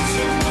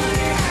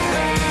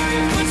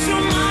 Put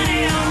your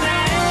money on me.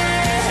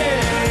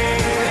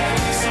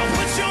 So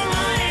put your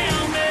money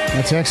on me.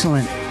 That's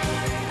excellent.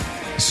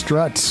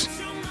 Struts.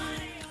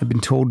 I've been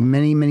told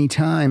many, many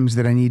times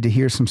that I need to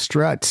hear some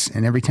Struts,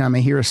 and every time I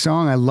hear a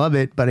song, I love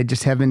it, but I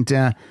just haven't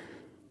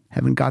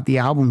got the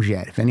albums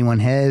yet. If anyone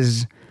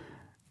has,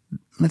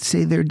 let's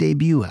say, their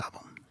debut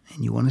album,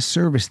 and you want to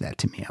service that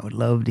to me, I would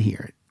love to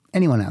hear it.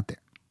 Anyone out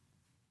there,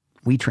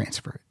 we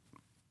transfer it.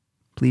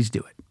 Please do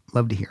it.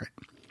 Love to hear it.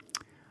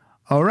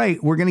 All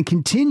right, we're going to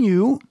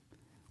continue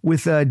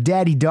with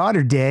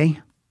Daddy-Daughter Day.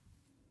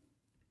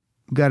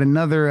 We've got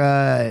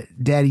another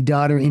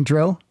Daddy-Daughter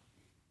intro.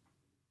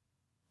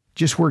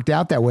 Just worked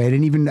out that way. I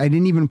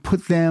didn't even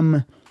put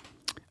them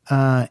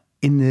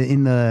in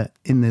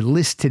the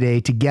list today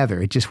together.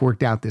 It just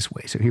worked out this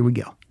way. So here we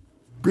go.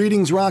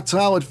 Greetings, Rock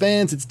Solid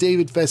fans. It's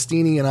David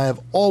Festini, and I have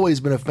always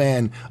been a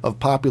fan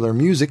of popular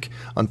music.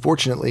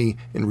 Unfortunately,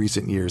 in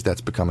recent years, that's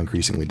become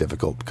increasingly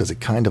difficult because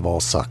it kind of all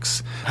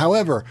sucks.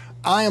 However,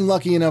 I am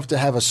lucky enough to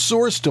have a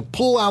source to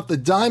pull out the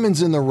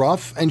diamonds in the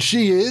rough, and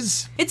she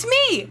is... It's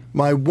me!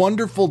 My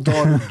wonderful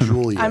daughter,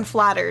 Julia. I'm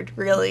flattered,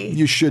 really.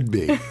 You should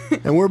be.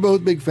 And we're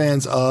both big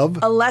fans of...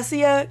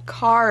 Alessia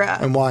Cara.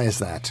 And why is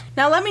that?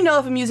 Now, let me know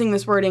if I'm using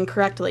this word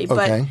incorrectly,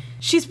 but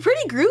she's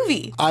pretty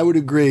groovy. I would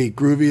agree.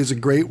 Groovy is a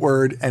great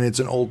word, and it's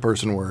an old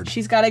person word.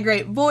 She's got a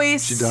great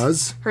voice. She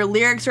does. Her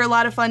lyrics are a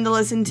lot of fun to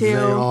listen to. They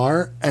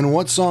are. And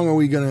what song are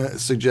we going to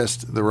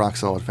suggest the Rock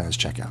Solid fans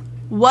check out?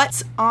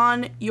 What's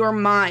on Your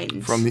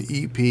Mind? From the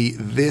EP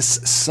This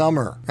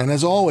Summer. And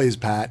as always,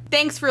 Pat,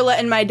 thanks for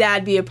letting my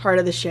dad be a part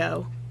of the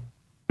show.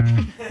 Poured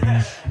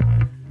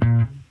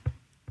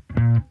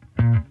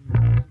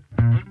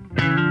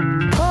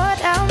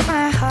out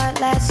my heart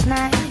last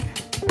night.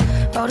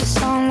 Wrote a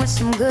song with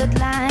some good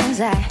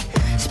lines. I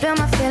spill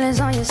my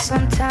feelings on you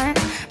sometime,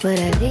 but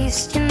at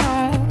least you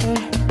know.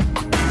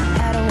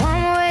 Had a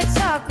one-way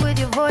talk with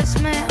your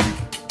voicemail.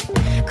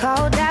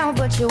 Called out,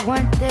 but you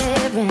weren't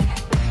there. And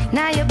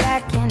now you're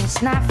back and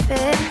it's not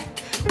fair.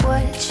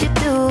 What you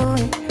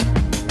doing?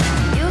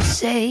 You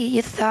say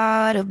you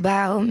thought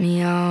about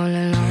me all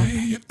along.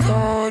 You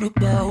thought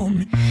about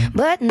me,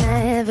 but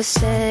never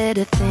said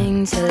a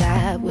thing till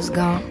I was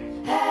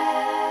gone.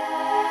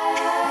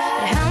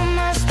 But how am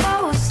I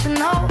supposed to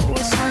know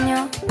what's on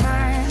your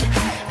mind?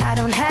 I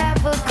don't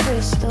have a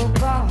crystal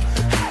ball.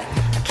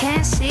 I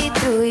can't see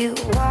through your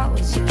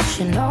walls. You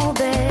should know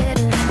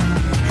better.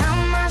 How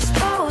am I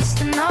supposed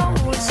to know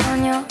what's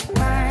on your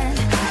mind?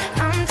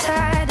 I'm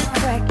tired of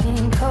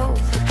cracking cold.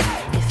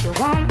 If you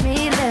want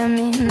me, let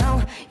me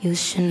know. You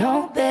should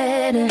know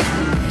better.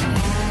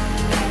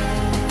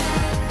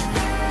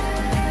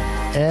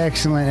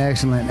 Excellent,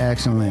 excellent,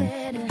 excellent.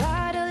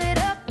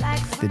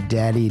 The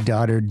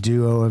daddy-daughter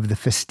duo of the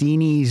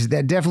Festinis.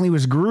 That definitely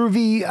was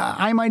groovy.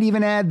 I might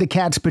even add the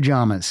Cat's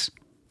Pajamas.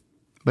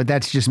 But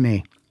that's just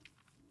me.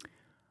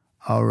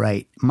 All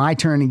right, my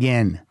turn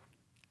again.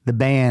 The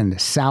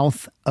band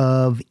South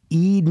of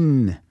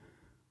Eden.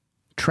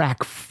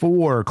 Track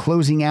 4,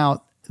 closing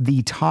out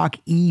the Talk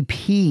EP.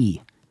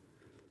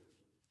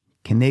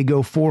 Can they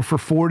go 4 for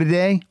 4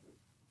 today?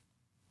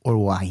 Or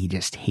will I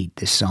just hate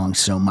this song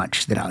so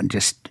much that I'll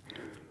just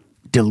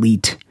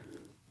delete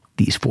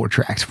these 4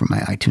 tracks from my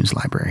iTunes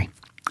library?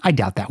 I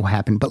doubt that will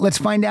happen, but let's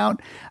find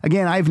out.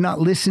 Again, I've not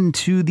listened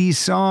to these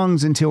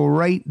songs until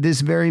right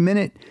this very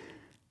minute.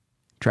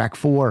 Track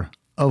 4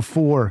 of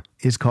 4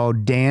 is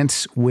called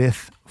Dance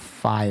with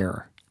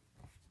Fire.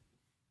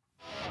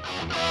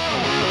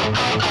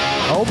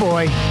 Oh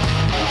boy.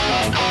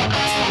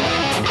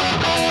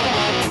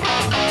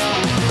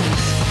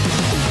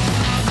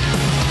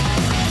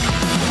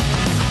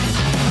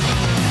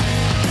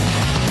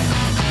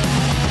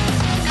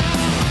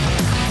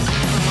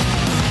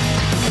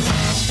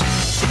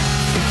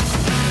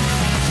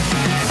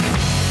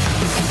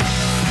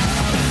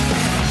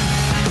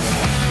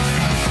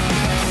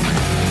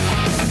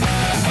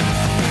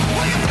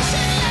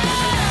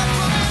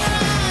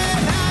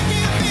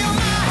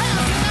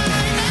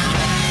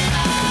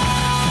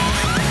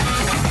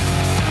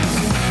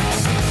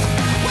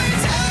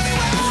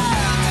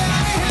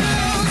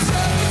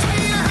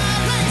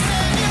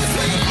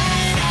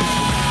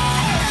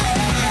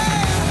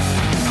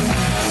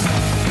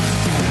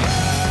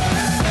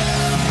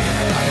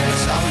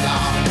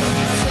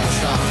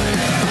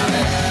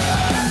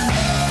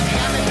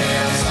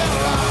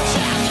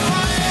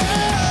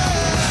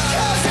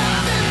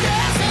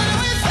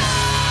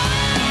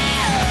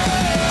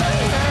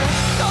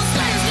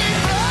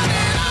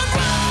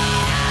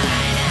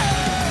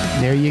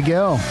 There you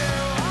go.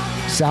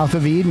 South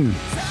of Eden.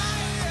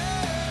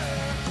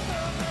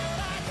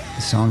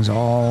 The songs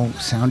all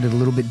sounded a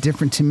little bit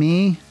different to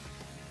me.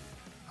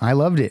 I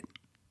loved it.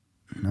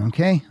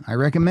 Okay, I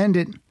recommend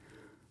it.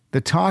 The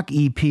Talk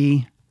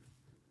EP.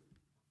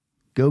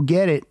 Go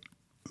get it.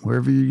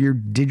 Wherever your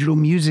digital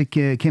music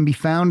can be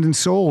found and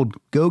sold,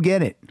 go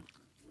get it.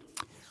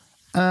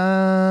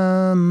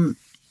 Patreon,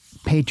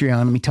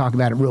 let me talk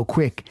about it real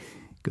quick.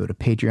 Go to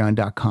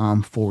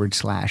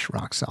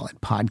patreon.com/Rock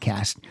Solid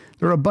Podcast.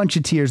 There are a bunch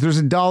of tiers. There's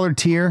a $1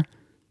 tier.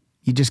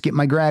 You just get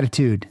my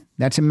gratitude.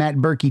 That's a Matt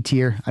Berkey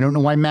tier. I don't know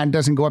why Matt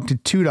doesn't go up to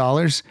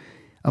 $2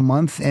 a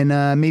month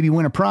and maybe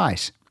win a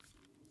prize.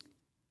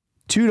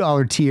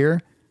 $2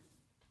 tier,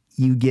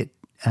 you get,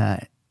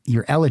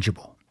 you're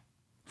eligible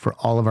for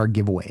all of our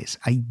giveaways.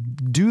 I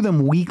do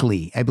them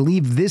weekly. I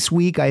believe this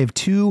week I have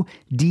 2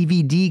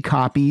 DVD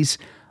copies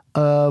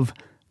of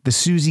the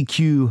Susie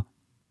Q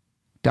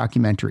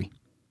documentary.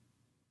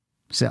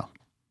 So,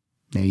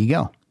 there you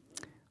go.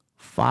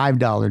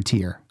 $5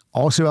 tier.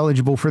 Also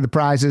eligible for the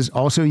prizes.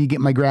 Also, you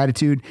get my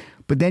gratitude.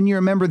 But then you're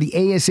a member of the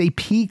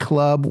ASAP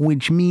Club,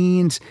 which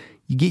means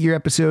you get your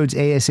episodes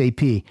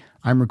ASAP.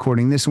 I'm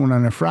recording this one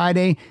on a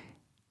Friday,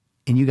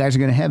 and you guys are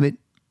going to have it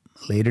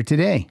later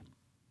today.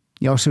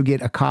 You also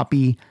get a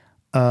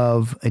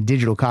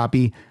digital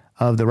copy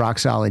of the Rock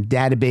Solid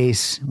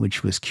database,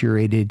 which was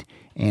curated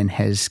and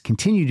has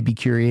continued to be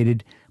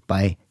curated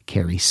by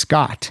Carrie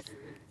Scott.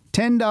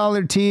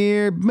 $10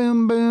 tier,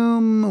 boom,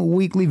 boom,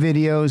 weekly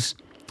videos.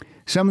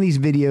 Some of these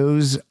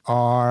videos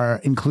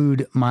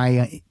include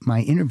my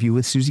interview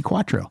with Suzi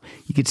Quatro.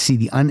 You get to see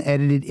the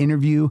unedited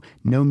interview.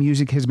 No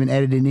music has been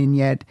edited in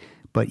yet,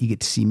 but you get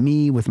to see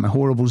me with my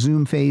horrible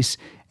Zoom face,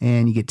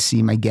 and you get to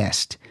see my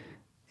guest.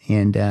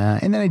 And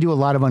then I do a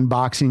lot of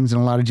unboxings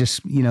and a lot of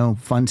just,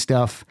 fun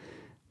stuff.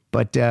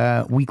 But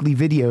weekly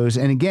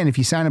videos. And again, if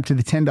you sign up to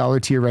the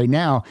 $10 tier right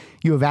now,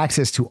 you have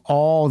access to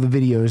all the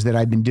videos that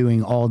I've been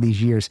doing all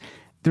these years.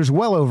 There's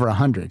well over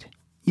 100.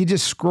 You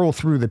just scroll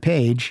through the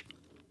page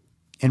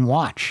and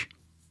watch.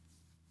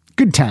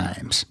 Good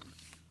times.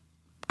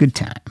 Good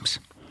times.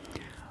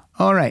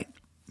 All right.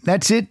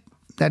 That's it.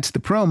 That's the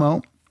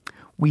promo.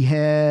 We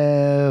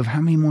have, how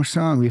many more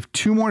songs? We have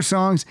 2 more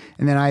songs,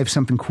 and then I have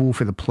something cool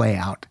for the play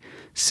out.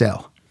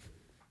 So,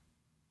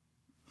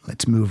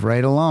 let's move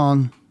right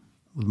along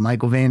with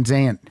Michael Van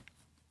Zant.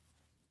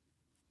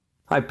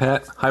 Hi,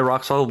 Pat. Hi,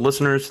 Rock Solid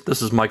listeners.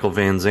 This is Michael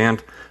Van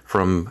Zant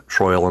from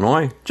Troy,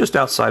 Illinois, just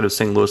outside of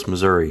St. Louis,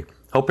 Missouri.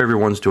 Hope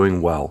everyone's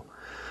doing well.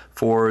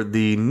 For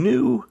the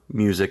new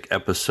music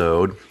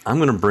episode, I'm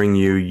going to bring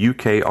you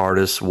UK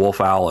artist Wolf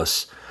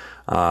Alice.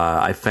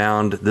 I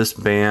found this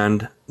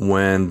band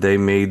when they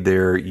made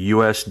their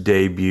U.S.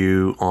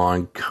 debut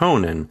on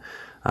Conan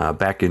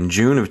back in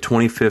June of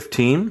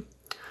 2015.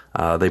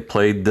 They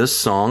played this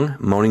song,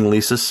 Moaning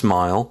Lisa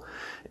Smile,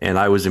 and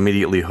I was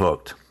immediately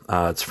hooked.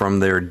 It's from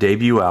their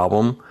debut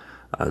album.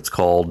 It's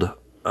called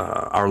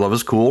Our Love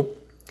Is Cool.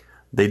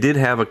 They did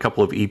have a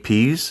couple of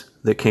EPs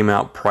that came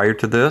out prior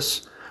to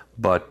this,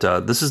 but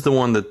this is the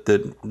one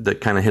that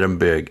kind of hit them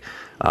big.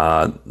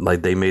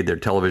 Like they made their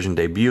television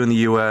debut in the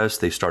U.S.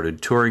 They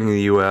started touring in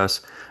the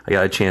U.S. I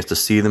got a chance to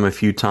see them a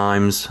few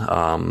times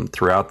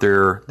throughout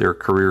their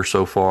career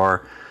so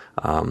far,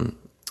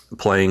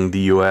 playing the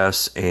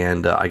U.S.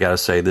 And I got to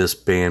say, this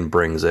band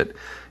brings it.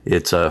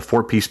 It's a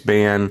 4-piece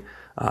band.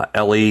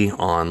 Ellie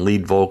on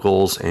lead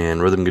vocals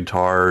and rhythm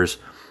guitars.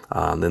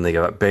 Then they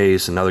got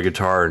bass, another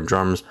guitar, and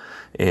drums.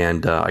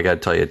 And I got to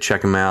tell you,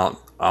 check them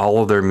out.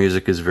 All of their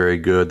music is very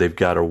good. They've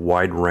got a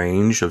wide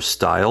range of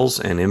styles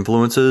and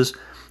influences.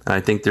 And I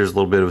think there's a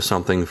little bit of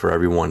something for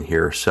everyone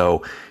here.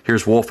 So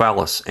here's Wolf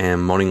Alice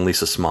and Moaning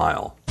Lisa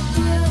Smile.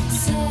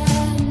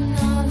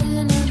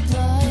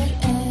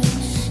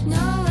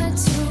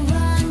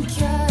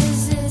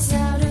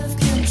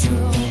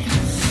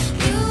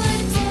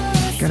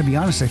 Gotta be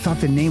honest, I thought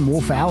the name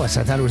Wolf Alice,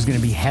 I thought it was going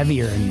to be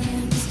heavier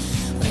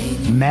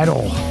and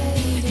metal.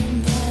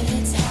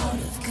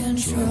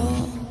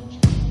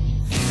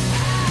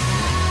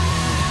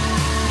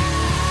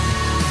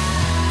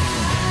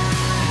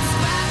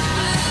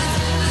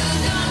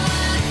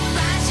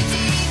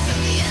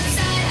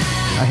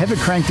 I have it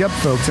cranked up,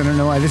 folks. I don't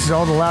know why. This is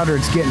all the louder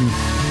it's getting.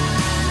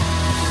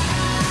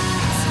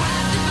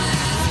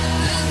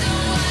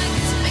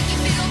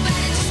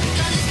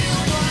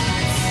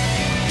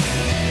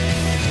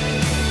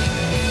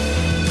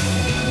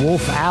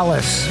 Wolf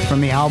Alice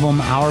from the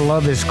album Our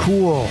Love Is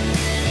Cool.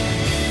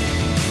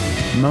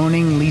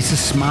 Moaning Lisa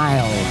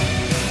Smile.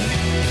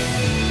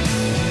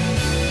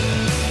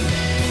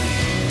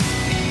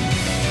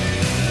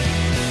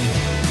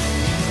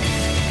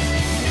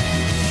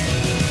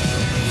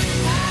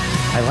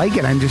 I like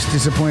it. I'm just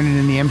disappointed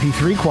in the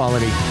MP3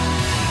 quality.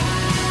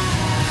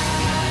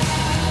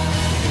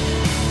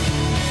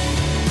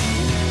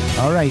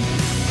 All right.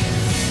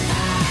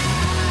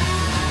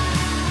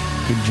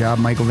 Good job,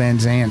 Michael Van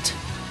Zant.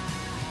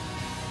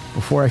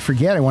 Before I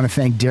forget, I want to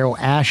thank Daryl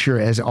Asher.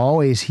 As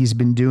always, he's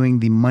been doing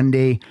the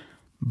Monday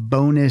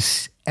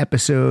bonus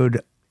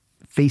episode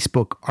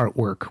Facebook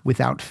artwork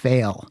without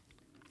fail.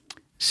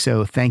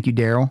 So thank you,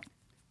 Daryl.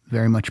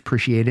 Very much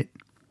appreciate it.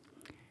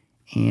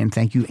 And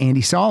thank you,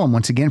 Andy Solom,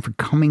 once again for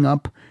coming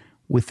up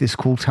with this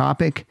cool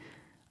topic.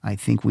 I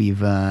think we've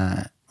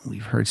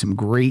heard some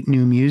great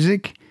new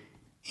music,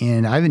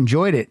 and I've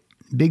enjoyed it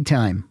big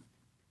time.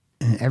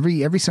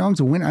 Every song's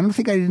a winner. I don't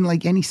think I didn't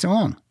like any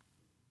song.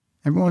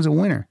 Everyone's a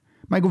winner.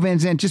 Michael Van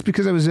Zant, just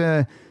because I was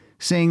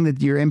saying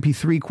that your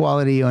MP3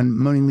 quality on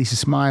Moaning Lisa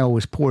Smile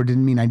was poor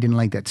didn't mean I didn't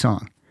like that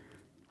song.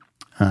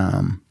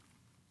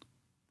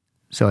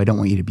 So I don't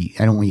want you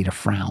to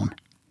frown.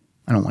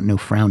 I don't want no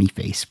frowny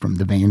face from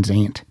the Van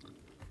Zant.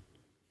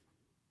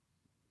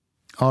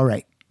 All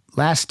right.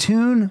 Last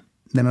tune.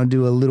 Then I'll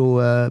do a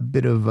little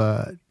bit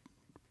of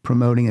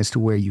promoting as to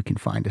where you can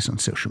find us on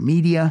social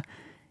media.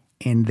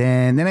 And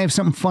then I have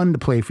something fun to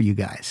play for you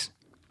guys.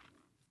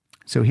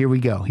 So here we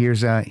go.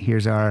 Here's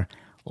our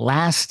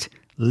last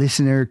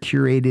listener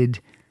curated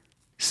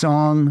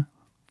song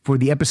for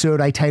the episode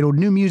I titled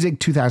New Music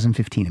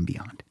 2015 and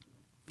Beyond.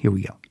 Here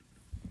we go.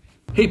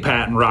 Hey,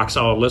 Pat and Rock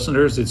Solid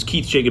listeners, it's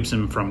Keith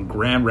Jacobson from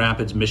Grand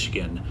Rapids,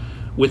 Michigan,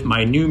 with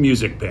my new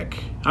music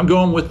pick. I'm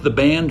going with the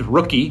band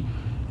Rookie,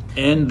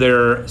 and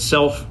their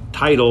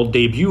self-titled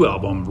debut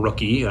album,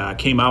 Rookie,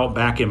 came out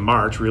back in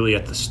March, really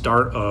at the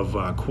start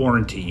of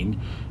quarantine.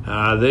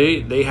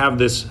 They have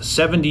this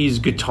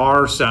 70s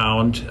guitar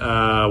sound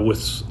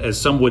with,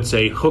 as some would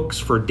say, hooks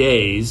for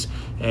days.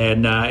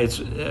 And it's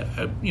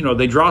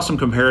they draw some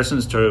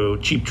comparisons to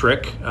Cheap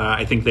Trick.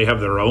 I think they have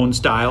their own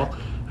style.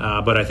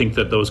 But I think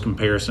that those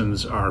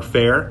comparisons are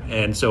fair,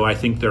 and so I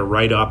think they're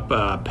right up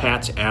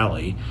Pat's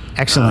alley.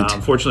 Excellent.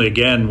 Unfortunately,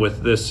 again,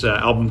 with this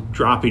album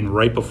dropping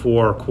right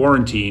before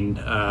quarantine,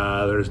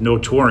 there's no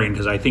touring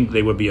because I think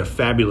they would be a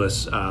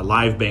fabulous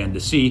live band to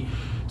see.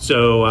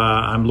 So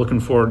I'm looking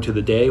forward to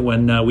the day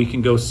when we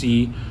can go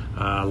see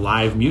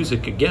live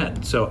music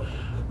again. So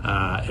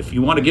if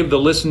you want to give the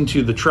listen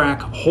to the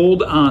track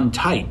Hold On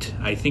Tight,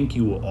 I think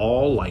you will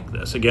all like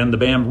this. Again, the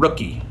band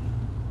Rookie.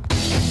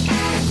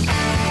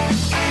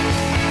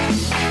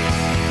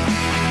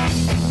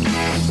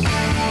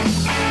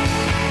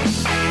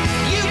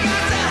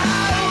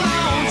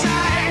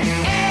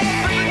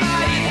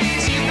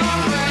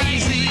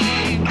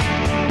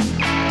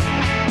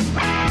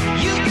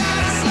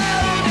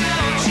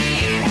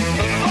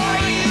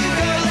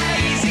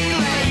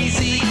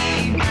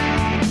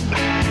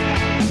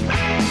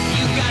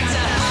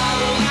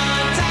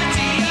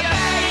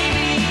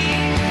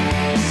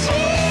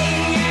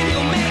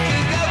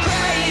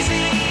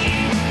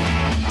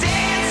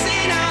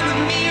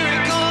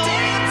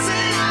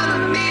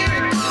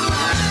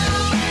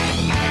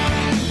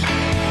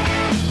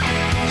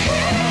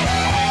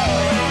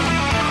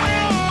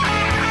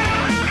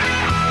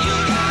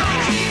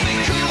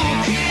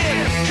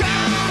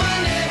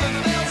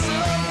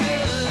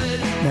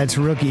 That's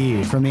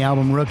Rookie from the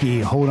album Rookie,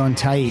 Hold On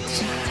Tight,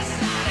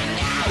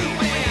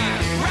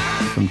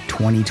 from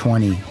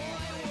 2020.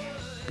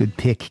 Good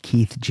pick,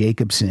 Keith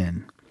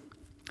Jacobson.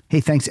 Hey,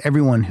 thanks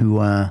everyone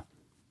who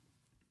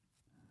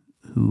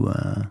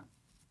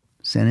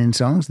sent in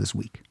songs this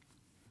week.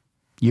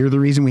 You're the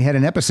reason we had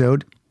an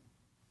episode.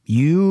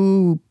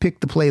 You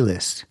picked the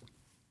playlist.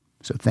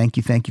 So thank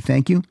you, thank you,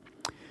 thank you.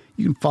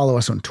 You can follow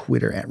us on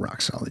Twitter at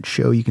Rock Solid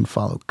Show. You can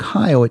follow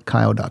Kyle at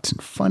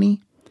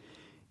Kyle.funny.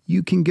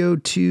 You can go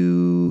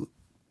to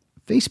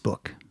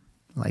Facebook,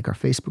 like our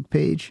Facebook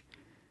page.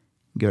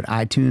 Go to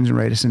iTunes and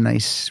write us a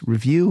nice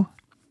review.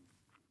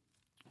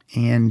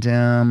 And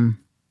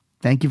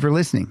thank you for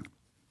listening.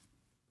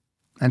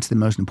 That's the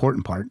most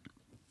important part.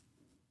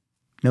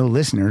 No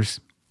listeners,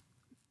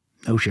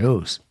 no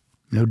shows.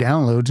 No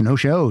downloads, no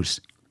shows.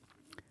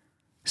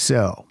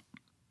 So,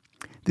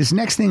 this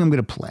next thing I'm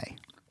going to play,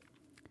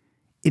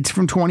 it's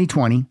from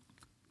 2020,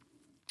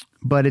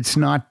 but it's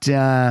not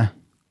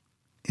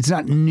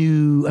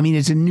new. I mean,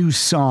 it's a new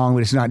song, but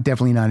it's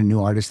definitely not a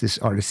new artist. This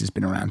artist has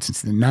been around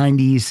since the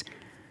 90s,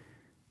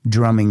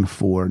 drumming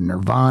for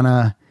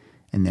Nirvana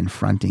and then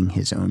fronting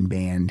his own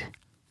band,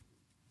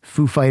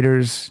 Foo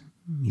Fighters.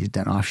 He's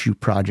done offshoot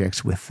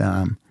projects with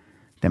them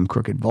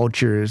Crooked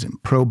Vultures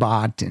and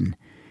Probot, and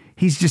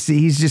he's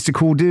just a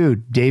cool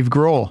dude, Dave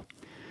Grohl.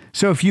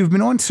 So if you've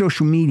been on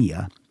social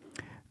media,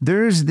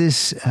 there's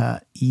this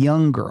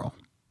young girl,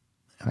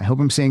 I hope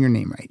I'm saying her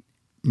name right,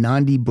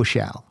 Nandi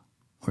Bushell,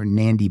 or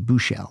Nandi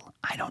Bushell.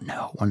 I don't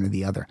know, one or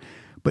the other.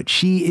 But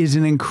she is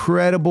an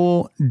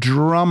incredible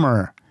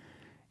drummer.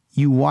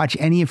 You watch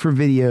any of her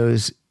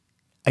videos,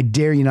 I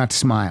dare you not to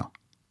smile.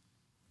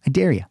 I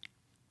dare you.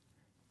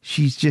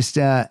 She's just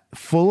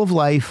full of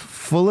life,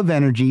 full of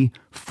energy,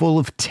 full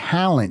of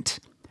talent.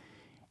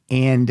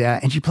 And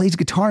she plays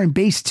guitar and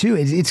bass too.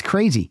 It's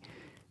crazy.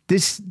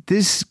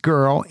 This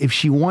girl, if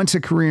she wants a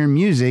career in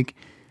music,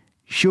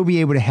 she'll be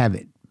able to have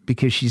it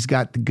because she's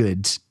got the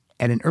goods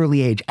at an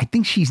early age. I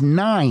think she's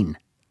 9.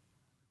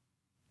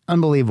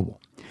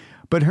 Unbelievable.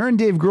 But her and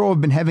Dave Grohl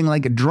have been having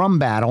like a drum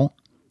battle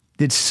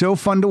that's so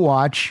fun to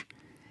watch.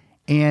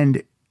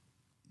 And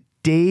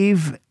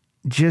Dave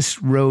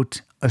just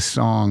wrote a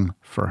song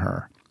for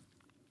her.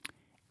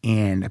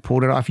 And I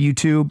pulled it off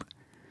YouTube.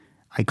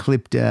 I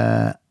clipped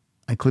the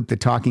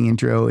talking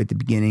intro at the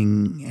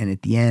beginning and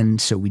at the end.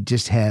 So we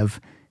just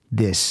have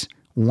this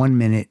 1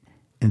 minute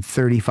and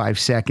 35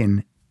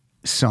 second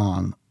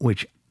song,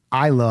 which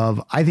I love.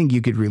 I think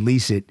you could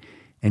release it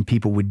and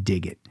people would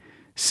dig it.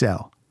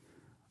 So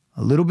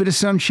a little bit of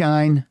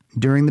sunshine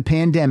during the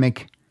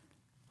pandemic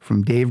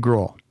from Dave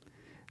Grohl.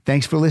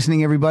 Thanks for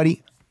listening,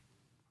 everybody.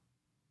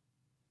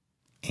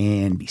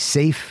 And be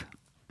safe,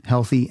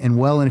 healthy, and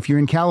well. And if you're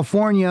in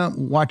California,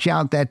 watch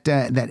out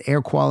that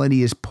air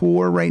quality is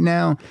poor right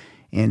now.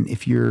 And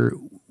if you're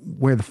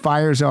where the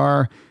fires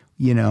are,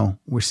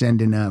 we're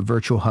sending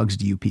virtual hugs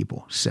to you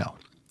people. So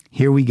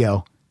here we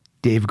go.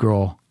 Dave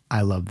Grohl,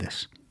 I love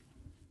this.